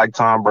of didn't like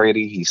Tom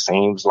Brady. He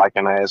seems like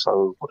an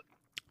asshole.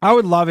 I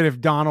would love it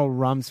if Donald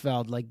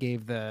Rumsfeld like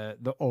gave the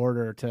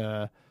order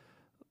to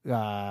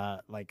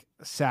like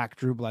sack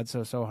Drew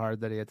Bledsoe so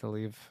hard that he had to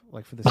leave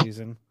like for the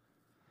season.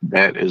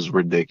 That is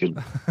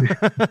ridiculous.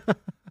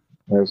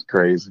 That's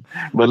crazy.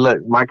 But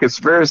look, my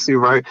conspiracy,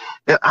 right?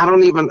 I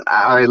don't even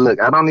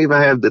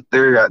have the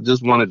theory. I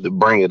just wanted to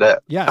bring it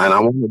up. Yeah. And I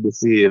wanted to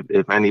see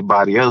if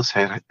anybody else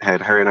had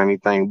heard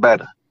anything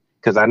better.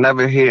 Because I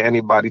never hear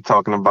anybody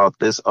talking about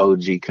this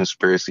OG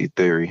conspiracy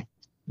theory,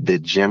 the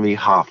Jimmy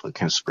Hoffa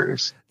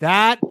conspiracy.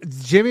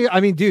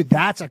 Dude,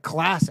 that's a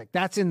classic.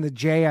 That's in the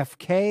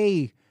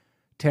JFK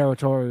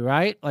territory,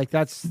 right? Like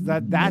that's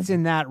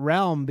in that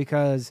realm,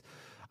 because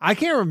I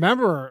can't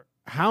remember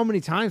how many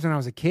times when I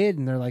was a kid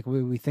and they're like,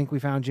 we think we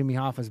found Jimmy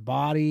Hoffa's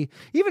body.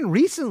 Even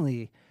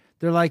recently,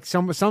 they're like,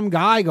 some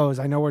guy goes,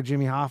 I know where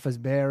Jimmy Hoffa's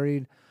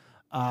buried.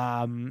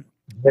 What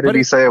did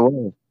he say it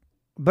was?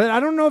 But I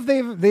don't know if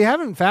they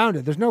haven't found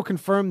it. There's no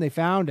confirmed they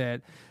found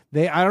it.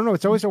 I don't know.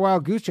 It's always a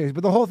wild goose chase.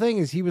 But the whole thing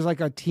is he was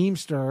like a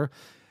teamster.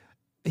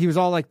 He was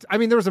all like, I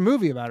mean, there was a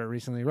movie about it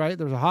recently, right?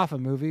 There was a Hoffa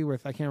movie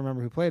with, I can't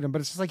remember who played him,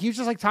 but it's just like, he was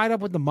just like tied up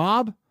with the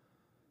mob.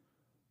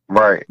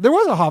 Right. There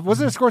was a Hoffa.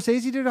 Was it a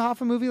Scorsese did a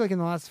Hoffa movie like in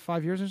the last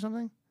 5 years or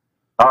something?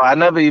 Oh, I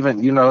never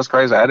even, it's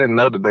crazy. I didn't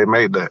know that they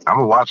made that. I'm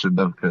going to watch it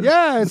though.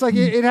 Yeah, it's like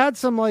it had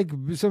some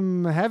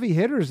heavy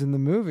hitters in the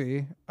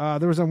movie.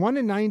 There was a one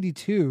in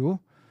 92,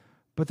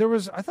 but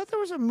I thought there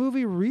was a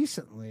movie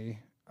recently.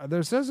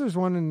 There says there's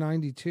one in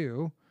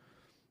 92.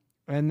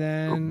 And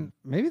then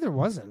maybe there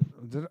wasn't.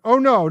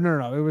 No.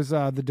 It was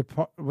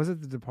was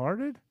it The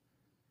Departed?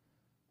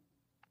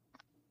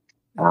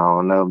 I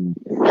don't know.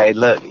 Hey,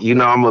 look, you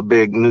know I'm a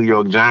big New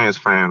York Giants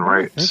fan,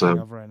 right? Thinking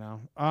of right now.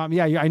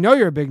 Yeah, I know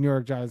you're a big New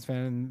York Giants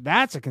fan, and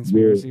that's a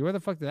conspiracy. Where the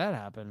fuck did that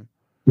happen?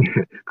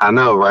 I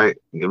know, right?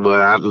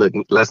 Well, look,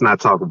 let's not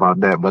talk about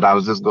that. But I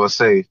was just gonna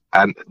say,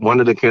 one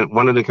of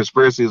the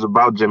conspiracies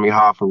about Jimmy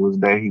Hoffa was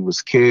that he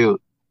was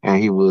killed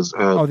and he was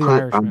the put.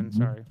 Irishman.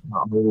 Sorry.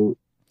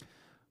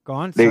 Go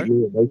on.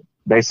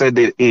 They said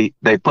that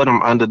they put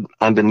him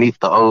underneath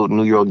the old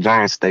New York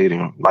Giants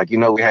stadium. Like,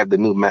 we have the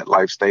new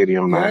MetLife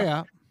Stadium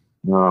now.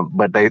 Yeah.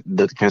 But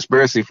the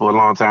conspiracy for a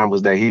long time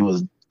was that he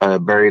was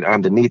buried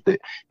underneath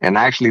it. And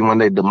actually, when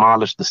they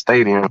demolished the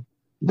stadium,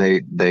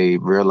 they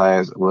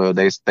realized, well,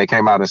 they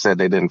came out and said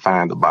they didn't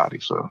find the body.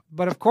 So,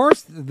 but of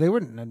course they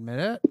wouldn't admit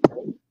it.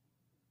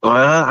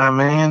 Well, I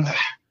mean,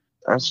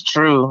 that's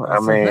true.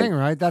 That's the thing,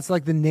 right? That's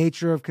like the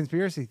nature of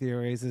conspiracy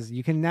theories is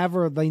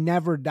they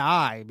never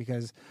die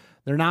because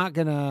they're not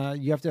gonna.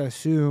 You have to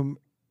assume,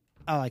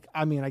 I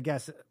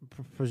guess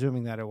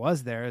presuming that it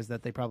was there is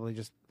that they probably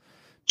just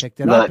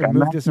picked it up and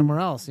moved it somewhere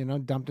else.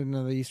 Dumped it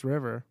into the East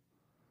River.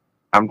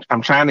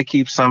 I'm trying to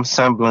keep some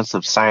semblance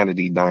of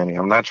sanity, Donnie.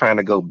 I'm not trying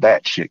to go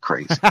batshit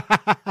crazy.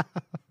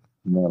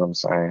 You know what I'm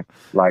saying?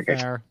 Like,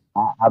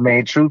 I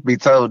mean, truth be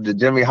told, the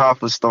Jimmy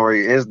Hoffa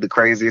story is the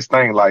craziest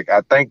thing. Like,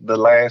 I think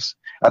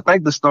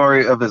the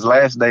story of his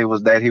last day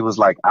was that he was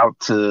like out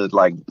to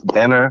like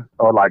dinner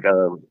or like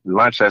a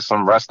lunch at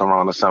some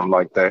restaurant or something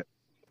like that,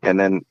 and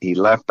then he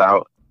left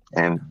out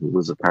and he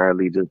was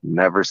apparently just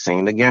never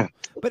seen again.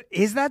 But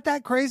is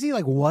that crazy?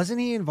 Like, wasn't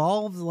he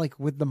involved like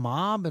with the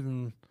mob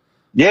and?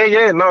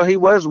 Yeah, no, he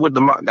was with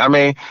the. I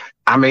mean,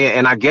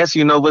 and I guess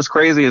what's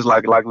crazy is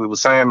like we were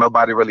saying,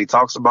 nobody really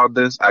talks about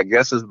this. I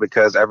guess it's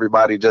because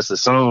everybody just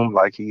assumed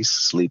like he's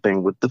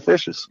sleeping with the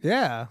fishes.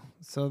 Yeah.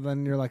 So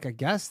then you're like, I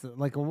guess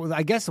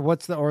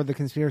the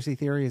conspiracy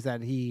theory is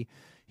that he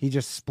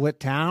just split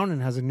town and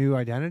has a new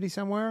identity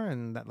somewhere,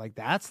 and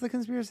that's the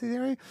conspiracy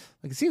theory.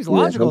 Like, it seems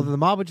logical that the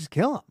mob would just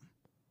kill him.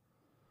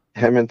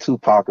 Him and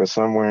Tupac are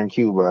somewhere in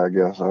Cuba, I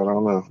guess. I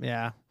don't know.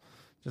 Yeah,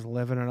 just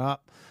living it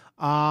up.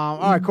 All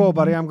right, cool,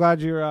 buddy. I'm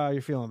glad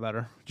you're feeling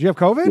better. Do you have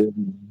COVID?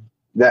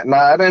 No,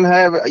 I didn't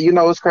have it.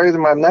 It's crazy.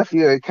 My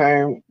nephew had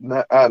came.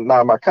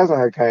 My cousin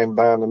had came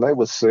down and they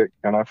was sick,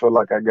 and I feel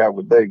like I got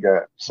what they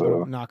got.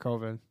 So not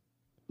COVID.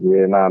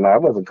 Yeah, no,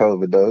 it wasn't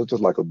COVID though. It was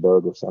just like a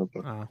bug or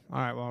something. Oh, all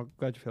right. Well,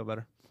 glad you feel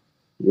better.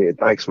 Yeah,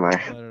 thanks,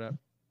 man.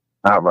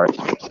 All right.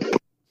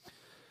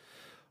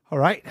 All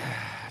right,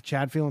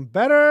 Chad feeling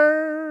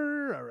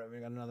better. All right, we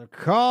got another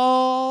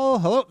call.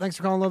 Hello, thanks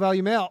for calling Low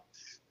Value Mail.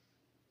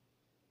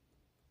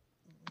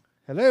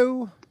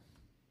 Hello.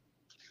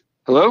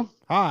 Hello?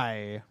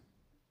 Hi.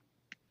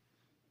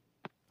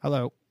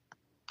 Hello.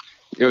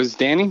 It was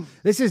Danny?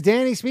 This is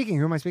Danny speaking.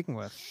 Who am I speaking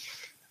with?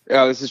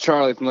 This is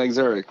Charlie from Lake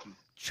Zurich.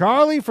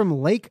 Charlie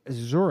from Lake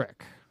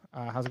Zurich.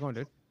 How's it going,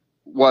 dude?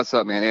 What's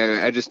up,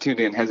 man? I just tuned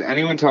in. Has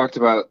anyone talked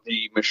about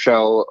the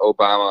Michelle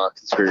Obama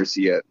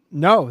conspiracy yet?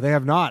 No, they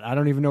have not. I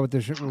don't even know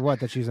that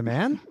she's a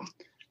man?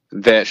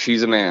 That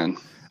she's a man.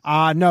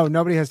 No,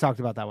 nobody has talked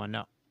about that one,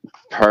 no.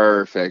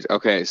 Perfect.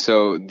 Okay,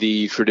 so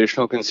the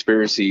traditional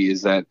conspiracy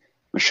is that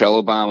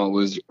Michelle Obama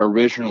was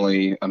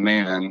originally a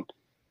man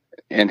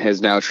and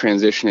has now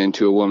transitioned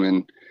into a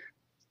woman.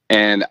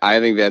 And I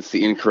think that's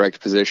the incorrect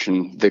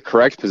position. The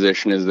correct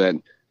position is that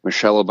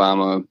Michelle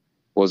Obama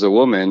was a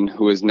woman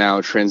who is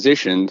now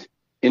transitioned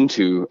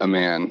into a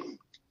man.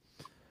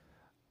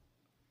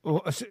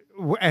 Who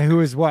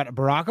is what?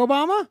 Barack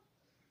Obama?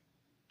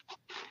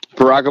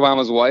 Barack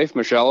Obama's wife,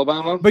 Michelle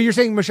Obama? But you're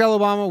saying Michelle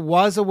Obama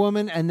was a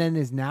woman and then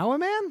is now a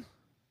man?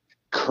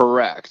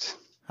 Correct.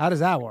 How does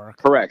that work?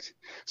 Correct.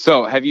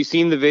 So have you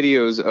seen the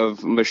videos of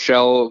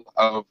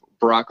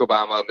Barack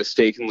Obama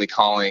mistakenly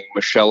calling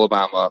Michelle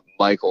Obama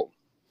Michael?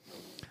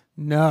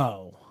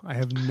 No, I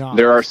have not.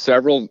 There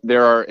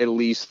are at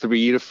least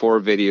 3 to 4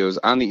 videos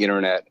on the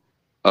internet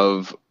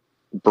of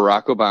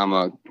Barack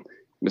Obama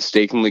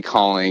mistakenly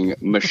calling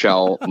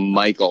Michelle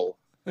Michael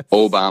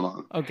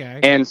Obama. Okay.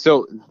 And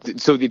so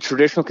the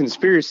traditional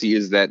conspiracy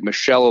is that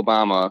Michelle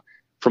Obama,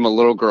 from a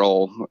little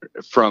girl,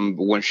 from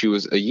when she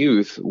was a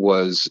youth,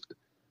 was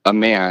a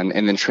man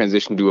and then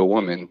transitioned to a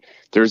woman.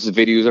 There's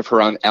videos of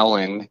her on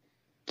Ellen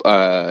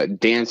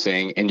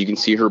dancing, and you can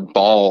see her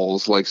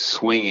balls like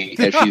swinging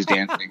as she's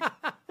dancing.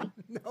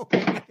 No.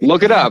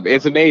 Look it up.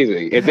 It's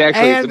amazing. It's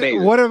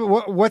amazing.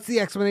 What's the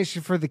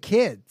explanation for the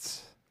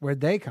kids? Where'd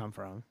they come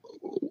from?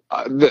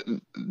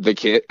 The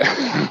kid.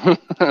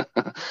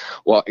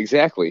 Well,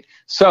 exactly.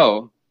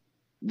 So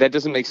that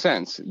doesn't make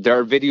sense. There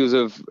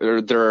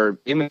are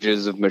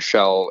images of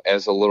Michelle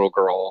as a little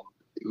girl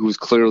who's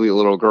clearly a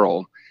little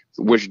girl,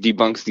 which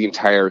debunks the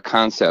entire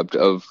concept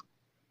of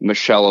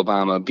Michelle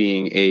Obama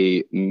being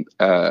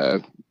a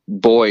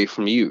boy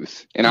from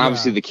youth. And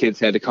obviously the kids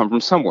had to come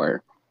from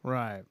somewhere.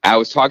 Right. I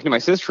was talking to my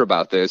sister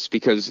about this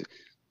because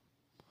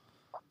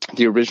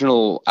the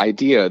original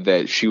idea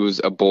that she was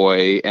a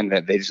boy and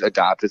that they just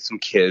adopted some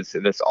kids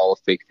and that's all a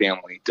fake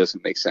family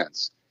doesn't make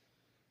sense.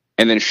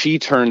 And then she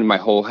turned my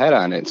whole head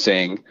on it,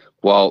 saying,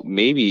 well,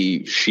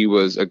 maybe she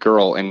was a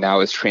girl and now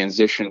has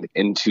transitioned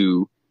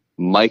into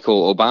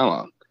Michael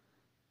Obama.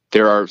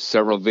 There are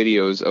several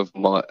videos of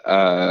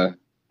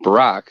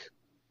Barack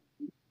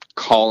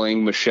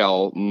calling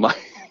Michelle,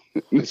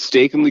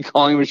 mistakenly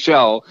calling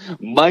Michelle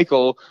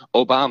Michael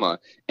Obama.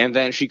 And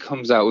then she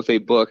comes out with a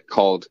book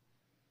called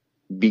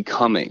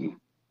Becoming.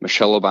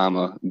 Michelle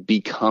Obama,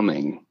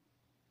 Becoming.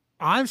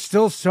 I'm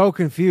still so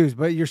confused,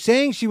 but you're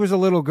saying she was a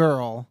little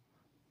girl,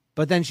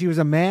 but then she was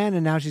a man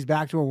and now she's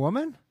back to a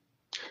woman?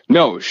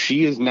 No,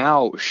 she is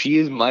Michael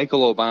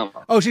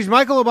Obama. Oh, she's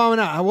Michael Obama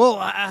now.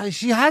 Well,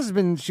 she hasn't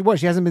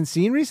been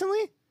seen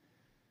recently?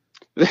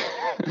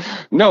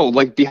 No,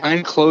 like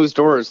behind closed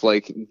doors,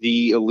 like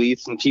the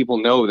elites and people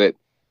know that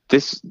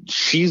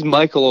she's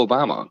Michael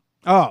Obama.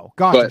 Oh,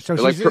 gotcha. But, so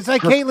like, it's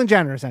like Caitlyn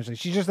Jenner, essentially.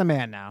 She's just a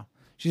man now.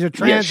 She's a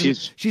trans. Yeah,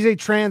 she's a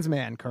trans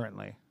man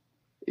currently.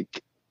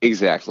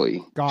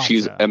 Exactly. Gotcha.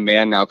 She's a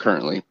man now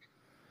currently.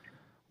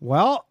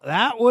 Well,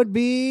 that would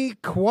be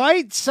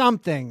quite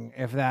something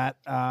if that.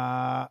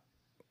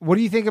 What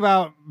do you think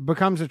about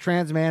becomes a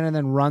trans man and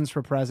then runs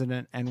for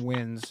president and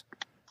wins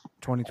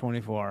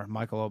 2024?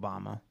 Michael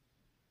Obama.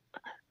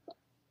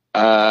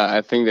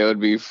 I think that would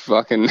be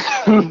fucking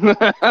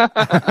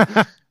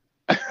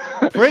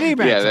pretty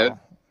mental.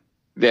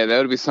 Yeah, that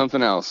would be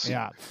something else.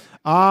 Yeah.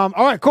 All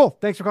right, cool.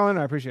 Thanks for calling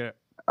in. I appreciate it.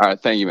 All right,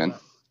 thank you, man.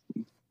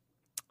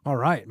 All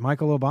right,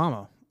 Michael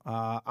Obama.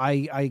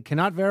 I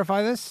cannot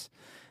verify this.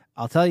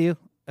 I'll tell you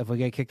if we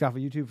get kicked off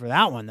of YouTube for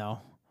that one, though.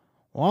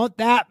 Won't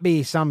that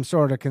be some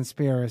sort of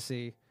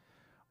conspiracy?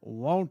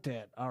 Won't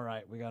it? All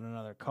right, we got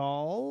another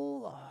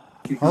call.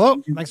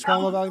 Hello, thanks for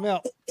calling Low Value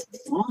Mail.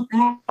 Won't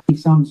that be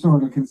some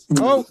sort of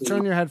conspiracy? Oh,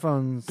 turn your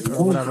headphones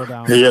or whatever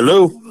down. Hey,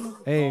 hello.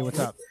 Hey, what's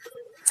up?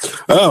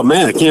 Oh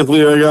man, I can't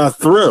believe I got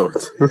through.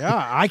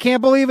 Yeah, I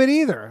can't believe it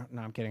either.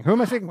 No, I'm kidding. Who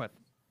am I speaking with?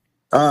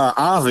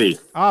 Avi,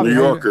 New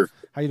Yorker.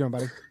 How you doing,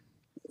 buddy?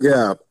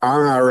 Yeah,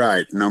 I'm all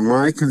right. Now,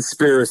 my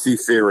conspiracy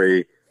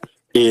theory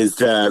is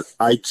that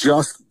I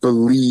just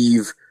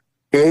believe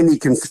any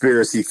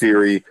conspiracy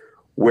theory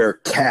where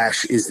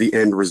cash is the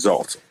end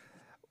result.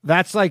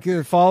 That's like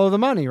follow the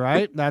money,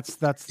 right? That's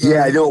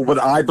yeah, I know, but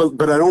I don't.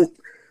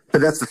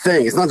 But that's the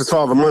thing. It's not just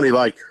follow the money.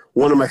 Like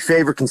one of my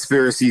favorite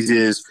conspiracies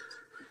is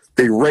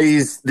they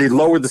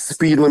lowered the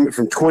speed limit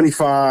from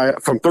 35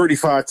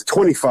 to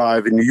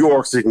 25 in New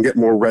York so you can get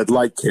more red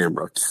light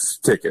camera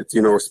tickets,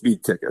 or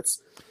speed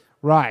tickets.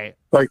 Right.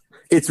 Like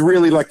it's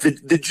really like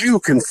the Jew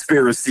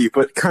conspiracy,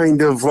 but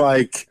kind of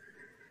like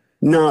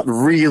not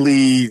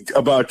really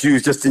about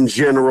Jews, just in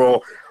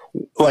general.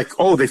 Like,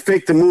 oh, they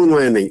faked the moon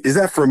landing. Is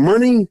that for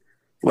money?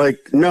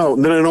 Like, no,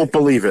 then I don't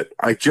believe it.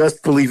 I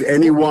just believe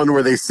anyone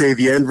where they say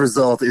the end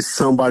result is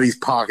somebody's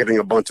pocketing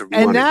a bunch of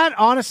money. And that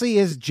honestly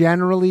is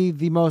generally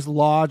the most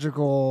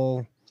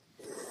logical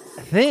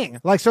thing.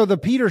 Like, so the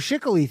Peter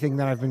Schickele thing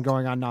that I've been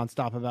going on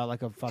nonstop about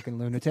like a fucking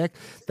lunatic,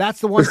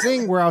 that's the one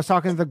thing where I was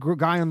talking to the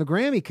guy on the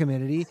Grammy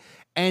committee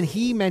and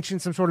he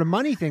mentioned some sort of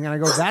money thing. And I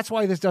go, that's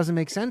why this doesn't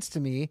make sense to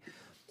me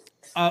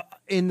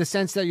in the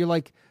sense that you're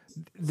like,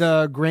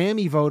 the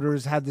Grammy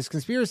voters had this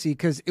conspiracy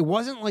because it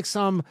wasn't like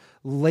some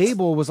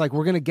label was like,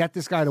 we're going to get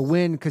this guy to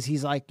win because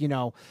he's like,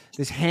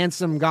 this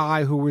handsome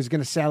guy who was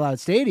going to sell out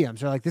stadiums.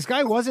 They're like, this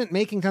guy wasn't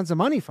making tons of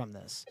money from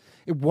this.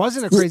 It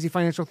wasn't a crazy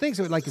financial thing.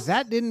 So like,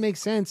 that didn't make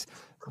sense,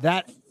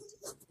 that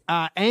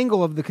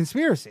angle of the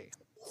conspiracy.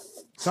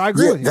 So I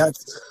agree with you.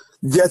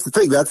 That's the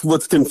thing. That's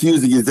what's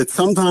confusing is that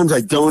sometimes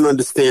I don't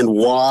understand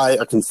why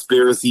a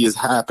conspiracy is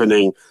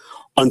happening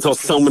until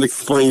someone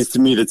explains to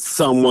me that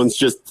someone's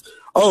just,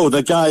 oh,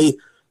 the guy,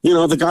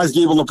 the guy's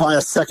able to buy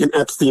a second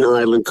Epstein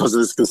Island because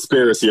of this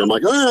conspiracy. I'm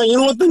like, you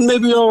know what? Then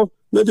maybe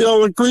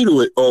I'll agree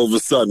to it all of a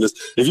sudden.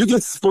 If you can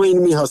explain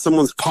to me how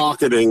someone's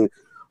pocketing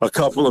a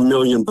couple of $1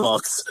 million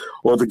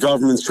or the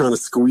government's trying to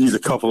squeeze a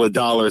couple of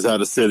dollars out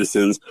of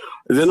citizens,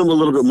 then I'm a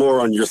little bit more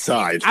on your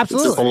side.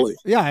 Absolutely.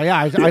 Yeah.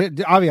 I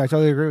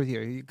totally agree with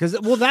you. Because,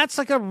 that's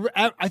like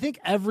I think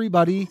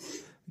everybody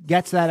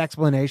gets that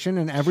explanation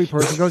and every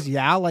person goes,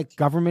 yeah, like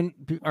government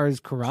is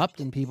corrupt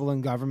and people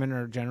in government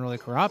are generally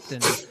corrupt.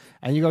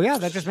 And you go, yeah,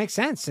 that just makes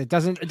sense. It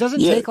doesn't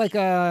take like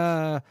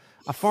a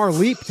far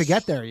leap to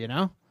get there,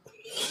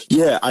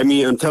 Yeah. I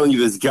mean, I'm telling you,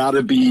 there's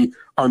gotta be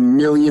a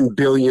million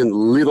billion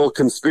little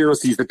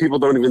conspiracies that people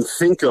don't even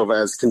think of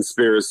as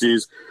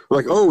conspiracies.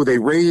 Like, oh, they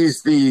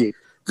raised the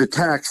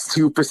tax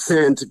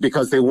 2%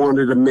 because they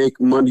wanted to make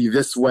money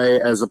this way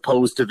as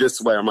opposed to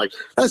this way. I'm like,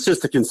 that's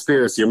just a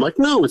conspiracy. I'm like,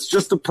 no, it's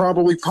just to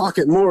probably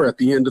pocket more at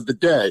the end of the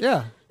day.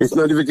 Yeah. It's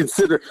not even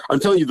considered. I'm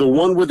telling you, the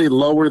one where they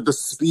lowered the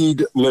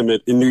speed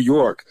limit in New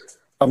York,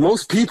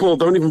 most people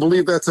don't even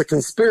believe that's a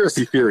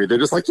conspiracy theory. They're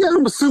just like, yeah,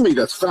 I'm assuming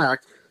that's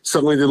fact.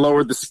 Suddenly they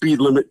lowered the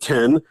speed limit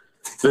 10.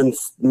 Then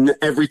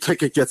every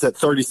ticket gets at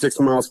 36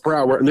 miles per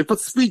hour and they put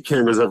speed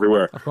cameras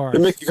everywhere. They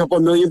make a couple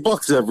of $1 million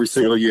every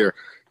single year.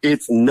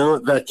 It's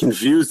not that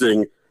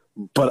confusing,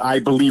 but I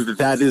believe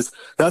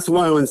that's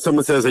why when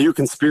someone says, are you a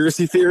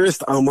conspiracy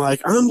theorist? I'm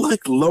like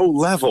low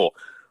level.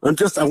 I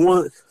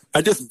want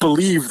I just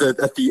believe that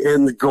at the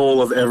end, the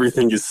goal of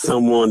everything is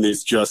someone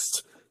is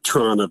just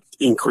trying to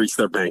increase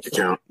their bank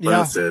account. Yeah.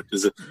 That's it.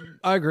 Is it?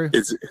 I agree.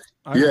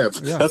 Yeah.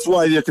 That's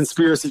why the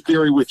conspiracy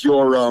theory with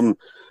your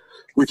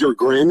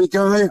Grammy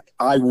guy,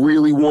 I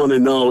really want to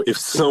know if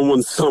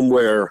someone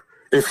somewhere,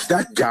 if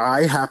that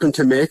guy happened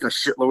to make a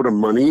shitload of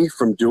money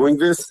from doing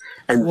this,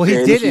 and Well,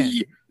 he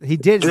didn't. He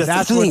did.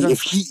 That's the thing.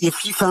 If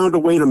he found a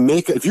way to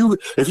make it, if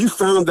you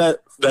found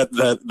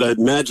that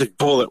magic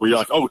bullet where you're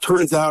like, oh,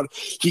 turns out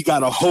he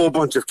got a whole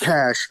bunch of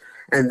cash,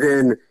 and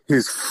then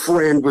his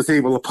friend was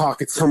able to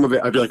pocket some of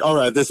it, I'd be like, all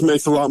right, this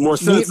makes a lot more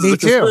sense. Me as a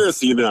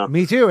conspiracy now.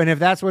 Me too. And if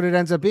that's what it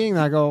ends up being,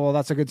 I go, well,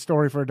 that's a good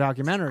story for a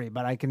documentary.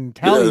 But I can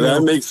tell you,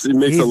 that makes a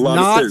lot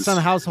of sense. He's not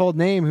some household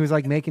name who's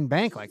like making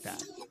bank like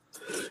that.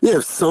 Yeah,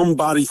 if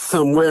somebody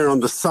somewhere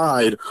on the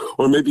side,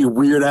 or maybe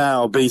Weird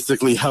Al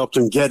basically helped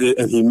him get it,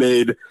 and he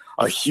made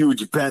a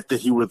huge bet that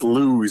he would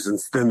lose, and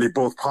then they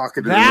both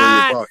pocketed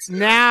 $1 million.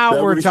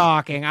 Now we're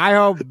talking. I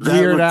hope That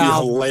Weird would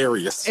Al. be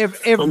hilarious.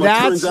 If It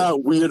that's turns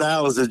out Weird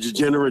Al is a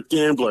degenerate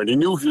gambler, and he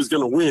knew he was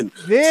going to win.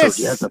 this,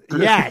 so he had to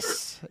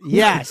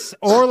yes,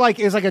 or like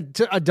it's like a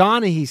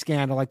Donaghy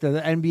scandal, like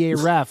the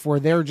NBA ref,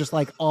 where they're just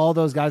like all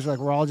those guys are like,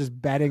 we're all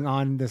just betting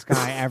on this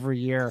guy every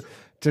year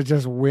to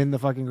just win the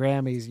fucking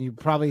Grammys.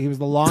 And he was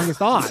the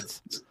longest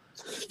odds.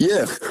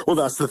 Yeah, well,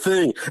 that's the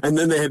thing. And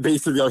then they had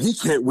basically go, he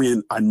can't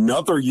win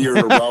another year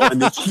in a row,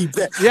 and they keep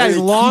that. Yeah, and they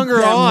longer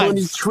keep that odds.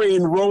 money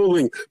train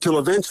rolling till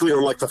eventually,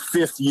 on like the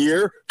 5th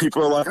year,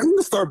 people are like, I'm going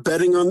to start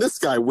betting on this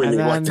guy winning.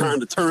 And Like then time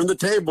to turn the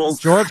tables.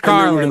 George And then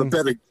we're Carlin. going to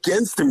bet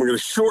against him. We're going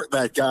to short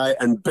that guy,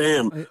 and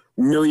bam,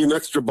 $1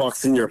 extra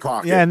bucks in your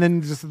pocket. Yeah, and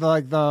then just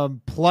the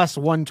plus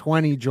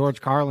 120,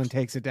 George Carlin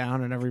takes it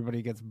down, and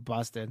everybody gets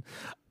busted.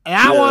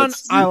 That one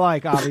I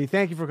like, Avi.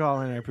 Thank you for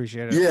calling. I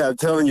appreciate it. Yeah, I'm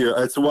telling you,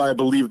 that's why I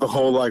believe the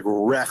whole like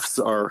refs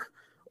are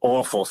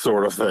awful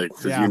sort of thing.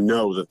 Because Yeah. you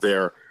know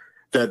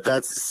that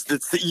that's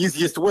the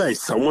easiest way.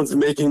 Someone's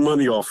making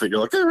money off it.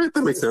 You're like, all right,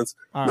 that makes sense.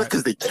 All Not right.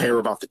 because they care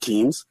about the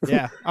teams.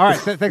 Yeah. All right.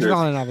 Thanks for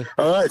calling, Avi.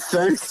 All right,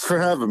 thanks for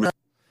having me.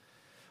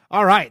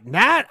 All right,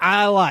 that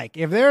I like.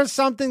 If there's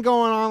something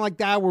going on like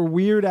that where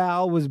Weird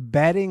Al was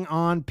betting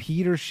on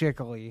Peter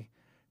Schickele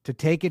to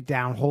take it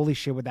down, holy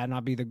shit, would that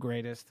not be the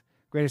greatest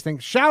thing?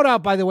 Shout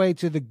out, by the way,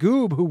 to the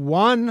Goob who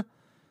won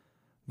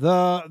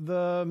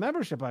the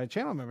membership,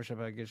 channel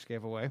membership I just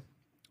gave away.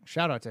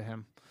 Shout out to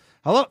him.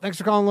 Hello, thanks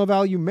for calling Low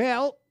Value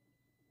Mail.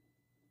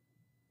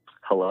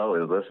 Hello,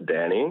 is this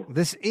Danny?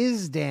 This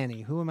is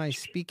Danny. Who am I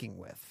speaking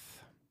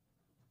with?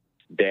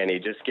 Danny,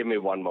 just give me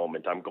one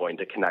moment. I'm going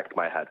to connect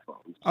my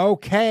headphones.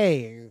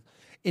 Okay.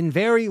 In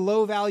very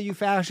low value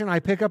fashion, I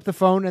pick up the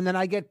phone and then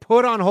I get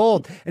put on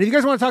hold. And if you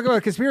guys want to talk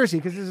about conspiracy,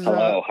 because this is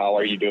Hello, how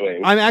are you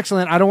doing? I'm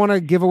excellent. I don't want to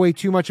give away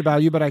too much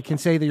about you, but I can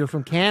say that you're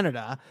from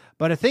Canada.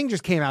 But a thing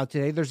just came out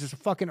today. There's this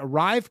fucking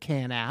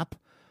ArriveCan app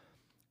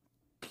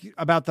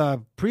about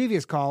the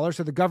previous caller.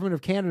 So the government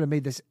of Canada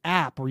made this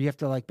app where you have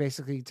to like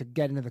basically to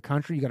get into the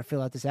country, you got to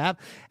fill out this app.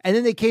 And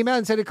then they came out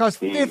and said it costs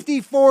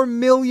 $54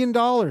 million.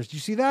 Did you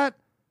see that?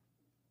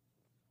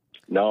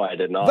 No, I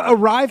did not. The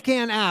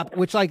ArriveCan app,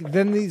 which like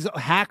then these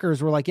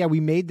hackers were like, yeah,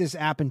 we made this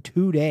app in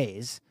 2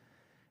 days,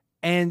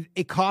 and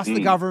it cost the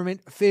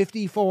government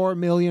 $54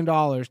 million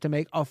to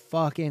make a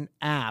fucking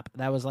app.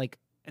 That was like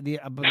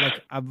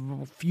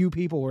a few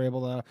people were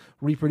able to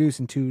reproduce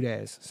in 2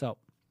 days. So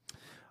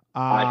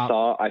I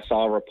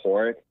saw a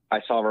report.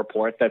 I saw a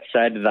report that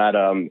said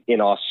that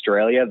in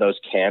Australia, those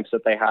camps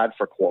that they had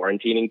for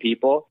quarantining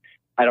people,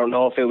 I don't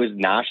know if it was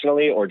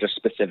nationally or just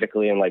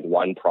specifically in like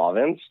one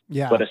province,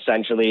 but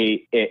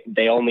essentially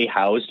they only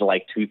housed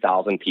like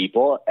 2,000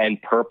 people, and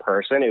per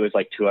person it was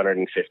like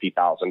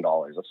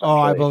 $250,000. Oh,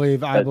 I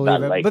believe it.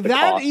 Like, but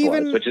that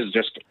even which is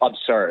just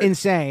absurd,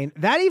 insane.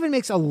 That even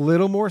makes a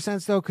little more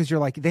sense though, because you're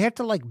like they have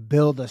to like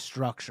build a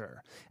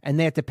structure and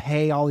they have to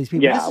pay all these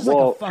people. Yeah, this is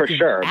well, like a for fucking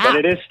sure, app.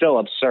 but it is still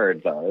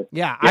absurd though.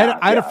 Yeah,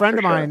 I had a friend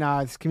of for mine,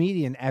 sure. this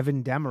comedian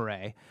Evan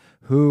Demaray,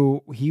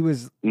 who he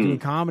was doing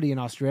comedy in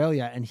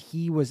Australia, and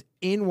he was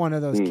in one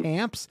of those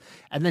camps,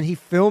 and then he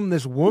filmed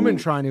this woman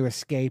trying to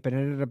escape, and it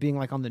ended up being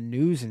like on the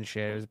news and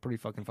shit. It was pretty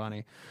fucking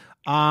funny.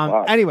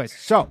 Wow. Anyways,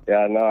 so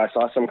yeah, no, I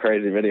saw some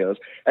crazy videos.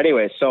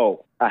 Anyway,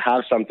 so I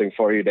have something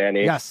for you,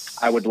 Danny. Yes,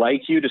 I would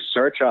like you to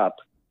search up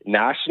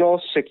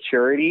National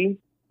Security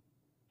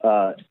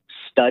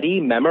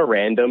Study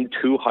Memorandum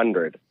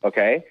 200,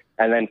 okay,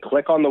 and then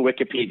click on the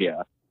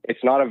Wikipedia.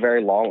 It's not a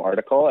very long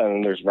article,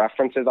 and there's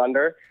references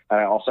under, and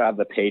I also have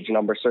the page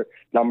numbers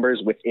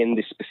within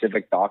the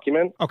specific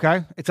document.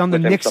 Okay, it's on the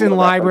within some of the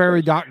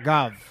references.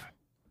 nixonlibrary.gov.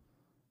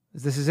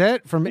 This is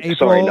it from April.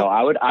 Sorry, no,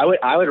 I would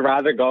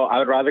rather go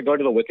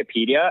to the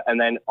Wikipedia,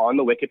 and then on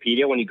the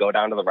Wikipedia, when you go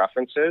down to the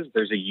references,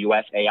 there's a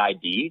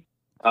USAID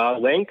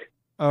link,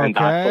 and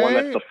that's the one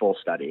that's the full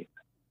study.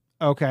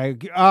 Okay.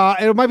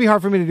 It might be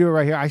hard for me to do it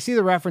right here. I see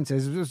the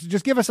references.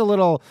 Just give us a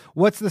little,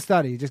 what's the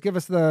study? Just give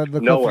us the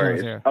No cliff worries.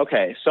 notes here.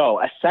 Okay,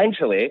 so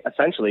essentially,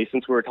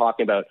 since we were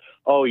talking about,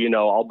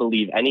 I'll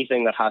believe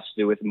anything that has to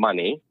do with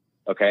money,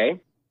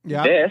 okay?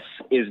 Yeah. This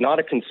is not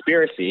a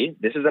conspiracy.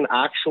 This is an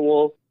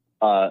actual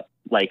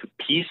like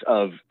piece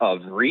of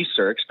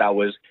research that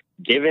was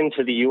given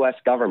to the U.S.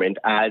 government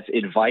as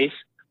advice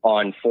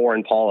on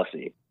foreign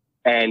policy.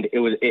 And it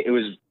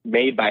was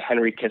made by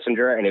Henry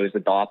Kissinger, and it was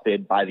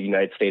adopted by the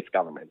United States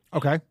government.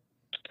 Okay.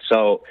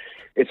 So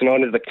it's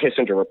known as the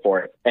Kissinger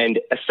Report. And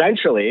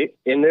essentially,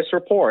 in this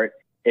report,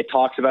 it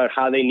talks about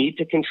how they need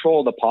to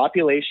control the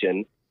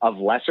population of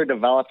lesser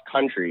developed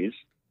countries,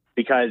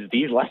 because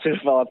these lesser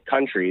developed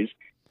countries,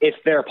 if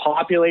their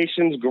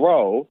populations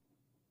grow,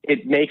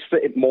 it makes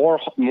it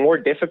more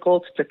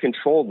difficult to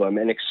control them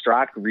and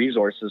extract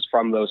resources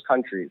from those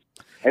countries.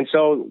 And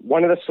so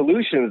one of the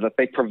solutions that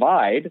they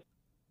provide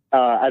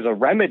as a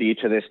remedy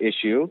to this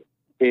issue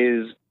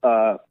is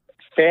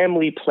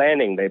family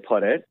planning, they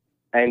put it.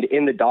 And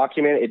in the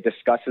document, it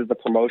discusses the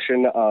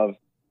promotion of,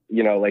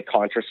 like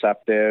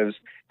contraceptives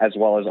as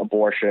well as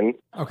abortion.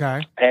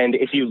 Okay. And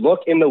if you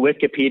look in the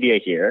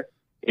Wikipedia here,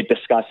 it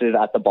discusses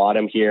at the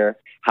bottom here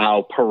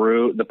how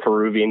the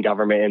Peruvian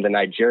government and the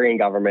Nigerian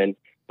government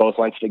both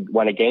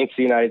went against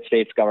the United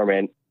States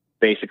government,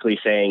 basically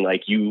saying,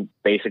 like, you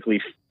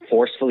basically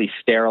forcefully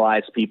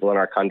sterilize people in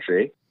our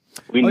country.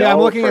 We know, I'm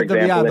looking at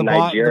example,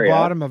 the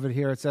bottom of it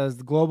here. It says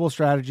the global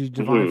strategy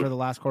defined for the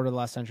last quarter of the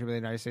last century by the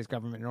United States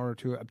government in order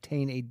to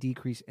obtain a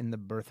decrease in the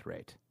birth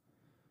rate.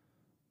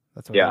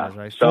 That's what that is,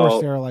 right? So,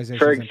 sterilization.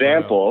 for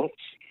example,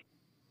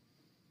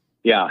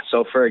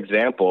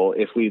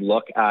 if we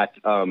look at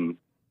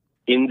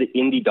in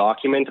the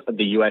document,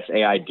 the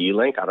USAID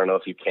link, I don't know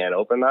if you can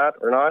open that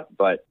or not,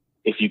 but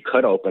if you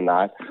could open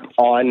that,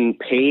 on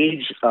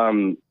page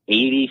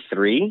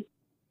 83,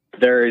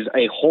 there's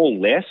a whole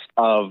list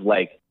of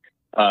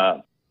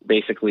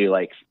basically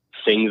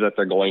things that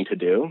they're going to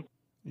do.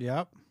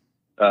 Yep.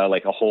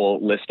 Like a whole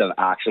list of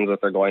actions that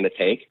they're going to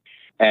take.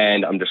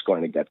 And I'm just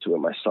going to get to it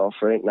myself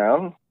right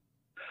now.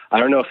 I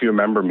don't know if you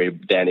remember me,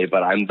 Danny,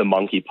 but I'm the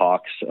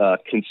monkeypox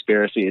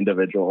conspiracy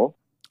individual.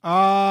 Do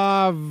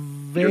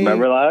you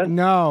remember that?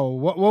 No.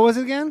 What was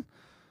it again?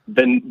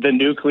 The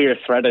Nuclear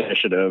Threat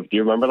Initiative. Do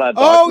you remember that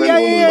document? Oh,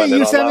 yeah.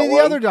 You sent me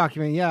the other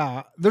document.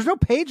 Yeah. There's no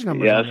page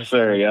number. Yes,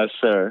 sir. Yes,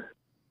 sir.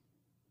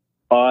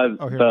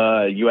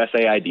 The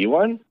USAID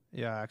one?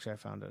 Yeah, actually, I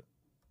found it.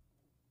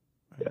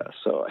 Yeah,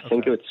 so I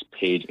think it's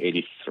page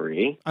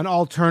 83. An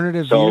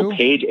alternative view? So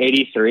page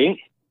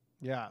 83.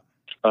 Yeah.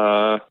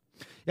 Yeah.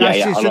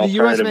 So the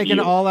U.S. make an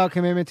all-out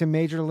commitment to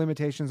major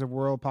limitations of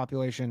world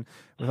population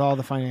with all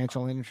the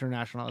financial and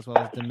international as well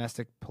as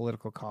domestic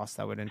political costs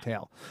that would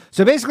entail.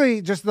 So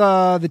basically, just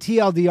the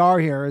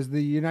TLDR here is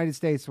the United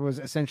States was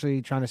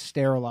essentially trying to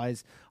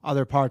sterilize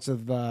other parts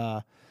of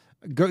the...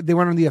 They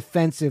went on the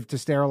offensive to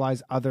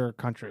sterilize other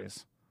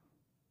countries.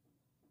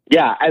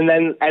 Yeah, and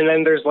then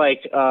there's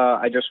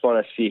I just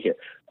want to see here.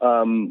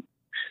 So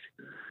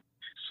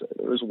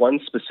there was one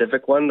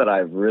specific one that I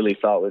really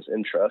thought was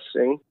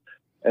interesting,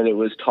 and it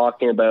was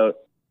talking about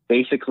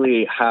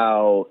basically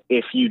how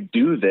if you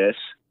do this,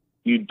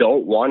 you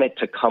don't want it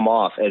to come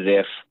off as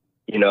if,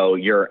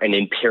 you're an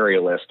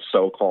imperialist,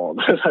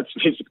 so-called. That's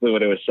basically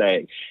what it was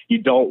saying. You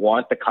don't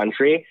want the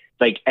country,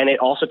 and it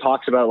also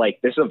talks about,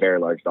 this is a very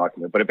large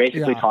document, but it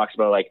basically talks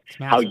about,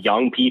 how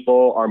young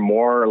people are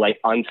more,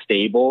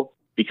 unstable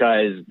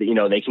because,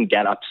 they can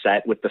get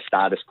upset with the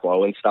status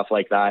quo and stuff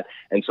like that.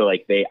 And so,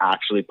 they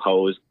actually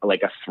pose, a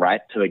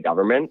threat to the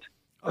government,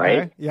 right?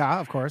 Okay. Yeah,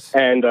 of course.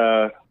 And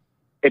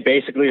it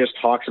basically just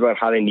talks about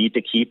how they need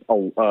to keep a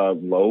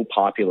low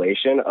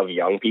population of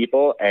young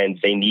people, and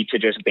they need to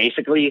just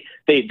basically,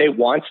 they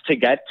want to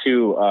get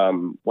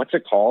to, what's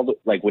it called?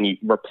 When you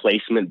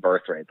replacement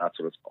birth rate, that's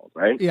what it's called,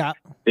 right? Yeah.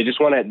 They just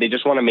want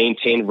to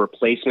maintain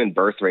replacement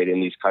birth rate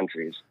in these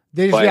countries.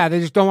 They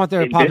just don't want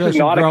their population this is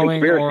not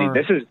growing. A conspiracy.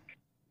 This is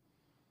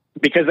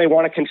because they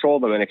want to control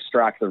them and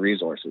extract the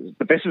resources.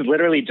 But this is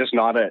literally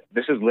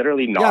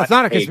not. Yeah, it's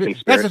not a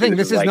conspiracy. That's the thing.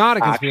 This is not a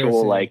conspiracy.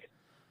 Actual,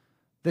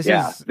 This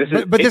is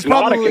this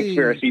not probably, a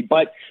conspiracy,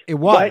 but it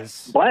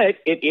was. But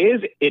it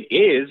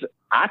is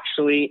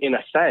actually, in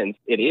a sense,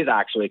 it is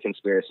actually a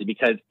conspiracy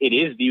because it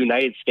is the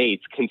United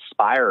States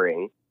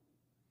conspiring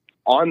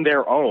on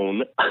their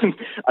own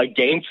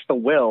against the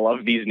will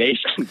of these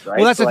nations, right?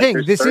 Well, that's the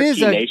thing. This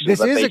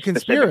is a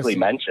conspiracy.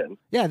 Mention.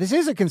 Yeah, this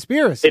is a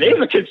conspiracy. It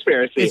is a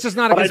conspiracy. It's just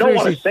not a conspiracy. But I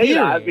don't want to say theory.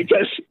 that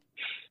because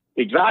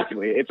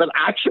exactly, it's an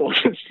actual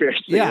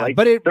conspiracy. Yeah,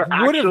 but they're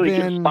actually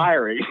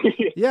conspiring.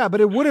 Yeah, but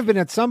it would have been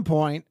at some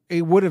point.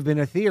 It would have been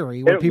a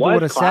theory where people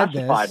would have said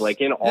this.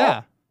 In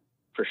all,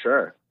 for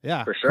sure.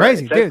 Yeah, for sure.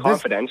 Crazy, it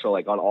says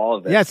dude. On all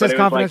of this. Yeah, it says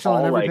confidential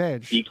on every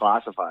page.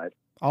 Declassified.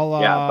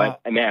 But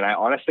man, I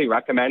honestly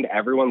recommend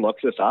everyone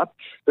looks this up.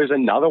 There's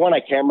another one,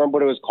 I can't remember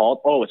what it was called.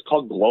 Oh, it's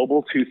called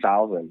Global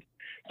 2000.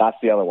 That's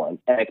the other one.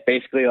 And it's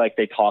basically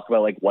they talk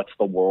about what's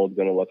the world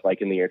going to look like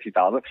in the year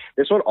 2000.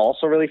 This one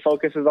also really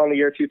focuses on the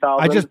year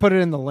 2000. I just put it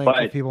in the link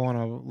if people want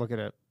to look at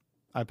it.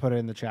 I put it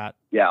in the chat.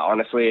 Yeah,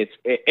 honestly,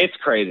 it's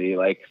crazy.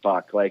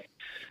 Fuck.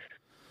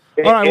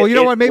 All right. Well, you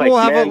know what? Maybe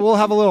we'll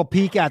have a little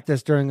peek at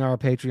this during our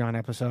Patreon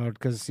episode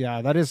because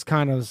that is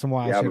kind of some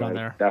wild shit on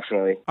there.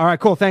 Definitely. All right.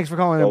 Cool. Thanks for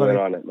calling in, buddy.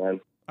 on it, man.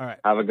 All right.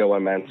 Have a good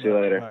one, man. See you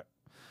later. Right.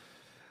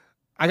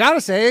 I gotta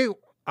say,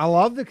 I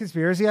love the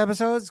conspiracy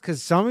episodes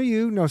because some of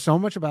you know so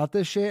much about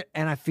this shit,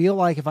 and I feel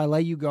like if I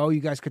let you go, you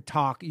guys could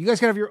talk. You guys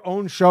could have your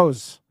own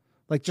shows,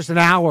 like just an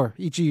hour,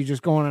 each of you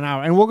just going an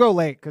hour. And we'll go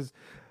late because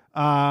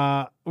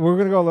we're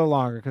going to go a little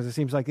longer because it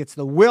seems like it's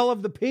the will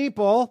of the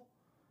people.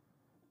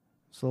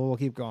 So we'll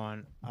keep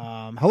going.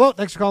 Hello,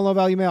 thanks for calling Low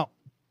Value Mail.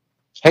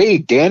 Hey,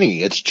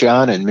 Danny, it's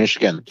John in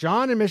Michigan.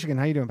 John in Michigan,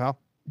 how you doing, pal?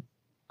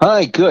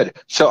 Hi, good.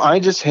 So I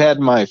just had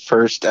my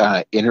first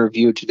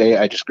interview today.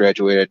 I just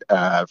graduated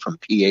from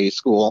PA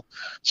school.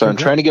 So I'm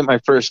trying to get my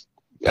first.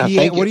 PA,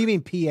 what do you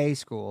mean PA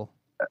school?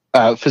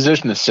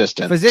 Physician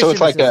assistant. Physician so it's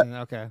like assistant,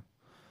 okay.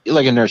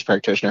 Like a nurse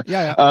practitioner.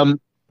 Yeah.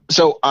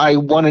 So I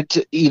wanted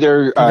to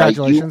either.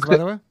 Congratulations, by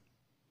the way.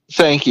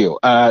 Thank you.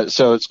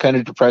 So it's kind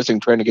of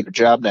depressing trying to get a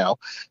job now.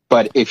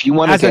 But if you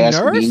wanted to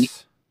ask me.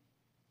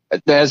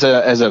 As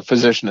a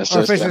physician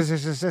assistant. Or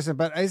physician assistant,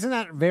 but isn't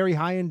that very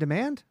high in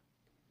demand?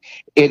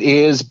 It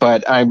is,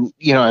 but I'm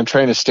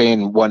trying to stay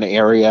in one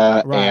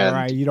area.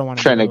 Right. You don't want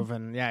to move.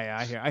 And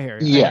I hear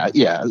you.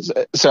 Yeah.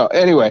 So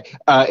anyway,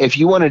 if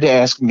you wanted to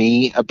ask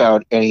me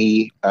about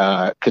any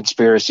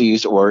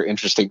conspiracies or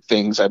interesting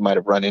things I might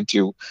have run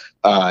into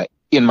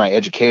in my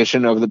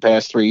education over the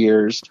past 3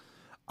 years,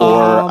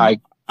 or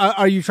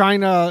are you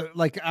trying to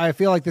I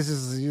feel like this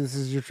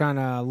is you're trying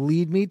to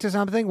lead me to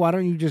something. Why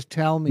don't you just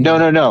tell me?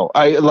 No.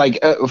 I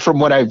from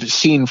what I've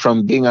seen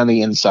from being on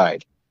the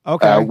inside.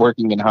 Okay.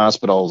 Working in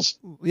hospitals.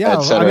 Yeah.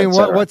 Et cetera, I mean, et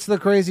cetera. what's the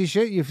crazy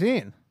shit you've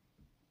seen?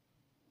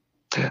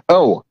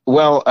 Oh,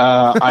 well,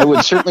 I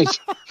would certainly,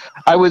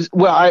 I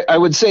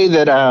would say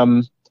that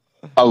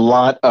a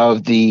lot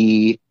of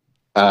the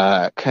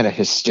kind of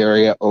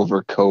hysteria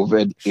over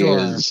COVID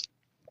is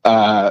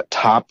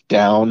top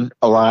down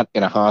a lot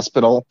in a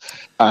hospital.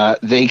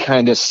 They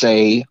kind of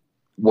say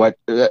what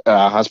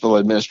hospital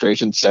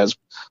administration says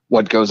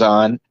what goes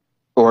on.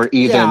 Or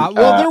even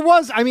there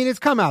was. I mean, it's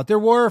come out. There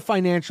were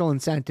financial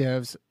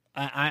incentives.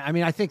 I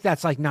mean, I think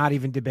that's not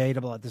even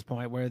debatable at this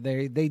point. Where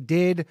they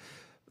did,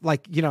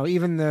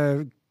 even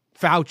the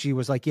Fauci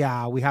was like,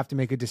 yeah, we have to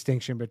make a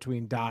distinction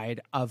between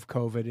died of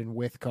COVID and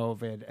with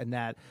COVID, and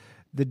that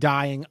the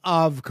dying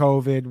of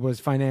COVID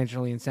was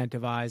financially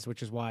incentivized,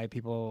 which is why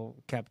people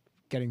kept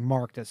getting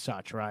marked as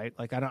such. Right?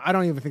 I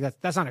don't even think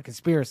that's not a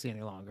conspiracy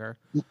any longer.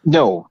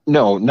 No,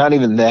 not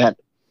even that.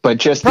 But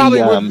just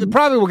probably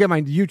will get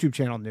my YouTube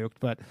channel nuked,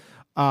 but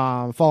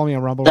follow me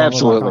on Rumble,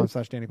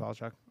 rumble.com/Danny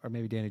Polachuk, or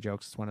maybe Danny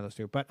Jokes. It's one of those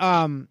two. But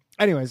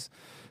anyways,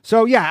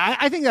 so yeah,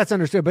 I think that's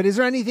understood. But is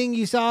there anything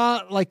you saw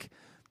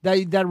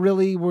that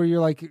really where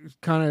you're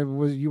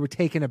you were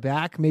taken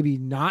aback? Maybe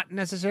not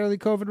necessarily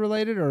COVID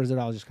related, or is it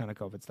all just kind of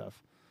COVID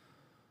stuff?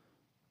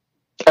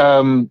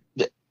 I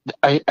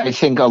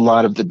think a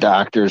lot of the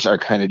doctors are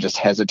kind of just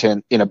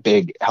hesitant in a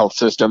big health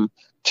system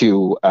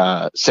to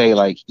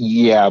say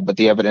yeah, but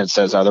the evidence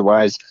says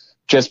otherwise,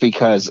 just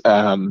because,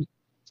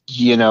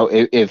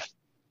 if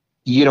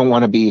you don't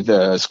want to be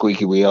the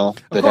squeaky wheel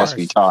that has to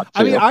be talked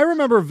to. I mean, I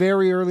remember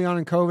very early on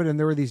in COVID, and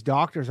there were these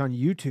doctors on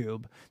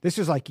YouTube. This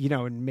was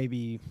in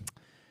maybe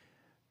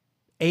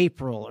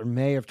April or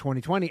May of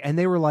 2020. And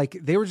they were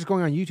just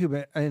going on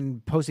YouTube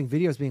and posting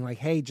videos being like,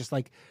 hey, just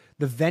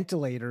the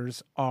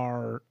ventilators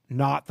are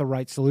not the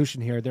right solution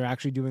here. They're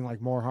actually doing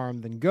more harm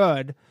than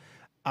good.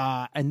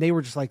 And they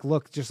were just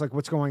look,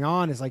 what's going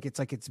on is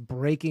it's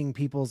breaking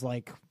people's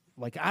I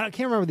can't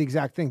remember the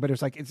exact thing, but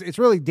it's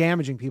really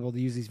damaging people to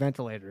use these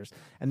ventilators,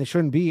 and they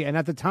shouldn't be. And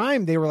at the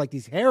time they were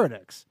these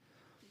heretics,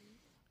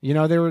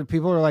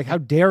 people were like, how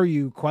dare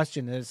you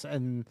question this?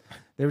 And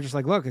they were just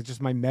look, it's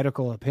just my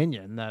medical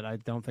opinion that I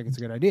don't think it's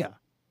a good idea.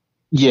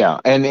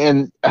 Yeah.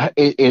 And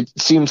it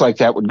seems like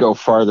that would go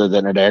farther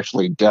than it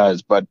actually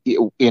does, but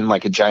in a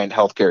giant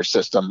healthcare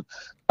system,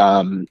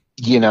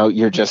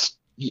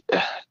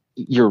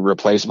 you're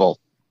replaceable.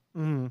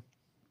 Mm-hmm.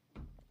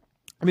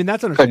 I mean,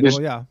 that's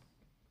understandable. Yeah.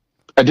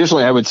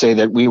 Additionally, I would say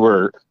that we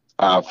were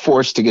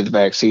forced to get the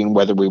vaccine,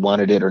 whether we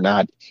wanted it or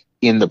not,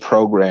 in the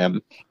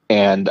program.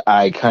 And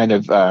I kind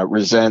of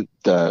resent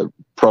the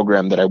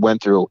program that I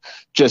went through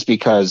just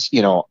because,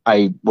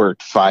 I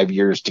worked 5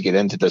 years to get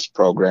into this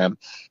program.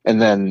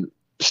 And then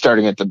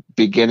starting at the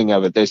beginning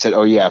of it, they said,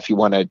 oh, yeah, if you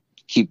want to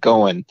keep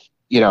going,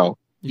 you don't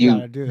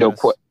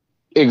quit.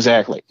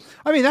 Exactly.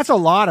 I mean, that's a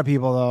lot of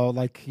people though.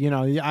 I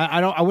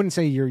wouldn't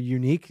say you're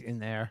unique in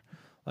there.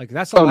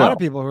 That's a lot of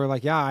people who are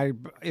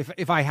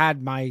if I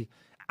had my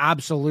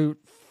absolute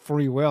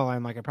free will,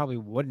 I'm I probably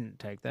wouldn't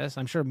take this.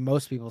 I'm sure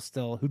most people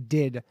still who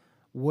did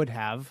would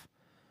have,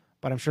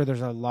 but I'm sure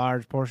there's a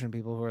large portion of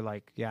people who are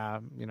I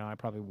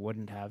probably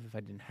wouldn't have if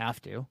I didn't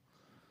have to.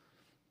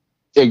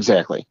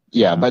 Exactly.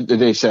 Yeah. But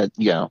they said,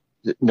 no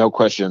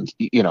questions,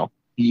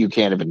 you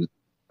can't even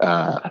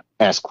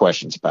ask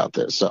questions about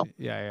this. So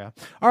yeah.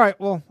 All right.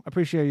 Well, I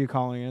appreciate you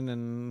calling in,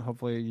 and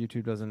hopefully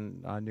YouTube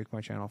doesn't nuke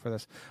my channel for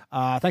this.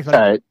 Thanks. Buddy.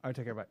 All right.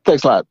 Take care. Bye.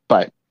 Thanks a lot.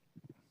 Bye.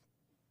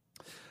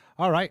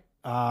 All right.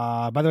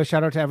 By the way,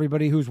 shout out to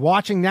everybody who's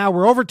watching now.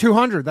 We're over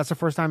 200. That's the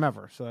first time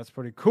ever. So that's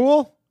pretty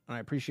cool. And I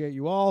appreciate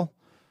you all.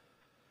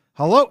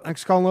 Hello.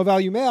 Thanks for calling Low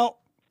Value Mail.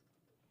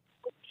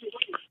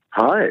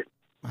 Hi.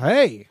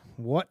 Hey,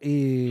 What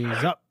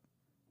is up?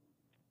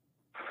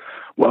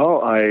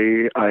 Well,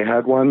 I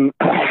had one.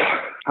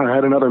 I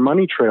had another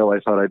money trail I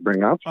thought I'd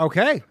bring up.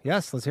 Okay.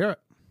 Yes, let's hear it.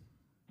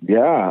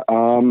 Yeah.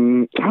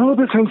 I'm a little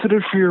bit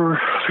sensitive for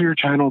your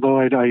channel,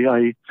 though.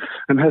 I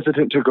am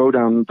hesitant to go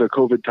down the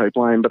COVID type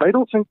line, but I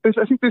don't think this.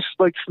 I think this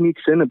like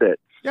sneaks in a bit.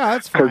 Yeah,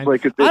 that's fine.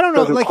 Like it I don't know.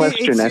 doesn't Like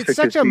question it's such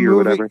a efficacy or moving.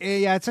 whatever.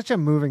 Yeah, it's such a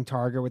moving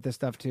target with this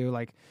stuff too.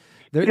 Like.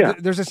 Yeah.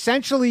 There's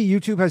essentially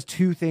YouTube has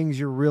two things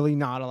you're really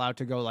not allowed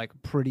to go like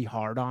pretty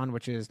hard on,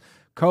 which is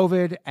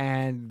COVID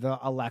and the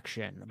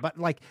election. But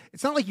like,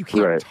 it's not like you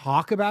can't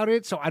talk about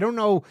it. So I don't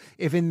know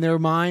if in their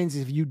minds,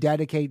 if you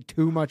dedicate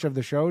too much of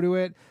the show to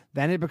it,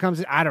 then it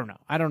becomes, I don't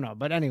know.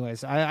 But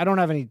anyways, I don't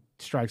have any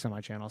strikes on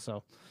my channel.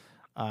 So,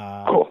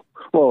 cool.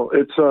 Well,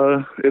 it's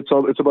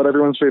about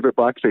everyone's favorite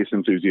blackface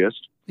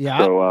enthusiast. Yeah.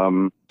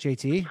 So,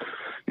 JT.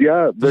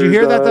 Yeah. Did you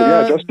hear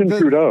that? Justin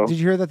Trudeau. Did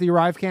you hear that the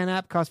ArriveCan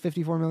app cost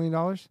 $54 million?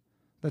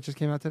 That just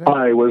came out today.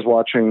 I was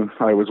watching.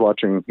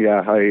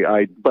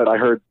 Yeah. But I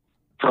heard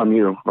from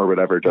you or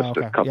whatever just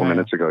a couple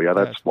minutes ago. Yeah,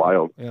 that's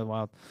wild. Yeah,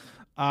 wild.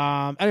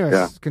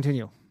 Anyways,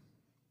 continue.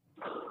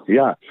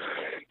 Yeah.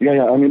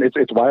 I mean,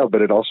 it's wild,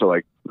 but it also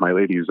like my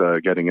lady's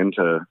getting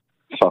into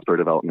software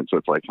development, so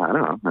it's like I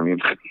don't know. I mean.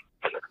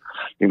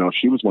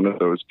 She was one of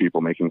those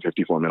people making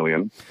 $54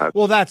 million.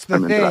 That's the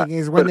thing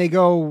is when they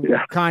go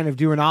kind of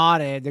do an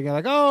audit, they're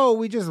like, "Oh,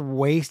 we just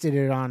wasted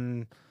it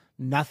on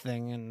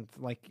nothing," and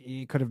like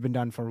it could have been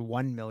done for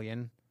 $1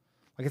 million.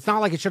 Like it's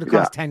not like it should have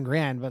cost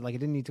 $10,000, but like it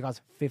didn't need to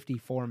cost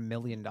 $54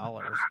 million.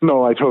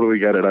 No, I totally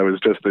get it. I was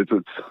just it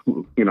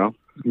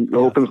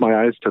opens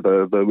my eyes to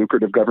the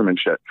lucrative government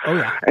shit. Oh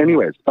yeah.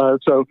 Anyways,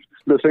 so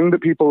the thing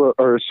that people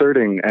are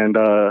asserting, and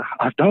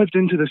I've dived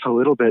into this a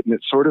little bit, and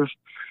it sort of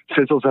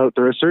fizzles out.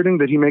 They're asserting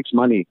that he makes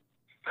money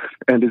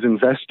and is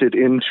invested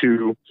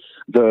into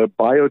the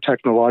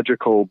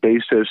biotechnological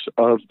basis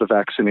of the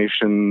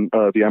vaccination,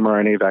 the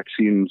mRNA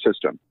vaccine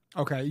system.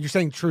 Okay, you're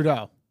saying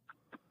Trudeau.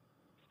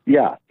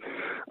 Yeah.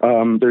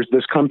 There's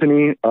this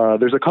company.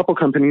 There's a couple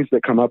companies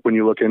that come up when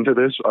you look into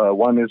this.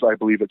 One is, I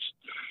believe it's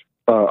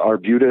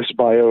Arbutus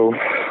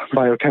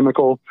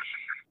Biochemical,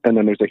 and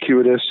then there's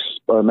Acuitas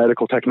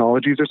Medical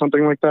Technologies or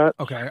something like that.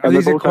 Okay. Are And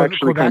these they're both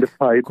actually kind of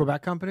tied.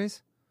 Quebec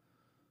companies?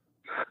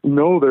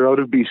 No, they're out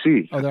of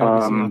BC. Oh, they're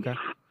out of BC. Okay.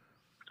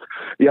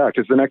 Yeah,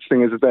 because the next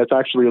thing is that's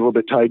actually a little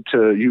bit tied to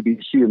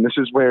UBC, and this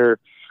is where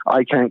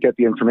I can't get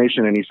the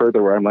information any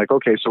further, where I'm like,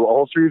 okay, so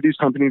all three of these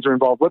companies are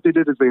involved. What they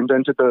did is they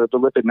invented the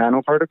lipid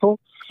nanoparticle,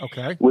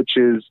 okay, which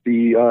is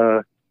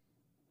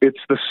it's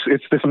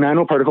this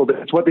nanoparticle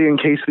it's what they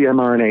encase the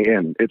mRNA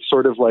in. It's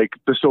sort of like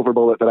the silver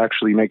bullet that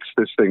actually makes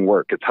this thing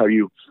work. It's how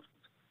you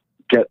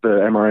get the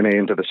mRNA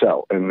into the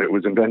cell, and it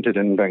was invented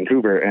in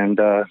Vancouver. And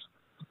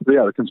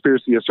the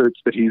conspiracy asserts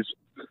that he's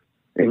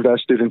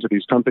invested into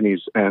these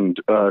companies and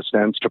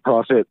stands to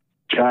profit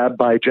jab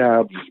by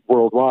jab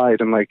worldwide.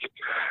 And like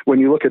when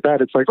you look at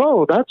that, it's like,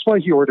 oh, that's why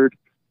he ordered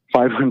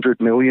 500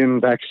 million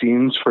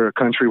vaccines for a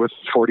country with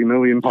 40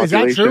 million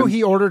population. Is that true?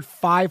 He ordered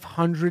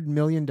 500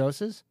 million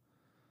doses?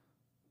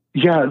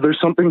 Yeah, there's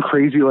something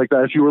crazy like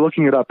that. If you were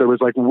looking it up, there was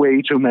like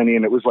way too many,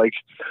 and it was like,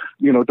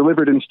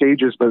 delivered in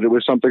stages, but it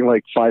was something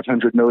like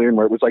 500 million,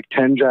 where it was like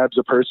 10 jabs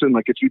a person.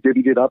 Like if you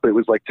divvied it up, it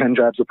was like 10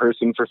 jabs a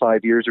person for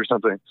 5 years or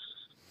something.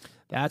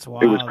 That's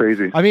wild. It was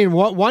crazy. I mean,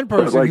 one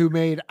person who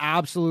made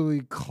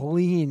absolutely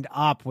cleaned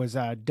up was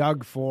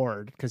Doug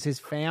Ford, because his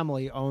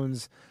family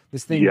owns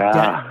this thing,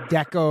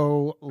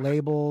 Deco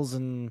labels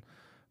and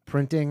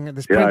printing.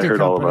 This printing I heard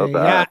company, all about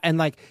that. yeah, and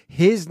like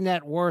his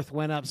net worth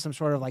went up some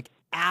sort of like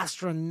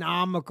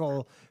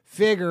astronomical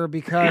figure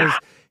because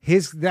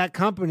that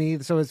company.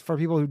 So it's for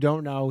people who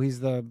don't know,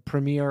 he's the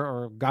premier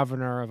or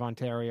governor of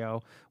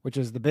Ontario, which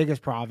is the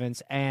biggest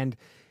province, and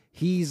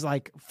he's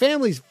like,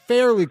 family's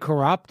fairly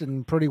corrupt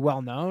and pretty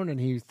well known, and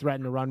he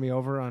threatened to run me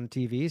over on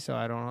TV, so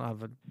I don't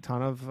have a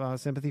ton of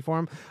sympathy for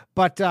him.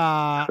 But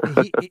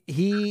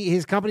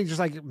his company just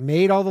like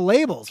made all the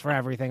labels for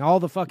everything, all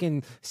the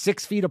fucking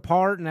 6 feet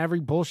apart, and every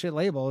bullshit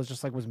label is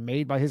just like was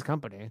made by his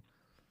company.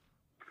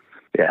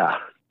 Yeah.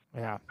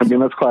 Yeah. I mean,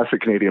 that's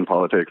classic Canadian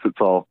politics. It's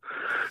all.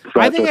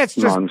 I think that's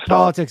just nonstop.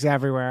 politics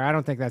everywhere. I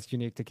don't think that's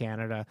unique to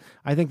Canada.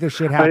 I think this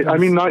shit happens. I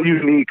mean, not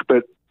unique,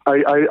 but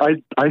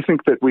I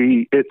think that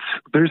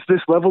there's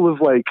this level of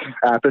like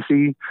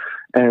apathy,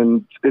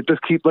 and it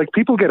just keeps like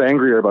people get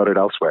angrier about it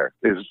elsewhere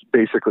is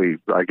basically,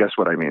 I guess,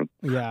 what I mean.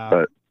 Yeah.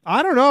 But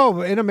I don't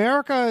know. In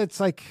America,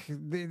 it's like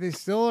they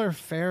still are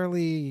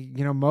fairly,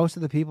 most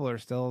of the people are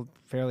still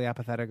fairly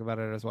apathetic about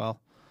it as well.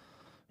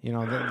 I mean,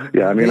 I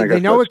guess they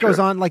know that's it goes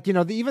true. on. Like,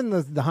 even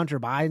the Hunter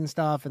Biden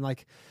stuff and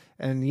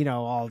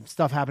all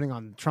stuff happening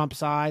on Trump's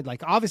side.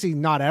 Like, obviously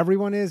not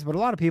everyone is, but a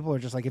lot of people are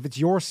just like, if it's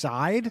your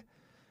side,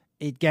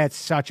 it gets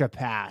such a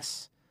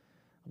pass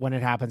when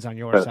it happens on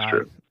your side.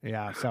 True.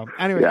 Yeah. So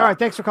anyway, all right.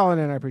 Thanks for calling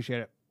in. I appreciate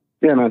it.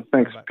 Yeah, man.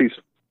 Thanks. Bye-bye. Peace.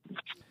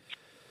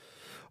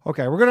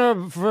 Okay.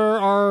 For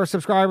our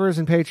subscribers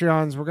and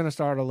Patreons, we're going to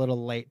start a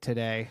little late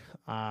today.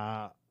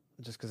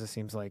 Just because it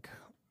seems like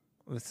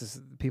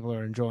people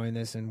are enjoying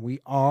this and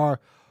we are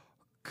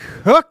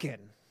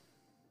cooking.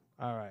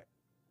 All right.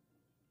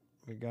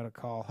 We got a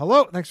call.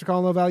 Hello. Thanks for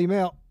calling Low Value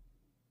Mail.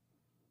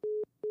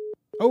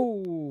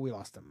 Oh, we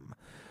lost him.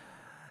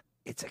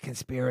 It's a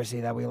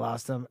conspiracy that we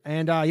lost him.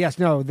 And yes,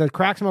 no, the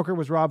crack smoker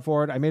was Rob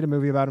Ford. I made a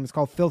movie about him. It's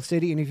called Filth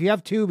City. And if you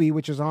have Tubi,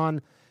 which is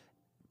on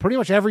pretty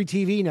much every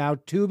TV now,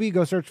 Tubi,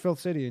 go search Filth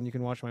City and you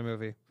can watch my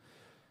movie.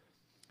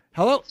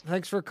 Hello.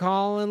 Thanks for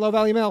calling Low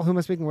Value Mail. Who am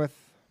I speaking with?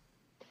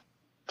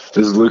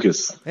 This is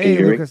Lucas. Hey,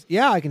 Lucas.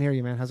 Yeah, I can hear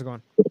you, man. How's it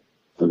going?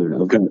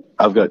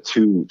 I've got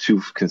two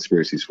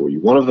conspiracies for you.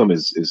 One of them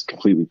is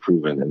completely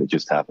proven and it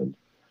just happened.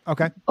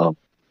 Okay.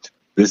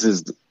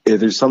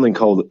 There's something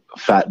called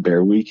Fat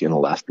Bear Week in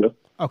Alaska.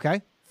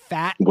 Okay.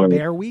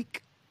 Bear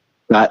Week?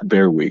 Fat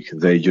Bear Week.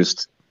 They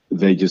just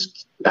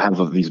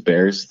have these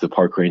bears. The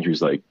park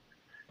rangers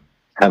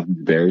have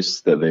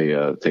bears that they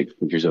take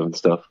pictures of and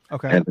stuff.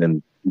 Okay. And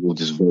then people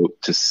just vote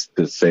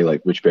to say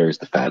which bear is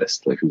the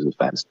fattest, who's the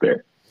fattest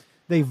bear.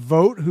 They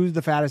vote who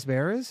the fattest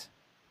bear is?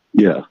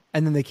 Yeah.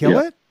 And then they kill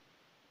it?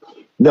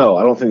 No,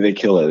 I don't think they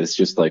kill it. It's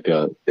just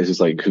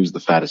who's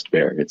the fattest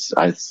bear. It's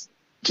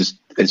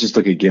just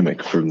like a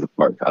gimmick from the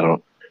park. I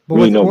don't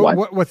really know why.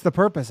 What's the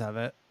purpose of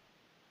it?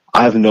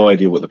 I have no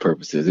idea what the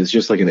purpose is. It's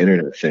just like an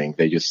internet thing.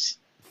 They just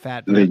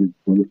who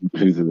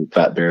the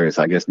fat bear is.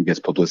 I guess it gets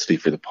publicity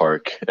for the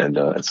park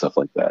and stuff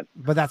like that.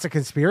 But that's a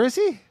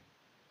conspiracy?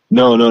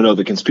 No.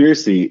 The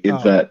conspiracy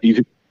is that you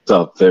could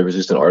stop. There was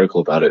just an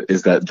article about it.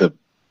 Is that the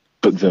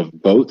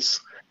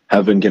boats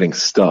have been getting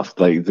stuffed.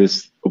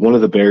 One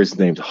of the bears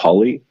named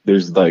Holly. There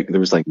was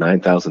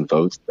 9,000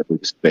 votes that were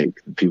just fake.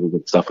 People were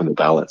stuffing the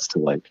ballots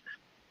to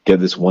get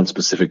this one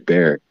specific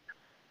bear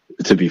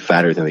to be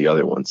fatter than the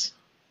other ones.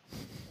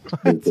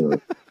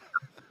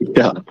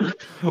 Yeah.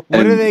 What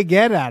do they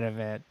get out of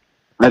it?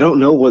 I don't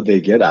know what they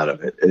get out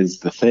of it is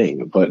the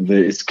thing, but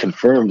it's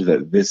confirmed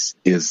that this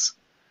is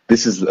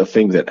a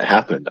thing that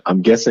happened.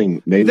 I'm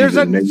guessing maybe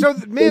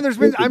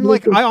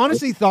I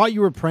honestly thought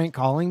you were prank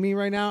calling me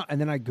right now, and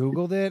then I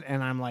Googled it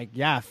and I'm like,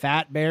 yeah,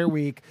 Fat Bear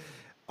Week.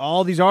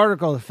 All these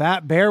articles,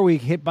 Fat Bear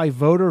Week hit by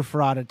voter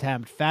fraud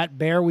attempt, Fat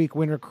Bear Week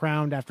winner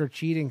crowned after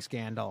cheating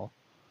scandal.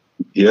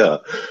 Yeah.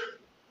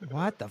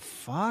 What the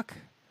fuck?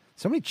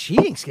 So many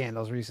cheating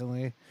scandals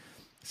recently. It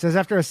says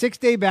after a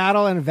 6-day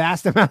battle and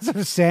vast amounts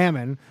of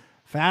salmon,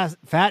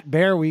 Fat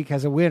Bear Week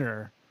has a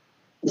winner.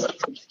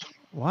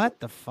 What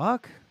the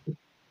fuck?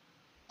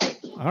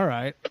 All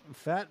right.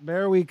 Fat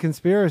Bear Week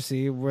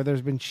conspiracy where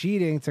there's been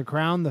cheating to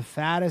crown the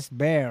fattest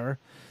bear.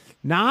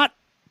 Not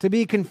to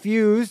be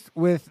confused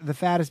with the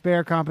fattest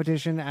bear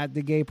competition at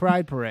the Gay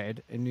Pride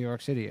Parade in New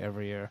York City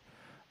every year.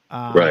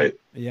 Right.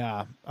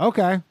 Yeah.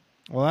 Okay.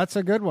 Well, that's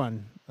a good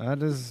one.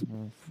 That is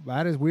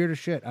weird as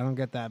shit. I don't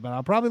get that, but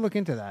I'll probably look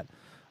into that.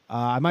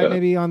 I might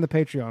maybe on the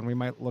Patreon. We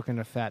might look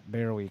into Fat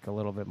Bear Week a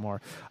little bit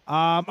more.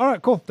 All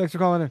right, cool. Thanks for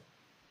calling in.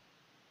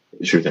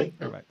 Sure thing.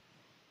 All right.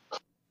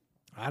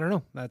 I don't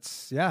know.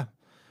 That's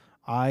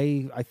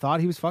I thought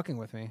he was fucking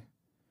with me.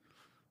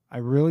 I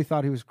really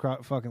thought he was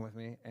fucking with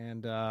me,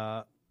 and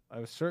I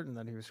was certain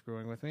that he was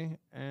screwing with me,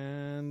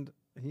 and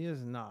he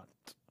is not.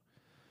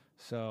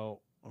 So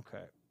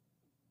okay,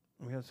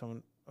 we have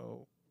someone.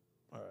 Oh,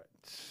 all right.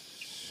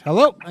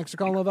 Hello. Thanks for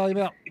calling Low Value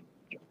Mail.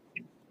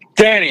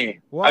 Danny,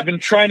 what? I've been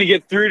trying to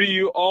get through to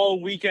you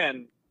all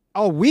weekend.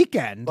 All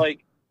weekend?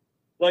 Like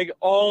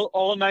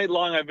all night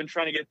long I've been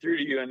trying to get through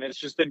to you, and it's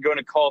just been going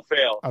to call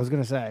fail. I was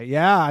going to say,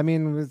 yeah, I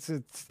mean, it's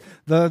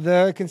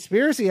the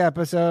conspiracy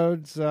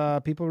episodes,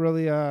 people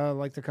really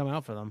like to come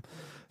out for them.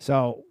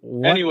 So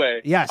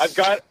anyway, yes.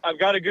 I've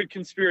got a good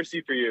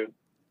conspiracy for you.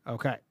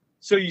 Okay.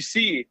 So you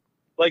see,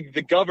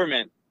 the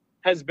government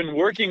has been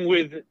working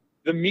with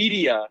the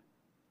media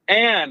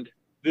and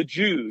the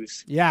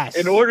Jews. Yes.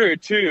 In order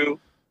to...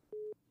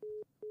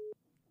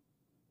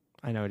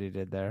 I know what he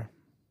did there.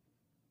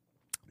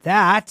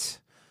 That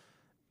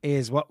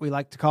is what we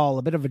like to call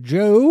a bit of a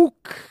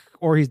joke.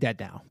 Or he's dead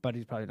now, but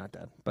he's probably not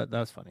dead. But that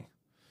was funny.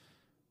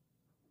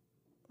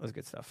 That was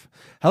good stuff.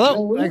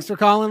 Hello. Thanks for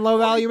calling Low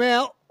Value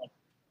Mail.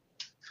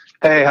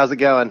 Hey, how's it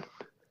going?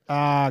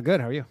 Good.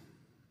 How are you?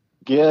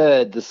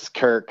 Good. This is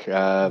Kirk.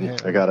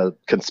 I got a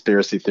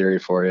conspiracy theory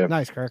for you.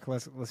 Nice, Kirk.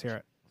 Let's hear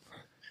it.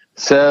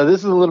 So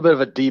this is a little bit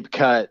of a deep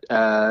cut.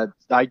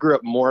 I grew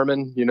up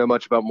Mormon. You know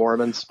much about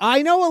Mormons?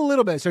 I know a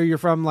little bit. So you're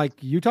from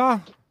Utah?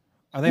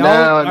 Are they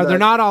all? They're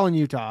not all in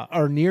Utah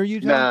or near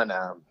Utah?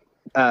 No.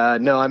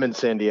 No, I'm in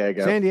San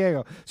Diego. San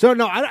Diego. So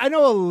no, I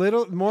know a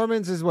little.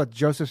 Mormons is what,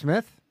 Joseph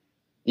Smith?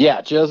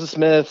 Yeah, Joseph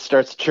Smith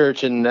starts a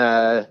church in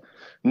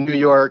New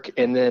York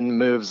and then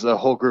moves a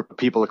whole group of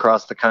people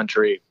across the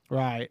country.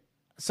 Right.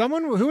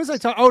 Someone who was I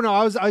talking? Oh no,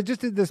 I just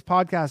did this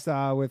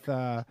podcast with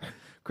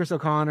Chris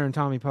O'Connor and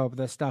Tommy Pope,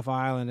 the Stuff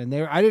Island, and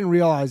I didn't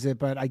realize it,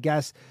 but I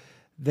guess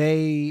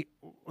they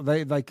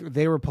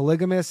were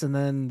polygamous, and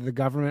then the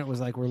government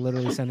was like, we're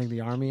literally sending the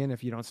army in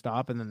if you don't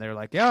stop, and then they're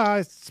like, yeah,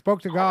 I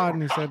spoke to God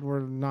and he said we're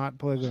not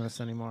polygamous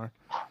anymore.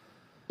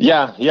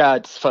 Yeah,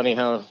 it's funny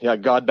how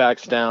God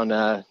backs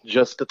down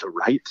just at the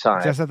right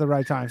time. Just at the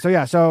right time.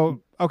 So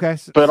okay.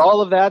 But all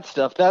of that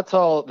stuff, that's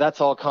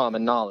all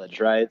common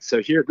knowledge, right? So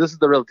this is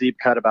the real deep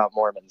cut about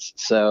Mormons.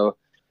 So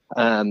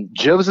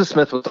Joseph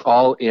Smith was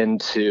all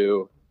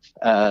into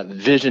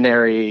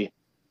visionary,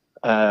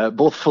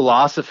 both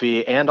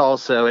philosophy and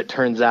also, it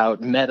turns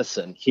out,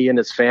 medicine. He and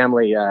his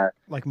family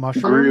like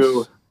mushrooms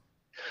grew.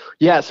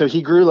 Yeah, so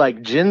he grew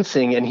like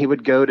ginseng, and he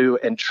would go to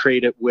and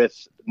trade it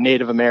with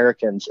Native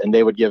Americans, and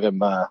they would give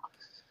him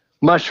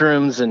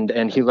mushrooms,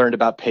 and he learned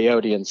about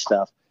peyote and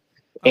stuff.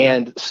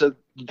 And so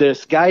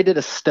this guy did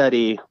a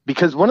study,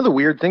 because one of the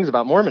weird things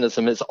about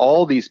Mormonism is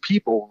all these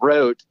people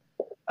wrote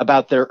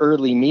about their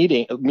early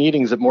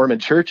meetings at Mormon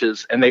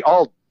churches, and they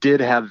all did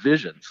have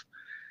visions.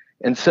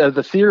 And so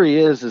the theory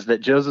is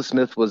that Joseph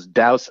Smith was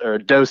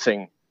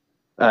dosing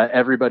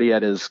everybody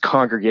at his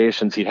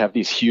congregations. He'd have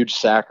these huge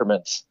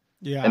sacraments,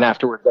 and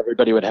afterwards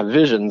everybody would have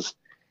visions.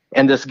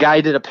 And this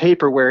guy did a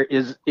paper where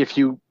if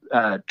you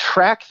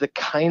track the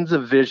kinds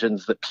of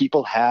visions that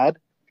people had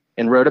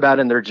and wrote about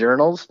in their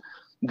journals,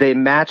 they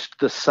matched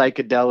the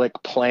psychedelic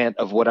plant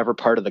of whatever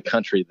part of the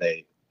country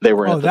they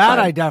were in. Oh, at the that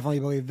time. I definitely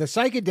believe. The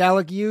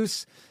psychedelic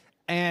use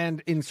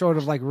and in sort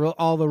of like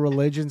all the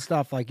religion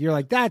stuff, like you're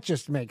like, that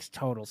just makes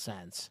total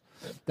sense.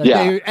 That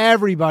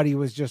everybody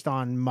was just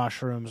on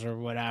mushrooms or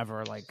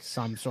whatever, like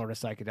some sort of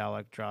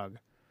psychedelic drug.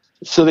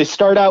 So they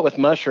start out with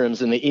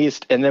mushrooms in the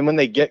East, and then when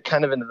they get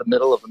kind of into the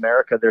middle of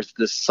America, there's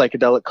this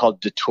psychedelic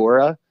called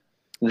Datura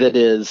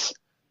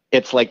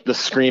it's like the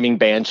screaming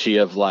banshee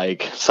of like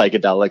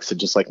psychedelics. It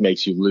just like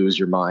makes you lose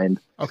your mind.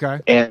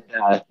 Okay. And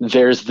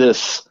there's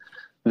this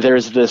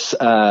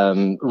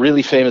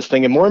really famous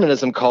thing in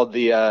Mormonism called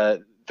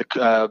the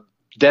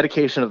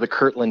dedication of the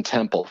Kirtland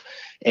Temple.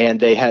 And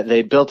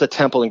they built a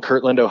temple in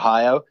Kirtland,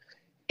 Ohio.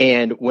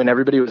 And when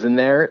everybody was in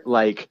there,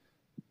 like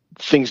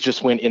things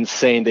just went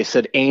insane. They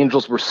said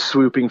angels were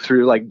swooping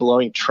through, like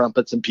blowing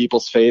trumpets in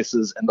people's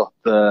faces. And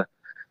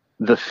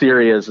the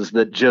theory is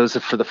that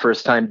Joseph, for the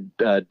first time,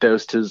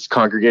 dosed his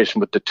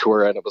congregation with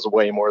Datura, and it was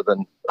way more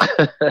than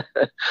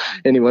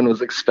anyone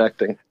was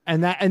expecting.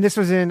 And this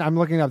was I'm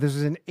looking up, this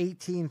was in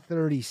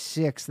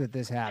 1836 that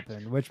this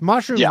happened, which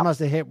mushrooms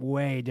must have hit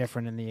way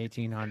different in the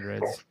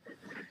 1800s.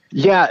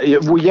 Yeah.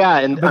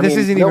 But this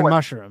isn't even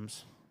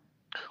mushrooms.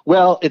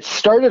 Well, it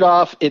started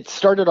off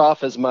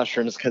as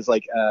mushrooms because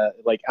like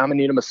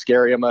Amanita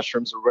muscaria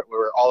mushrooms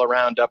were all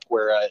around up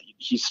where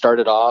he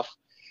started off.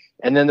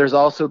 And then there's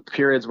also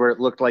periods where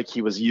it looked like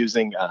he was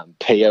using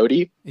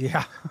peyote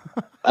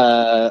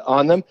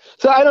on them.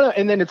 So I don't know.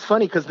 And then it's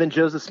funny because then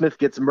Joseph Smith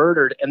gets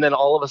murdered, and then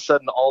all of a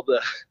sudden all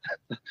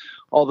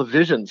the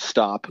visions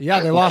stop. Yeah,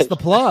 they lost the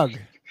plug.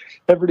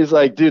 Everybody's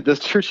like, dude, this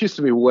church used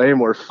to be way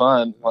more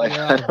fun. Like,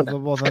 I don't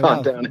know, it's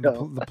gone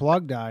downhill. The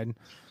plug died.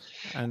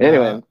 And,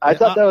 anyway, I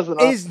thought that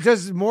was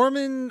does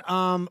Mormon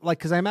like,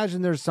 because I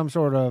imagine there's some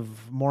sort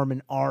of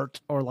Mormon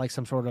art or like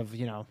some sort of,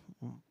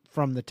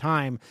 from the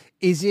time,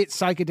 is it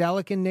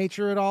psychedelic in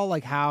nature at all?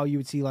 Like how you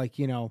would see like,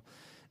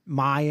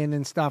 Mayan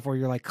and stuff where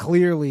you're like,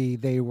 clearly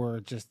they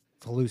were just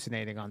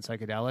hallucinating on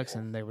psychedelics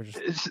and they were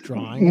just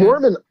drawing.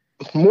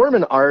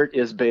 Mormon art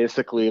is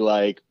basically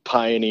like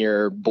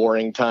pioneer,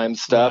 boring time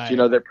stuff.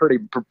 Right. They're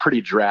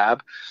pretty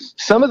drab.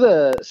 Some of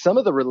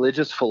the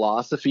religious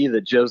philosophy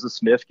that Joseph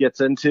Smith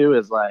gets into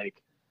is like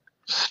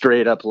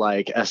straight up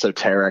like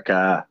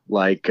esoterica.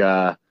 Like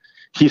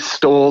he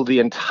stole the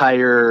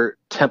entire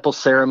temple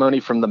ceremony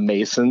from the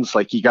Masons.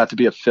 Like he got to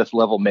be a 5th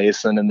level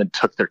Mason and then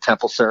took their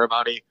temple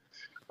ceremony,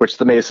 which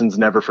the Masons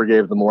never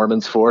forgave the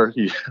Mormons for.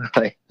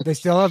 They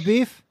still have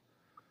beef?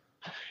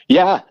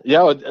 Yeah,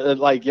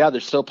 they're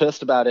still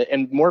pissed about it.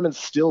 And Mormons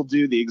still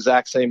do the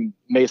exact same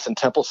Mason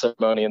temple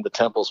ceremony in the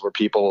temples where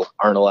people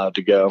aren't allowed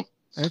to go.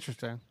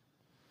 Interesting.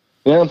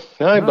 Yeah,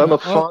 I'm a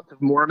font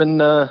of Mormon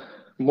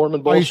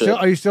bullshit.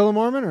 Are you still a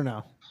Mormon or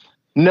no?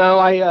 No,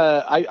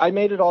 I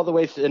made it all the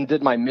way and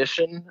did my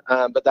mission,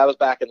 but that was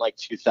back in like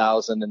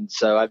 2000, and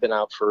so I've been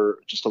out for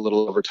just a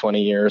little over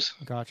 20 years.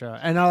 Gotcha.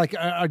 And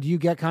do you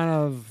get kind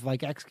of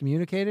like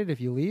excommunicated if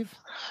you leave?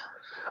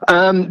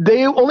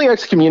 They only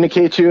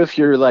excommunicate you if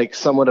you're like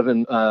somewhat of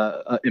an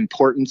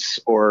importance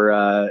or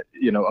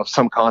of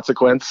some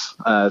consequence.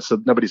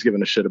 So nobody's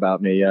given a shit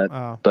about me yet.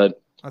 Oh,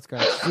 but that's good.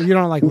 So you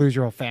don't like lose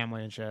your whole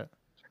family and shit.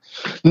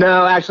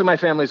 No, actually, my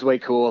family's way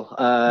cool.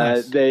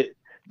 Nice.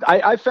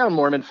 I found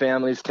Mormon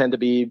families tend to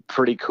be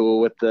pretty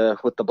cool with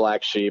the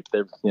black sheep.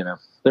 They're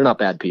not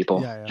bad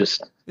people. Yeah.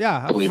 Just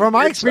from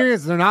my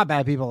experience, they're not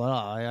bad people at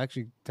all. I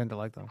actually tend to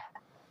like them.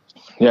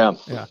 Yeah.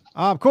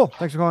 Cool.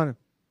 Thanks for calling in.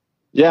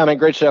 Yeah, man,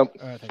 great show.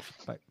 All right, thanks.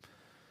 Bye.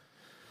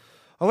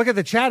 Oh, look at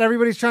the chat.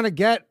 Everybody's trying to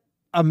get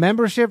a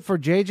membership for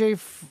JJ.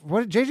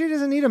 What? JJ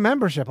doesn't need a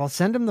membership. I'll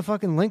send him the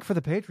fucking link for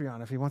the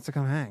Patreon if he wants to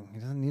come hang. He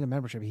doesn't need a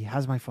membership. He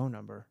has my phone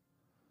number.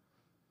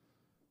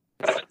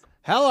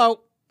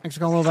 Hello. Thanks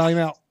for calling Low Value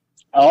Mail.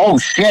 Oh,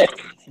 shit.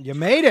 You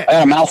made it. I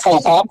had a mouthful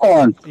of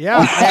popcorn. Yeah.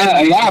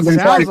 I've been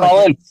trying to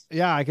call in.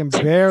 Yeah, I can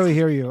barely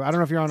hear you. I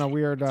don't know if you're on a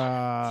weird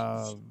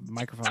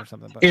microphone or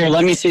something. But Here,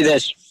 let me see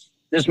this.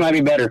 This might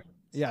be better.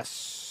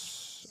 Yes.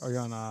 Are you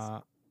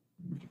on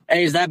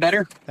Hey, is that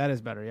better? That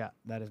is better. Yeah,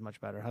 that is much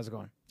better. How's it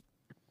going?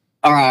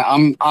 All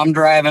right, I'm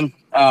driving.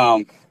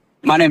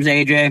 My name's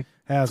AJ. Hey,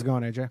 how's it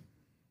going, AJ?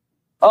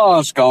 Oh,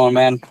 it's going,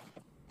 man.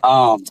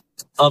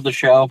 Love the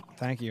show.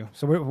 Thank you.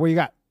 So what you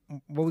got?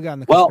 What we got in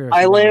the Well,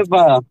 conspiracy I world?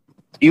 live.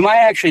 You might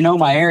actually know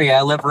my area.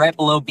 I live right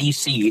below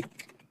BC.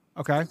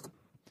 Okay.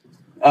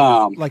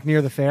 Like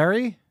near the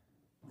ferry,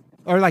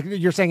 or like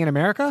you're saying in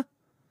America?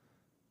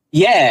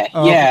 Yeah,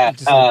 Oh, yeah.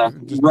 just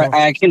north.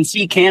 I can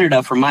see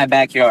Canada from my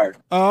backyard.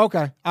 Oh,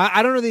 okay.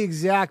 I don't know the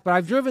exact, but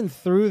I've driven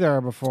through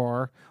there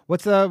before.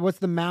 What's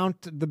the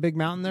mount? The big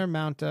mountain there,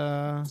 Mount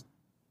Baker.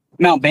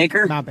 Mount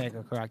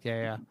Baker, correct?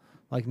 Yeah.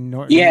 Like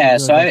north. Yeah,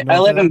 so like I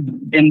north live of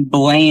that? in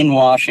Blaine,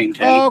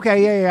 Washington. Oh,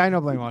 okay. Yeah. I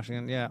know Blaine,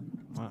 Washington. Yeah,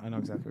 I know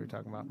exactly what you're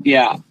talking about.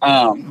 Yeah.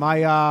 My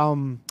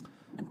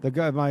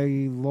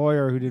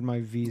lawyer who did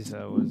my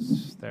visa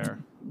was there.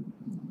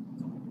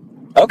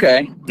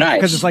 Okay, nice.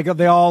 Because it's like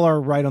they all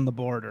are right on the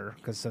border.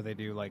 Because so they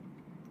do like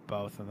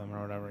both of them or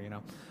whatever, you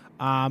know.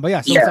 But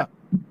yeah. So what's up?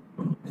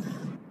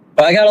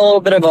 But I got a little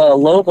bit of a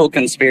local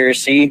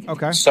conspiracy.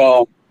 Okay.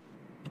 So,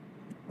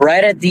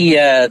 right at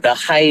the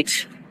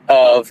height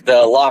of the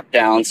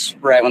lockdowns,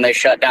 right when they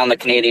shut down the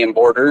Canadian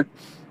border.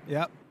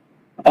 Yep.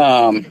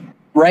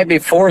 Right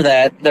before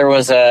that, there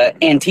was a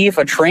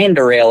Antifa train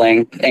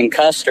derailing in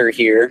Custer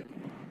here,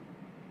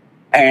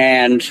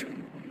 and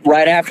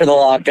right after the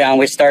lockdown,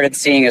 we started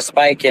seeing a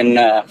spike in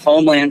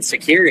Homeland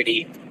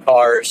Security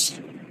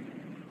cars,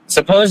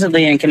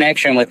 supposedly in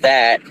connection with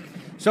that.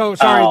 So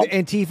sorry, the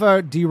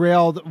Antifa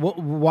derailed.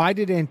 Why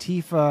did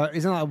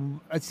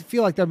Antifa? I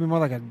feel like that'd be more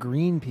like a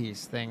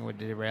Greenpeace thing would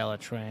derail a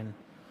train.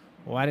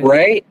 Why did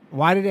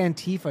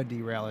Antifa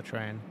derail a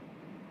train?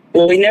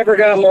 Well, we never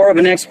got more of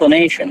an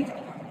explanation.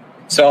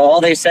 So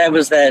all they said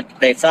was that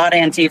they thought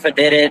Antifa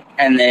did it,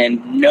 and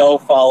then no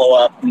follow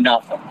up,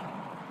 nothing.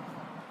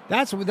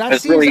 That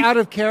It's seems really- out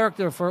of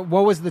character for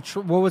what was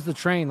the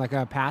train, like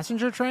a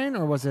passenger train,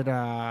 or was it?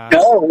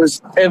 No,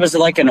 it was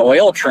like an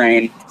oil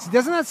train.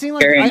 Doesn't that seem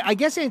like? Carrying- I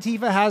guess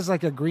Antifa has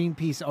like a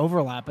Greenpeace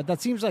overlap, but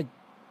that seems like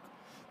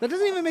that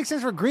doesn't even make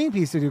sense for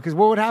Greenpeace to do. Because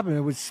what would happen?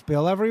 It would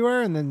spill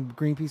everywhere, and then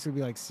Greenpeace would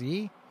be like,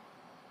 "See."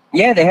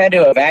 Yeah, they had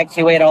to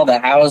evacuate all the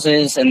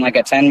houses in like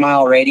a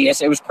 10-mile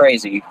radius. It was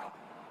crazy.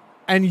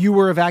 And you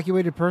were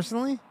evacuated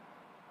personally?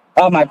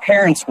 Oh, my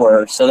parents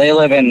were. So they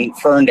live in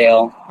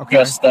Ferndale,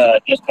 just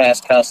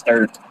past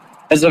Custer.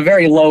 It's a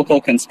very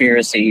local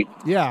conspiracy.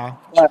 Yeah.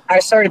 But I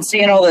started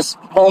seeing all this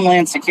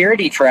Homeland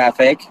Security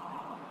traffic,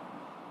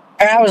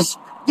 and I was,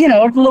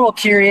 a little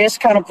curious,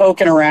 kind of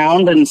poking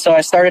around, and so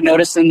I started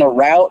noticing the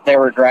route they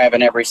were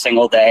driving every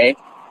single day.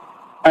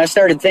 And I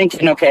started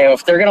thinking, okay,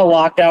 if they're going to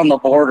lock down the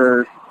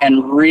border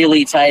and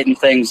really tighten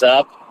things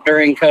up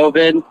during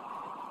COVID,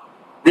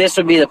 this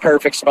would be the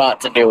perfect spot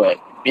to do it.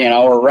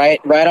 We're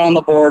right on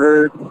the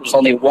border. There's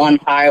only one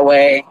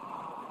highway,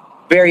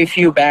 very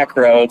few back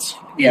roads,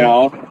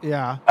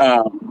 Yeah.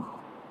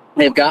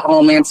 They've got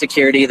Homeland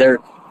Security. Their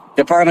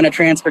Department of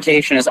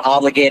Transportation is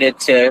obligated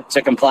to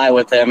comply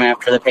with them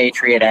after the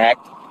Patriot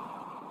Act.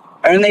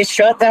 And they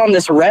shut down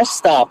this rest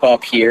stop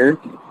up here.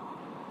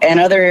 And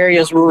other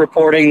areas were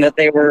reporting that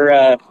they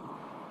were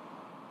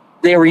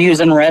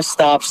using rest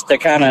stops to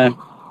kind of,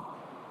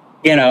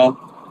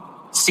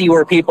 see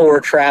where people were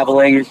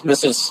traveling.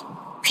 This is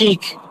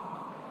peak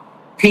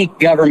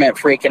government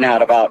freaking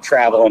out about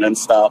traveling and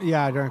stuff.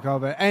 Yeah, during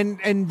COVID.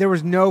 And there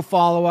was no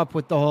follow-up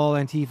with the whole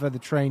Antifa, the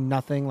train,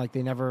 nothing? Like,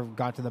 they never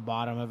got to the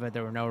bottom of it?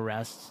 There were no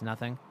arrests,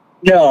 nothing?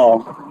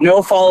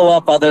 No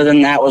follow-up other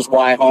than that was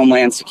why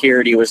Homeland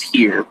Security was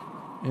here.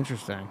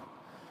 Interesting.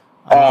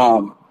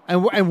 And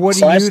what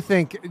do you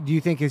think? Do you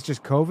think it's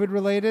just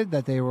COVID-related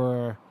that they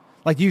were...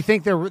 Like, do you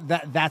think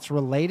that's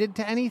related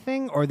to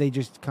anything, or they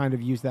just kind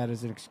of use that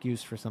as an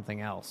excuse for something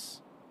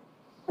else?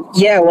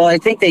 Yeah, well, I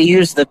think they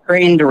used the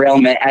train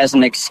derailment as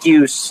an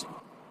excuse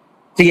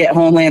to get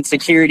Homeland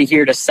Security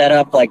here to set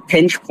up, like,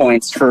 pinch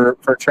points for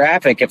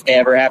traffic if they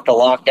ever have to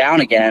lock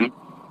down again.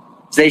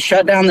 So they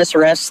shut down this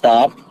rest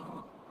stop.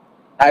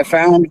 I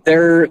found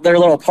their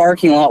little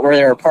parking lot where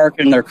they were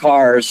parking their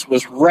cars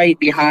was right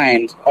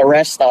behind a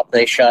rest stop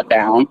they shut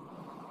down.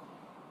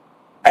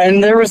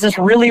 And there was this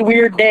really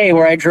weird day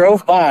where I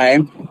drove by,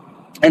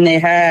 and they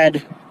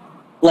had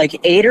like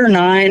 8 or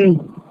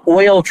 9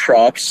 oil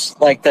trucks,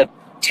 like the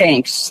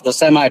tanks, the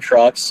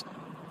semi-trucks,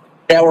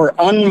 that were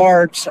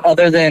unmarked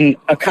other than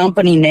a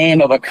company name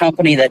of a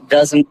company that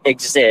doesn't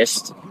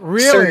exist.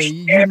 Really? Searched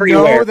You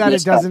everywhere know for that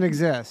this it doesn't stuff.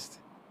 exist?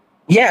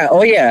 Yeah,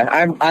 oh yeah.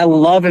 I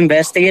love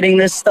investigating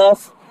this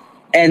stuff,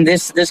 and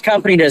this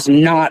company does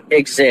not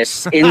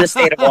exist in the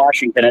state of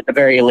Washington at the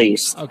very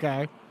least.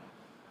 Okay.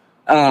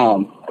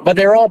 But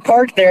they're all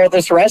parked there at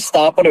this rest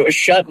stop, but it was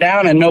shut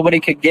down and nobody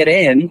could get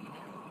in.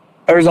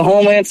 There was a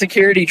Homeland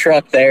Security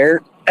truck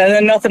there, and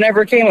then nothing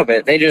ever came of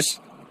it. They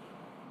just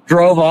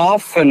drove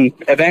off and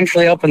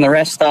eventually opened the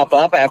rest stop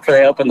up after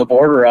they opened the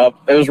border up.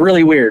 It was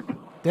really weird.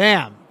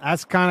 Damn,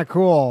 that's kind of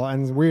cool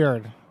and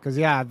weird. Because,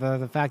 yeah,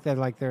 the fact that,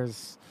 like,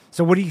 there's...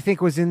 So what do you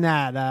think was in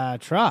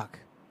that truck?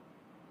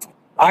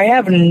 I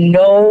have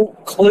no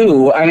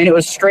clue. I mean, it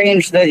was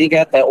strange that you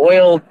got the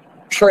oil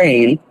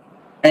train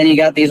and you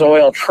got these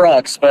oil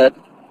trucks, but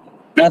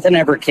nothing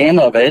ever came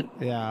of it.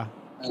 Yeah.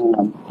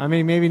 I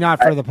mean, maybe not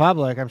for the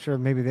public. I'm sure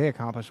maybe they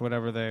accomplished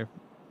whatever they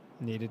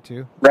needed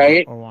to,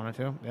 right? Or wanted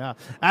to. Yeah,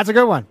 that's a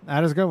good one.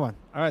 That is a good one.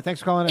 All right,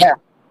 thanks for calling in. Yeah,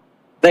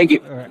 thank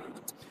you.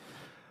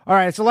 All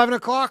right, it's 11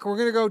 o'clock. We're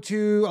going to go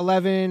to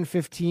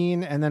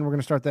 11:15, and then we're going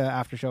to start the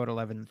after show at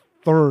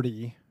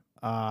 11:30.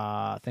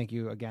 Thank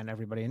you again,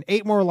 everybody. And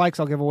 8 more likes,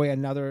 I'll give away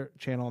another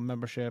channel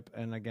membership.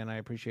 And again, I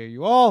appreciate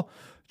you all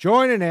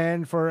joining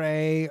in for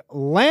a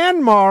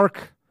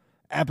landmark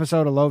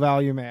episode of Low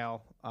Value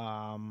Mail,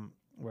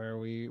 where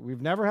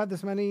we've never had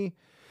this many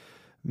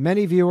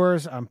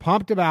viewers. I'm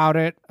pumped about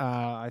it.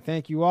 I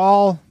thank you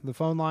all. The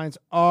phone lines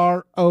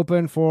are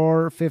open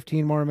for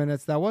 15 more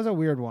minutes. That was a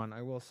weird one,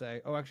 I will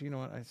say. Oh, actually, you know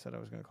what? I said I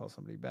was going to call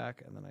somebody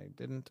back, and then I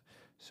didn't.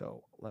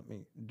 So let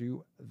me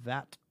do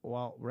that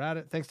while we're at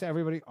it. Thanks to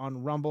everybody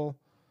on Rumble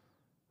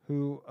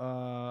who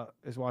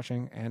is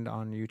watching and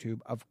on YouTube.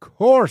 Of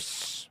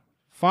course,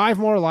 5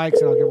 more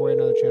likes, and I'll give away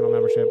another channel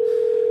membership.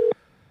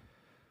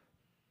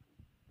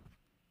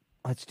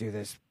 Let's do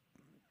this.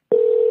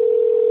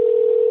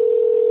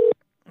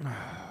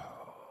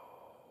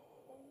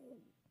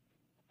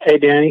 Hey,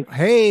 Danny.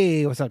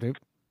 Hey, what's up, dude?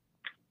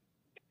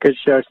 Good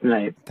show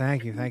tonight.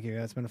 Thank you.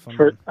 That's been a fun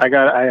one.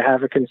 I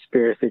have a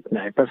conspiracy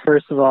tonight, but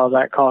first of all,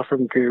 that call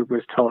from Goob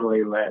was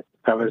totally lit.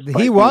 That was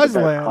he was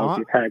lit. Calls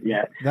you've had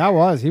yet.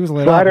 He was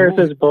lit. Flat Earth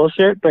is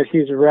bullshit, but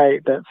he's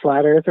right that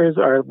flat earthers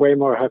are way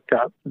more hooked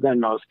up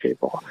than most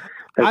people.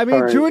 I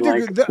mean, to a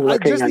degree,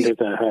 looking under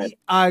the hood.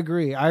 I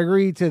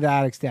agree to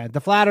that extent.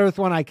 The flat Earth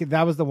one,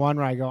 that was the one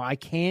where I go, I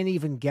can't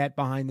even get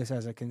behind this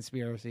as a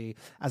conspiracy,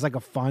 as like a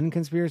fun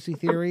conspiracy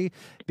theory,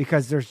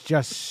 because there's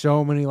just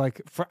so many,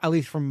 like, at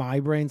least from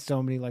my brain,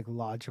 so many like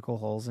logical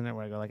holes in it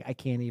where I go, like, I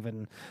can't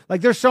even,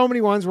 like, there's so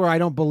many ones where I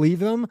don't believe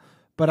them,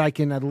 but I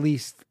can at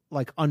least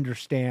like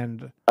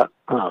understand.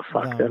 Oh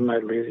fuck! That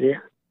might lose you.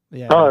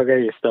 Yeah. Oh,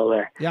 okay, you're still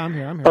there. Yeah, I'm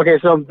here. Okay,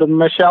 so the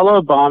Michelle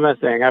Obama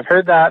thing, I've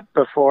heard that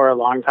before a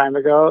long time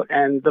ago,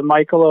 and the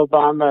Michael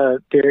Obama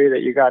theory that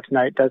you got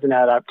tonight doesn't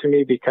add up to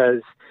me, because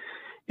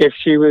if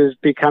she was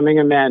becoming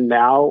a man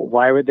now,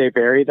 why would they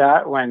bury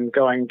that when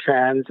going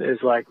trans is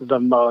like the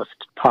most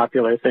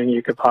popular thing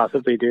you could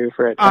possibly do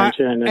for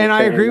attention and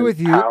I agree with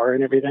you. Power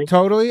and everything?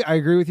 Totally, I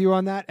agree with you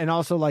on that. And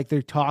also, like,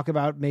 they talk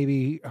about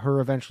maybe her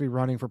eventually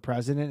running for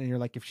president, and you're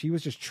like, if she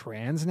was just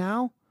trans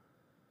now,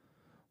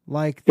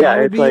 like, that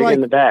would it's be like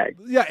in the bag.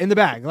 Yeah, in the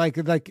bag. Like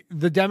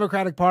the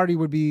Democratic Party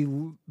would be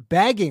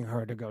begging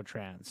her to go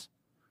trans.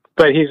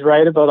 But he's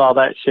right about all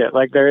that shit.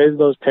 Like, there is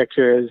those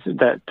pictures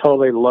that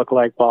totally look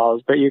like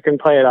balls, but you can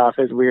play it off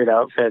as weird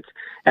outfits.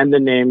 And the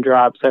name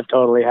drops have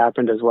totally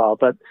happened as well.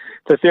 But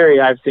the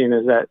theory I've seen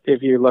is that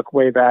if you look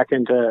way back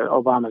into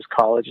Obama's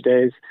college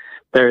days,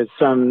 there's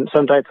some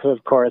type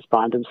of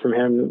correspondence from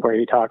him where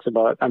he talks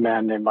about a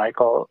man named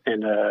Michael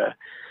in an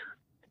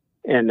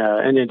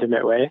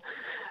intimate way.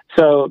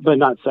 So, but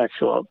not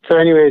sexual. So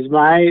anyways,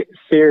 my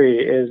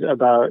theory is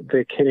about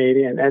the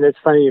Canadian, and it's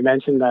funny you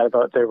mentioned that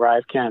about the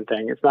ArriveCan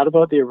thing. It's not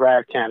about the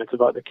ArriveCan, it's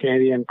about the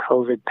Canadian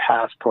COVID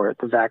passport,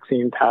 the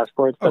vaccine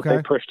passports that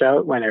they pushed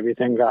out when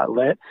everything got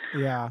lit.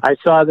 Yeah. I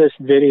saw this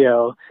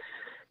video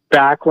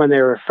back when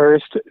they were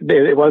first,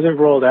 it wasn't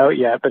rolled out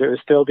yet, but it was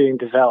still being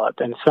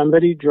developed. And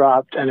somebody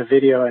dropped a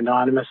video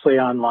anonymously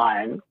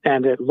online,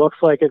 and it looks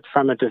like it's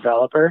from a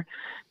developer.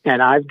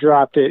 And I've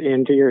dropped it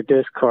into your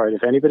Discord.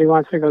 If anybody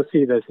wants to go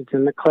see this, it's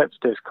in the Clips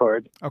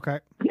Discord. Okay.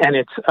 And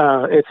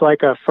it's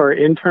like a for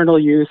internal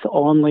use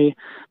only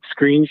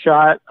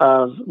screenshot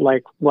of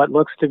like what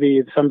looks to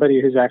be somebody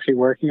who's actually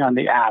working on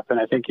the app. And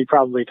I think he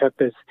probably took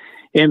this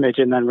image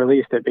and then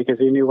released it because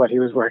he knew what he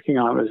was working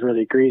on was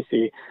really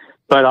greasy.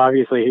 But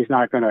obviously he's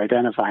not going to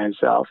identify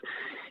himself.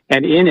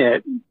 And in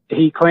it,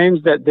 he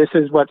claims that this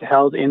is what's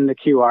held in the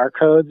QR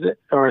codes,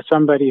 or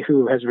somebody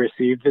who has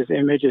received this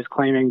image is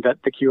claiming that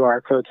the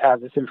QR codes have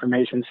this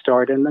information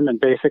stored in them. And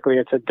basically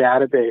it's a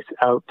database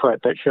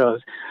output that shows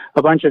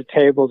a bunch of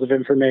tables of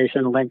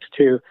information linked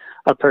to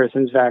a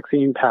person's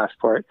vaccine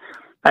passport.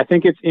 I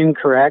think it's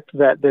incorrect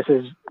that this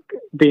is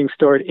being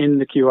stored in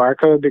the QR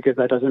code because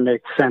that doesn't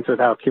make sense with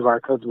how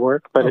QR codes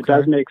work, but it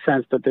does make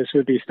sense that this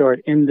would be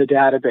stored in the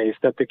database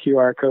that the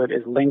QR code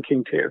is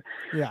linking to.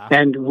 Yeah.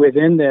 And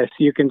within this,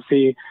 you can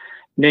see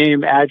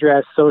name,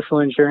 address, social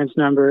insurance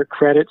number,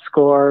 credit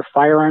score,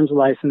 firearms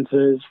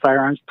licenses,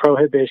 firearms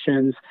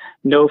prohibitions,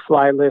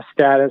 no-fly list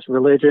status,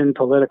 religion,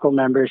 political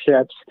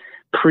memberships,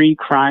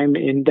 pre-crime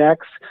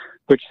index,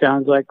 which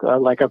sounds like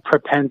a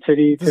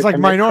propensity to It's like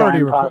commit Minority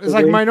crime, Report. It's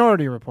like possibly.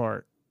 Minority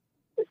Report.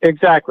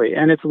 Exactly.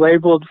 And it's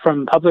labeled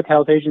from Public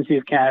Health Agency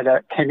of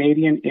Canada,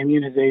 Canadian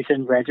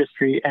Immunization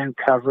Registry and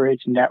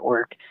Coverage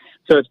Network.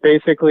 So it's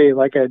basically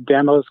like a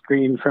demo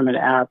screen from an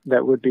app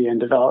that would be in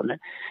development.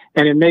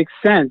 And it makes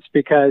sense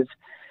because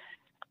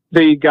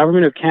the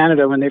government of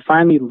Canada, when they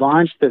finally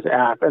launched this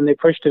app and they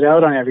pushed it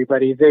out on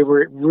everybody, they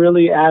were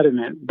really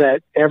adamant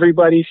that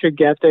everybody should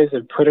get this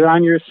and put it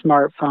on your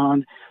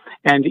smartphone.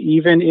 And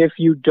even if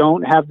you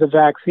don't have the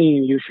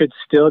vaccine, you should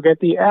still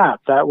get the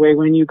app. That way,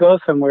 when you go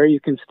somewhere,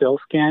 you can still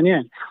scan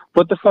in.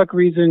 What the fuck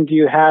reason do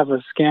you have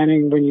of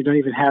scanning when you don't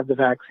even have the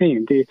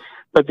vaccine?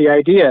 But the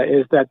idea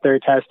is that they're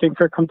testing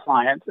for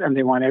compliance and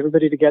they want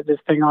everybody to get this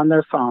thing on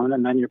their phone,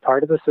 and then you're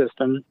part of the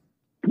system.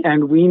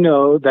 And we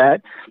know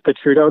that the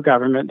Trudeau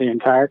government, the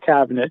entire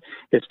cabinet,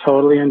 is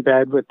totally in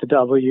bed with the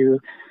WEF,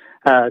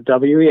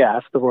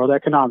 the World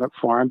Economic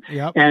Forum,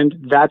 and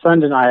that's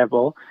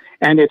undeniable.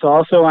 And it's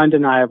also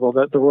undeniable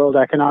that the World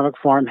Economic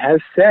Forum has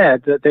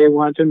said that they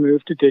want to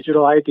move to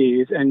digital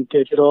IDs and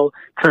digital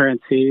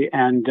currency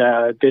and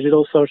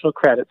digital social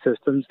credit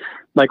systems.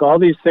 Like, all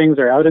these things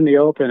are out in the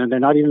open, and they're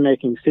not even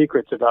making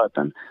secrets about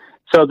them.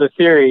 So the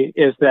theory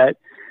is that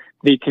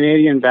the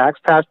Canadian Vax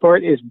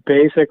Passport is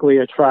basically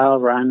a trial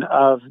run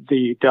of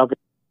the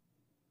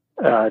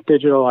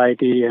digital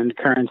ID and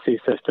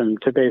currency system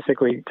to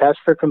basically test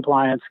for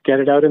compliance, get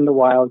it out in the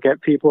wild,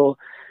 get people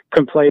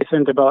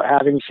complacent about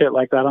having shit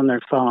like that on their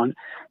phone.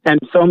 And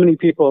so many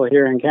people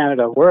here in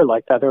Canada were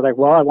like that. They're like,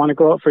 well, I want to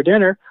go out for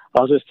dinner.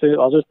 I'll just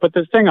put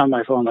this thing on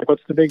my phone. Like,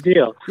 what's the big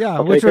deal? Yeah,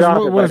 I'll which take it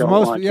off was if I don't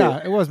most. want Yeah,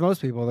 to. it was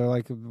most people. They're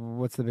like,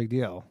 what's the big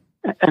deal?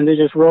 And they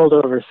just rolled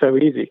over so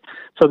easy.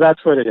 So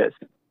that's what it is.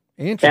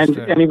 Interesting.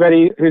 And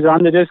anybody who's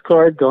on the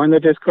Discord, go in the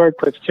Discord,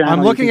 Clips channel.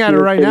 I'm looking at it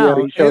right now.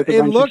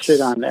 It looks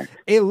shit on there.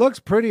 It looks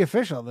pretty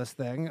official. This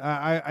thing.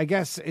 I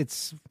guess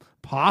it's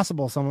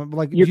possible. Someone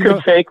like you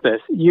could fake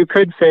this. You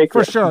could fake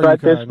for this, sure.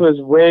 but this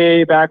was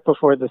way back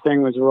before the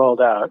thing was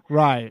rolled out.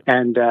 Right.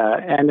 And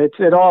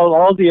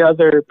all the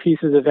other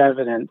pieces of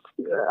evidence,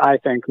 I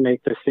think,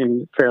 make this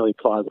seem fairly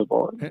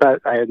plausible.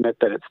 But I admit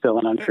that it's still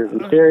an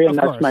unproven theory, and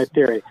that's my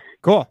theory.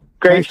 Cool.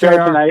 Great Thanks, show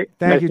JR. tonight.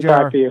 Thank Nice you, to JR.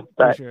 talk to you.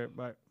 Bye. Appreciate it.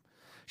 Bye.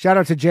 Shout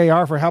out to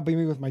JR for helping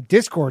me with my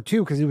Discord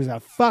too, because he was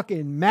a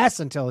fucking mess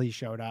until he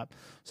showed up.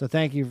 So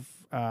thank you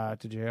to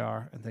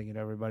JR, and thank you to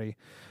everybody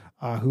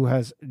who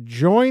has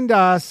joined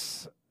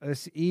us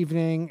this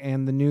evening,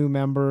 and the new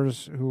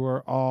members who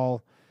are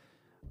all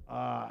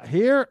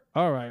here.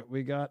 All right,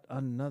 we got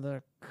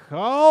another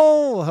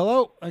call.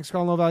 Hello, thanks for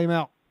calling Low Value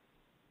Mail.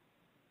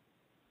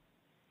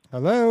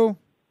 Hello.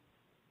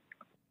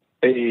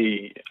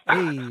 Hey,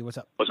 what's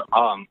up? What's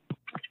up?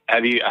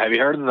 Have you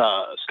heard of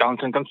the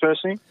Skellington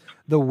conspiracy?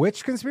 The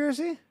which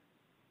conspiracy?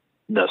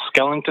 The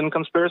Skellington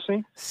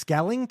conspiracy?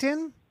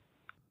 Skellington?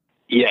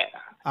 Yeah.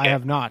 I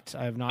have not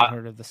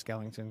heard of the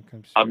Skellington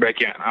conspiracy. I'll break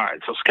you in. All right.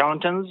 So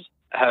skeletons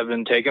have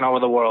been taking over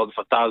the world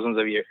for thousands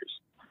of years.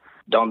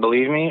 Don't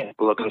believe me?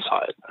 Look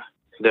inside.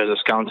 There's a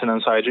skeleton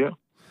inside you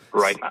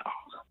right now.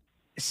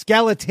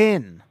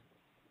 Skeleton.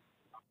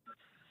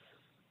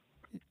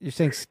 You're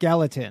saying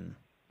skeleton.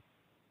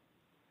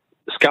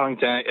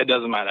 Skellington, it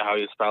doesn't matter how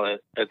you spell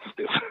it. It's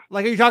stupid.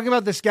 Like, are you talking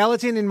about the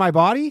skeleton in my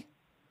body?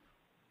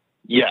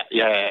 Yeah.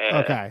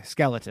 Okay,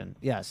 skeleton,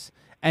 yes.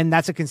 And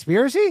that's a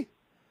conspiracy?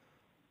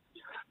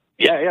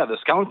 Yeah, the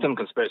skeleton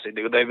conspiracy,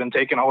 dude. They've been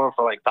taking over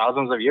for like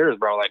thousands of years,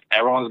 bro. Like,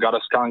 everyone's got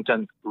a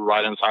skeleton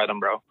right inside them,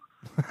 bro.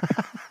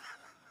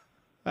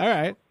 All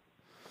right.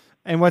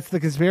 And what's the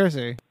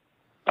conspiracy?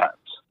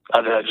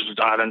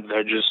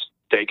 They're just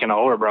taking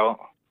over, bro.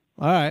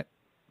 All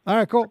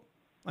right, cool.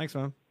 Thanks,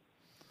 man.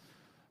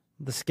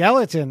 The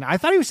skeleton. I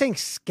thought he was saying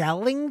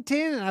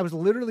Skellington, and I was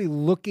literally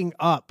looking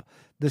up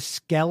the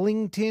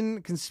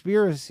Skellington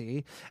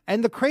conspiracy.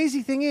 And the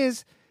crazy thing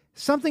is,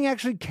 something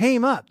actually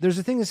came up. There's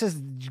a thing that says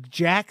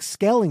Jack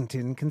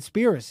Skellington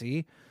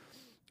conspiracy,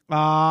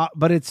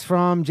 but it's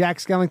from Jack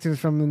Skellington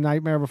from The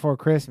Nightmare Before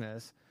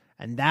Christmas,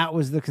 and that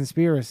was the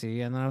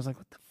conspiracy. And then I was like,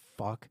 what the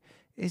fuck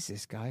is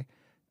this guy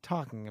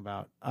talking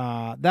about?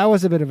 That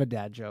was a bit of a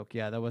dad joke.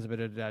 Yeah, that was a bit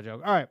of a dad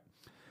joke. All right.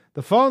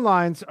 The phone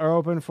lines are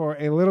open for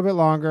a little bit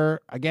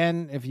longer.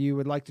 Again, if you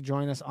would like to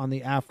join us on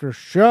the after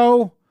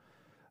show,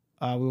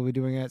 we'll be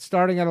doing it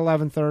starting at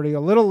 11:30. A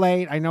little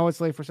late. I know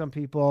it's late for some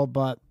people,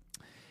 but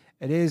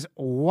it is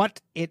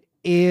what it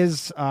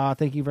is.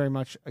 Thank you very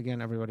much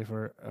again, everybody,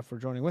 for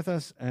joining with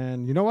us.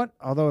 And you know what?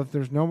 Although if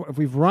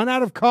we've run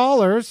out of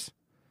callers,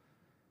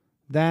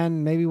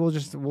 then maybe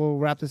we'll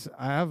wrap this.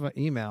 I have an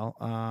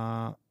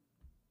email.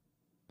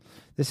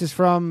 This is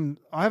from.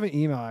 I have an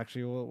email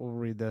actually. We'll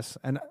read this,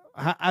 and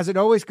as it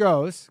always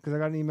goes, because I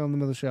got an email in the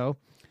middle of the show,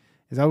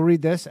 is I'll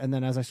read this, and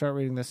then as I start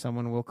reading this,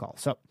 someone will call.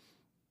 So it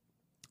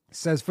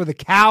says for the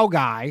cow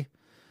guy.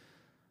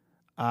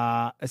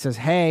 It says,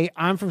 "Hey,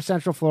 I'm from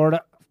Central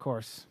Florida." Of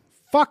course,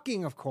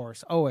 fucking of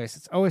course, always.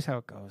 It's always how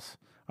it goes.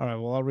 All right,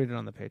 well, I'll read it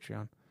on the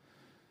Patreon.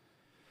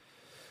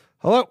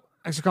 Hello,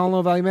 thanks for calling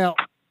Low Value Mail.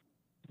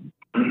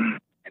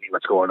 Hey,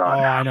 what's going on?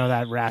 Oh, I know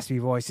that raspy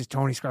voice is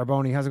Tony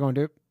Scarboni. How's it going,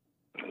 dude?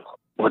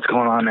 What's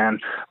going on, man?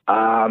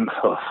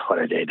 What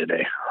a day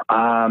today.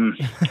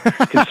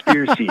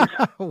 Conspiracies.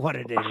 What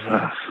a day today.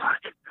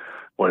 Fuck.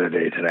 What a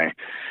day today.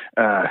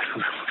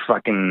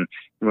 Fucking,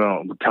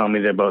 well, tell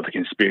me about the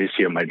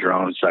conspiracy of my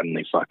drone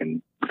suddenly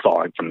fucking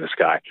falling from the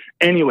sky.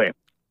 Anyway,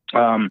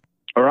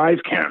 Arrive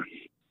Cam.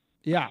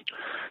 Yeah.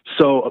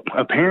 So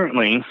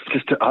apparently,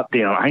 just to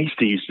update on, I used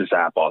to use this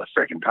app all the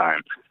freaking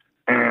time.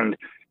 And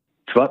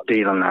to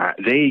update on that,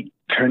 they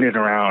turned it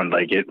around.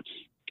 Like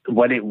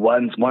what it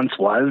once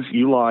was,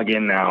 you log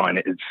in now and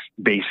it's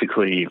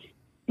basically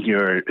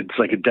it's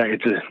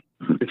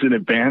an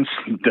advanced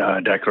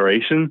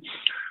declaration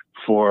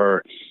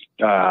for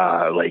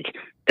like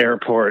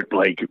airport,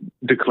 like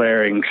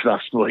declaring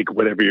stuff like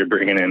whatever you're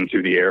bringing in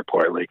through the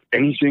airport, like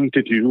anything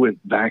to do with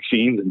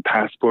vaccines and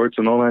passports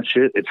and all that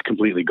shit, it's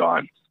completely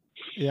gone.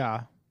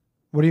 Yeah.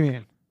 What do you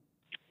mean?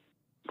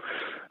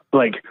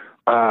 Like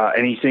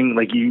anything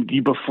like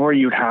you before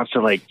you'd have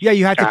to like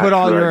you had to put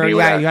all your you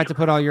had to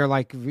put all your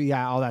like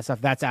all that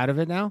stuff. That's out of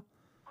it now.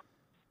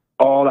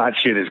 All that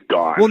shit is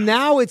gone. Well,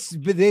 now it's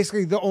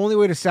basically the only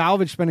way to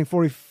salvage spending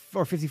 $40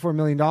 or $54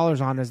 million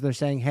on is they're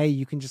saying, hey,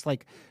 you can just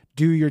like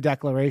do your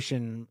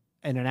declaration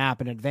in an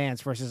app in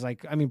advance versus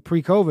like, I mean,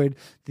 pre-COVID,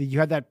 you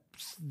had that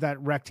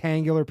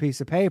rectangular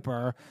piece of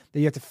paper that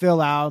you have to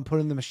fill out and put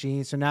in the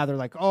machine. So now they're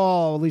like,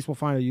 oh, at least we'll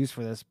find a use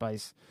for this by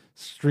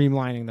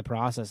streamlining the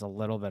process a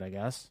little bit, I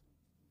guess.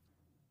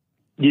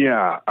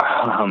 Yeah.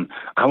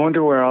 I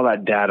wonder where all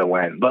that data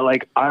went. But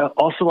like, I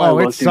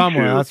it's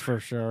somewhere, that's for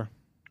sure.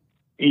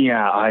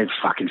 Yeah, I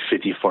fucking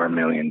 $54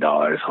 million.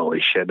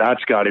 Holy shit.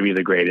 That's got to be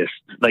the greatest.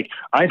 Like,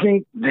 I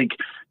think like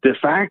the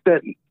fact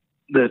that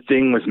the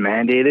thing was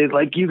mandated,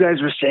 like you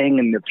guys were saying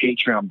in the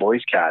Patreon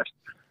voice cast,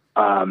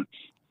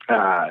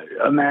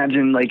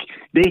 imagine like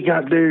they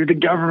got the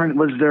government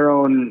was their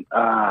own,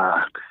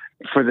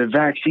 for the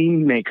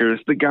vaccine makers,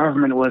 the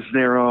government was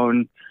their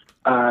own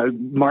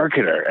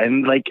marketer.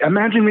 And like,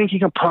 imagine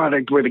making a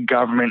product where the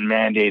government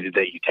mandated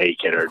that you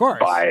take it or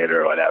buy it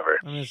or whatever.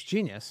 I mean, it's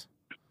genius.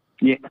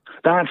 Yeah,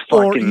 that's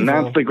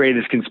the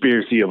greatest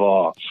conspiracy of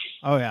all.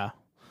 Oh yeah,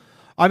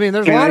 I mean,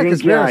 there's a lot of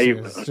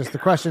conspiracies. It's just the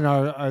question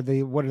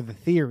what are the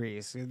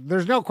theories?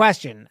 There's no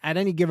question at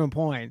any given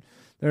point.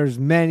 There's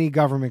many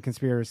government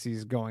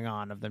conspiracies going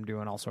on of them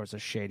doing all sorts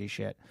of shady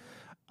shit.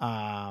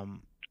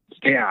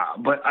 Yeah,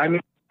 but I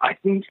mean, I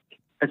think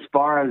as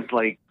far as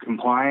like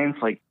compliance,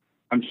 like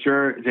I'm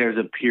sure there's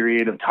a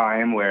period of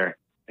time where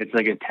it's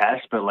like a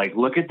test, but like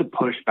look at the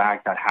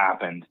pushback that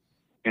happened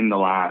in the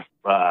last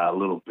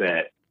little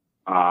bit.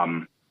 A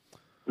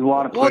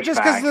lot of pushback. Well,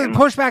 just because the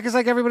pushback is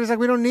like everybody's like,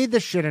 we don't need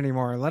this shit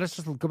anymore. Let us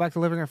just go back to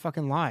living our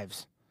fucking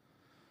lives.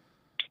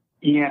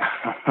 Yeah.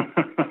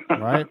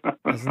 Right?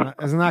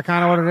 Isn't that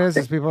kind of what it is?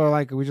 Is people are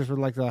like, we just would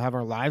like to have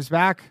our lives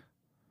back.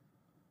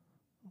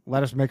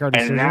 Let us make our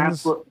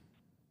decisions.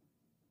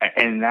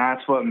 And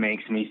that's what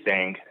makes me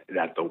think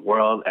that the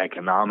World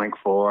Economic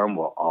Forum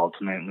will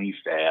ultimately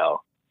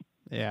fail.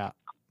 Yeah.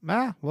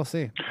 We'll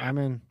see. I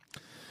mean,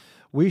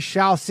 we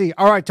shall see.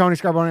 All right, Tony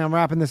Scarboni, I'm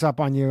wrapping this up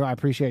on you. I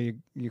appreciate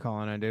you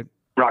calling in, dude.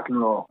 Rock and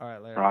roll. All right,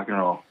 later. Rock and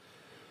roll.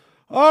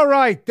 All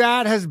right,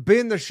 that has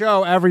been the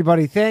show,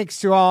 everybody.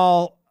 Thanks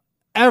to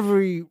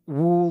every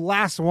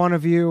last one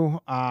of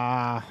you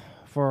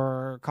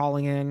for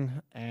calling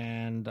in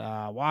and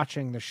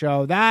watching the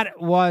show.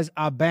 That was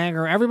a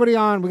banger. Everybody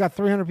we got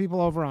 300 people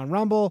over on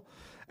Rumble.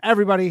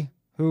 Everybody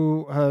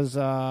who has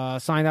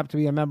signed up to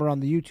be a member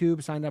on the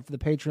YouTube, signed up for the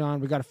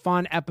Patreon. We got a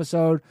fun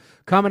episode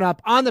coming up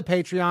on the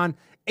Patreon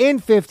in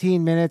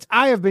 15 minutes.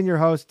 I have been your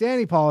host,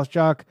 Danny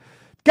Polishchuk.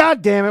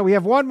 God damn it, we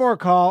have one more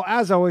call.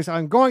 As always,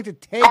 I'm going to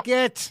take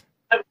it.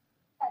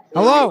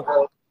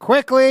 Hello,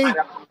 quickly.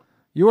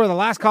 You are the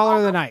last caller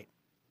of the night.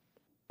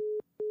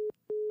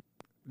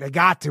 They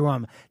got to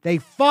him. They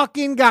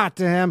fucking got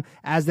to him,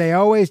 as they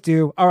always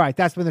do. All right,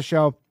 that's been the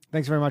show.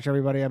 Thanks very much,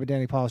 everybody. I've been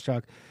Danny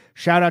Polishchuk.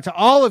 Shout out to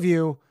all of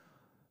you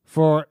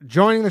for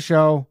joining the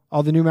show,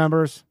 all the new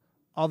members,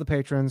 all the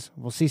patrons.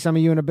 We'll see some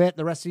of you in a bit.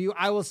 The rest of you,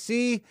 I will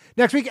see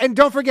next week. And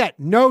don't forget,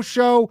 no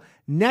show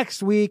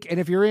next week.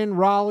 And if you're in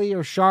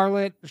Raleigh,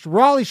 Charlotte,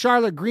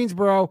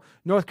 Greensboro,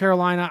 North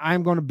Carolina,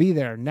 I'm going to be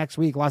there next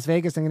week. Las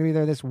Vegas, I'm going to be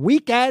there this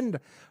weekend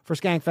for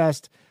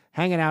Skankfest,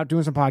 hanging out,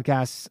 doing some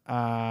podcasts.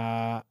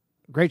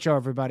 Great show,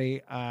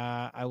 everybody.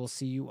 I will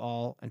see you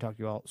all and talk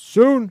to you all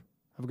soon.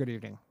 Have a good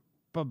evening.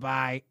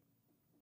 Bye-bye.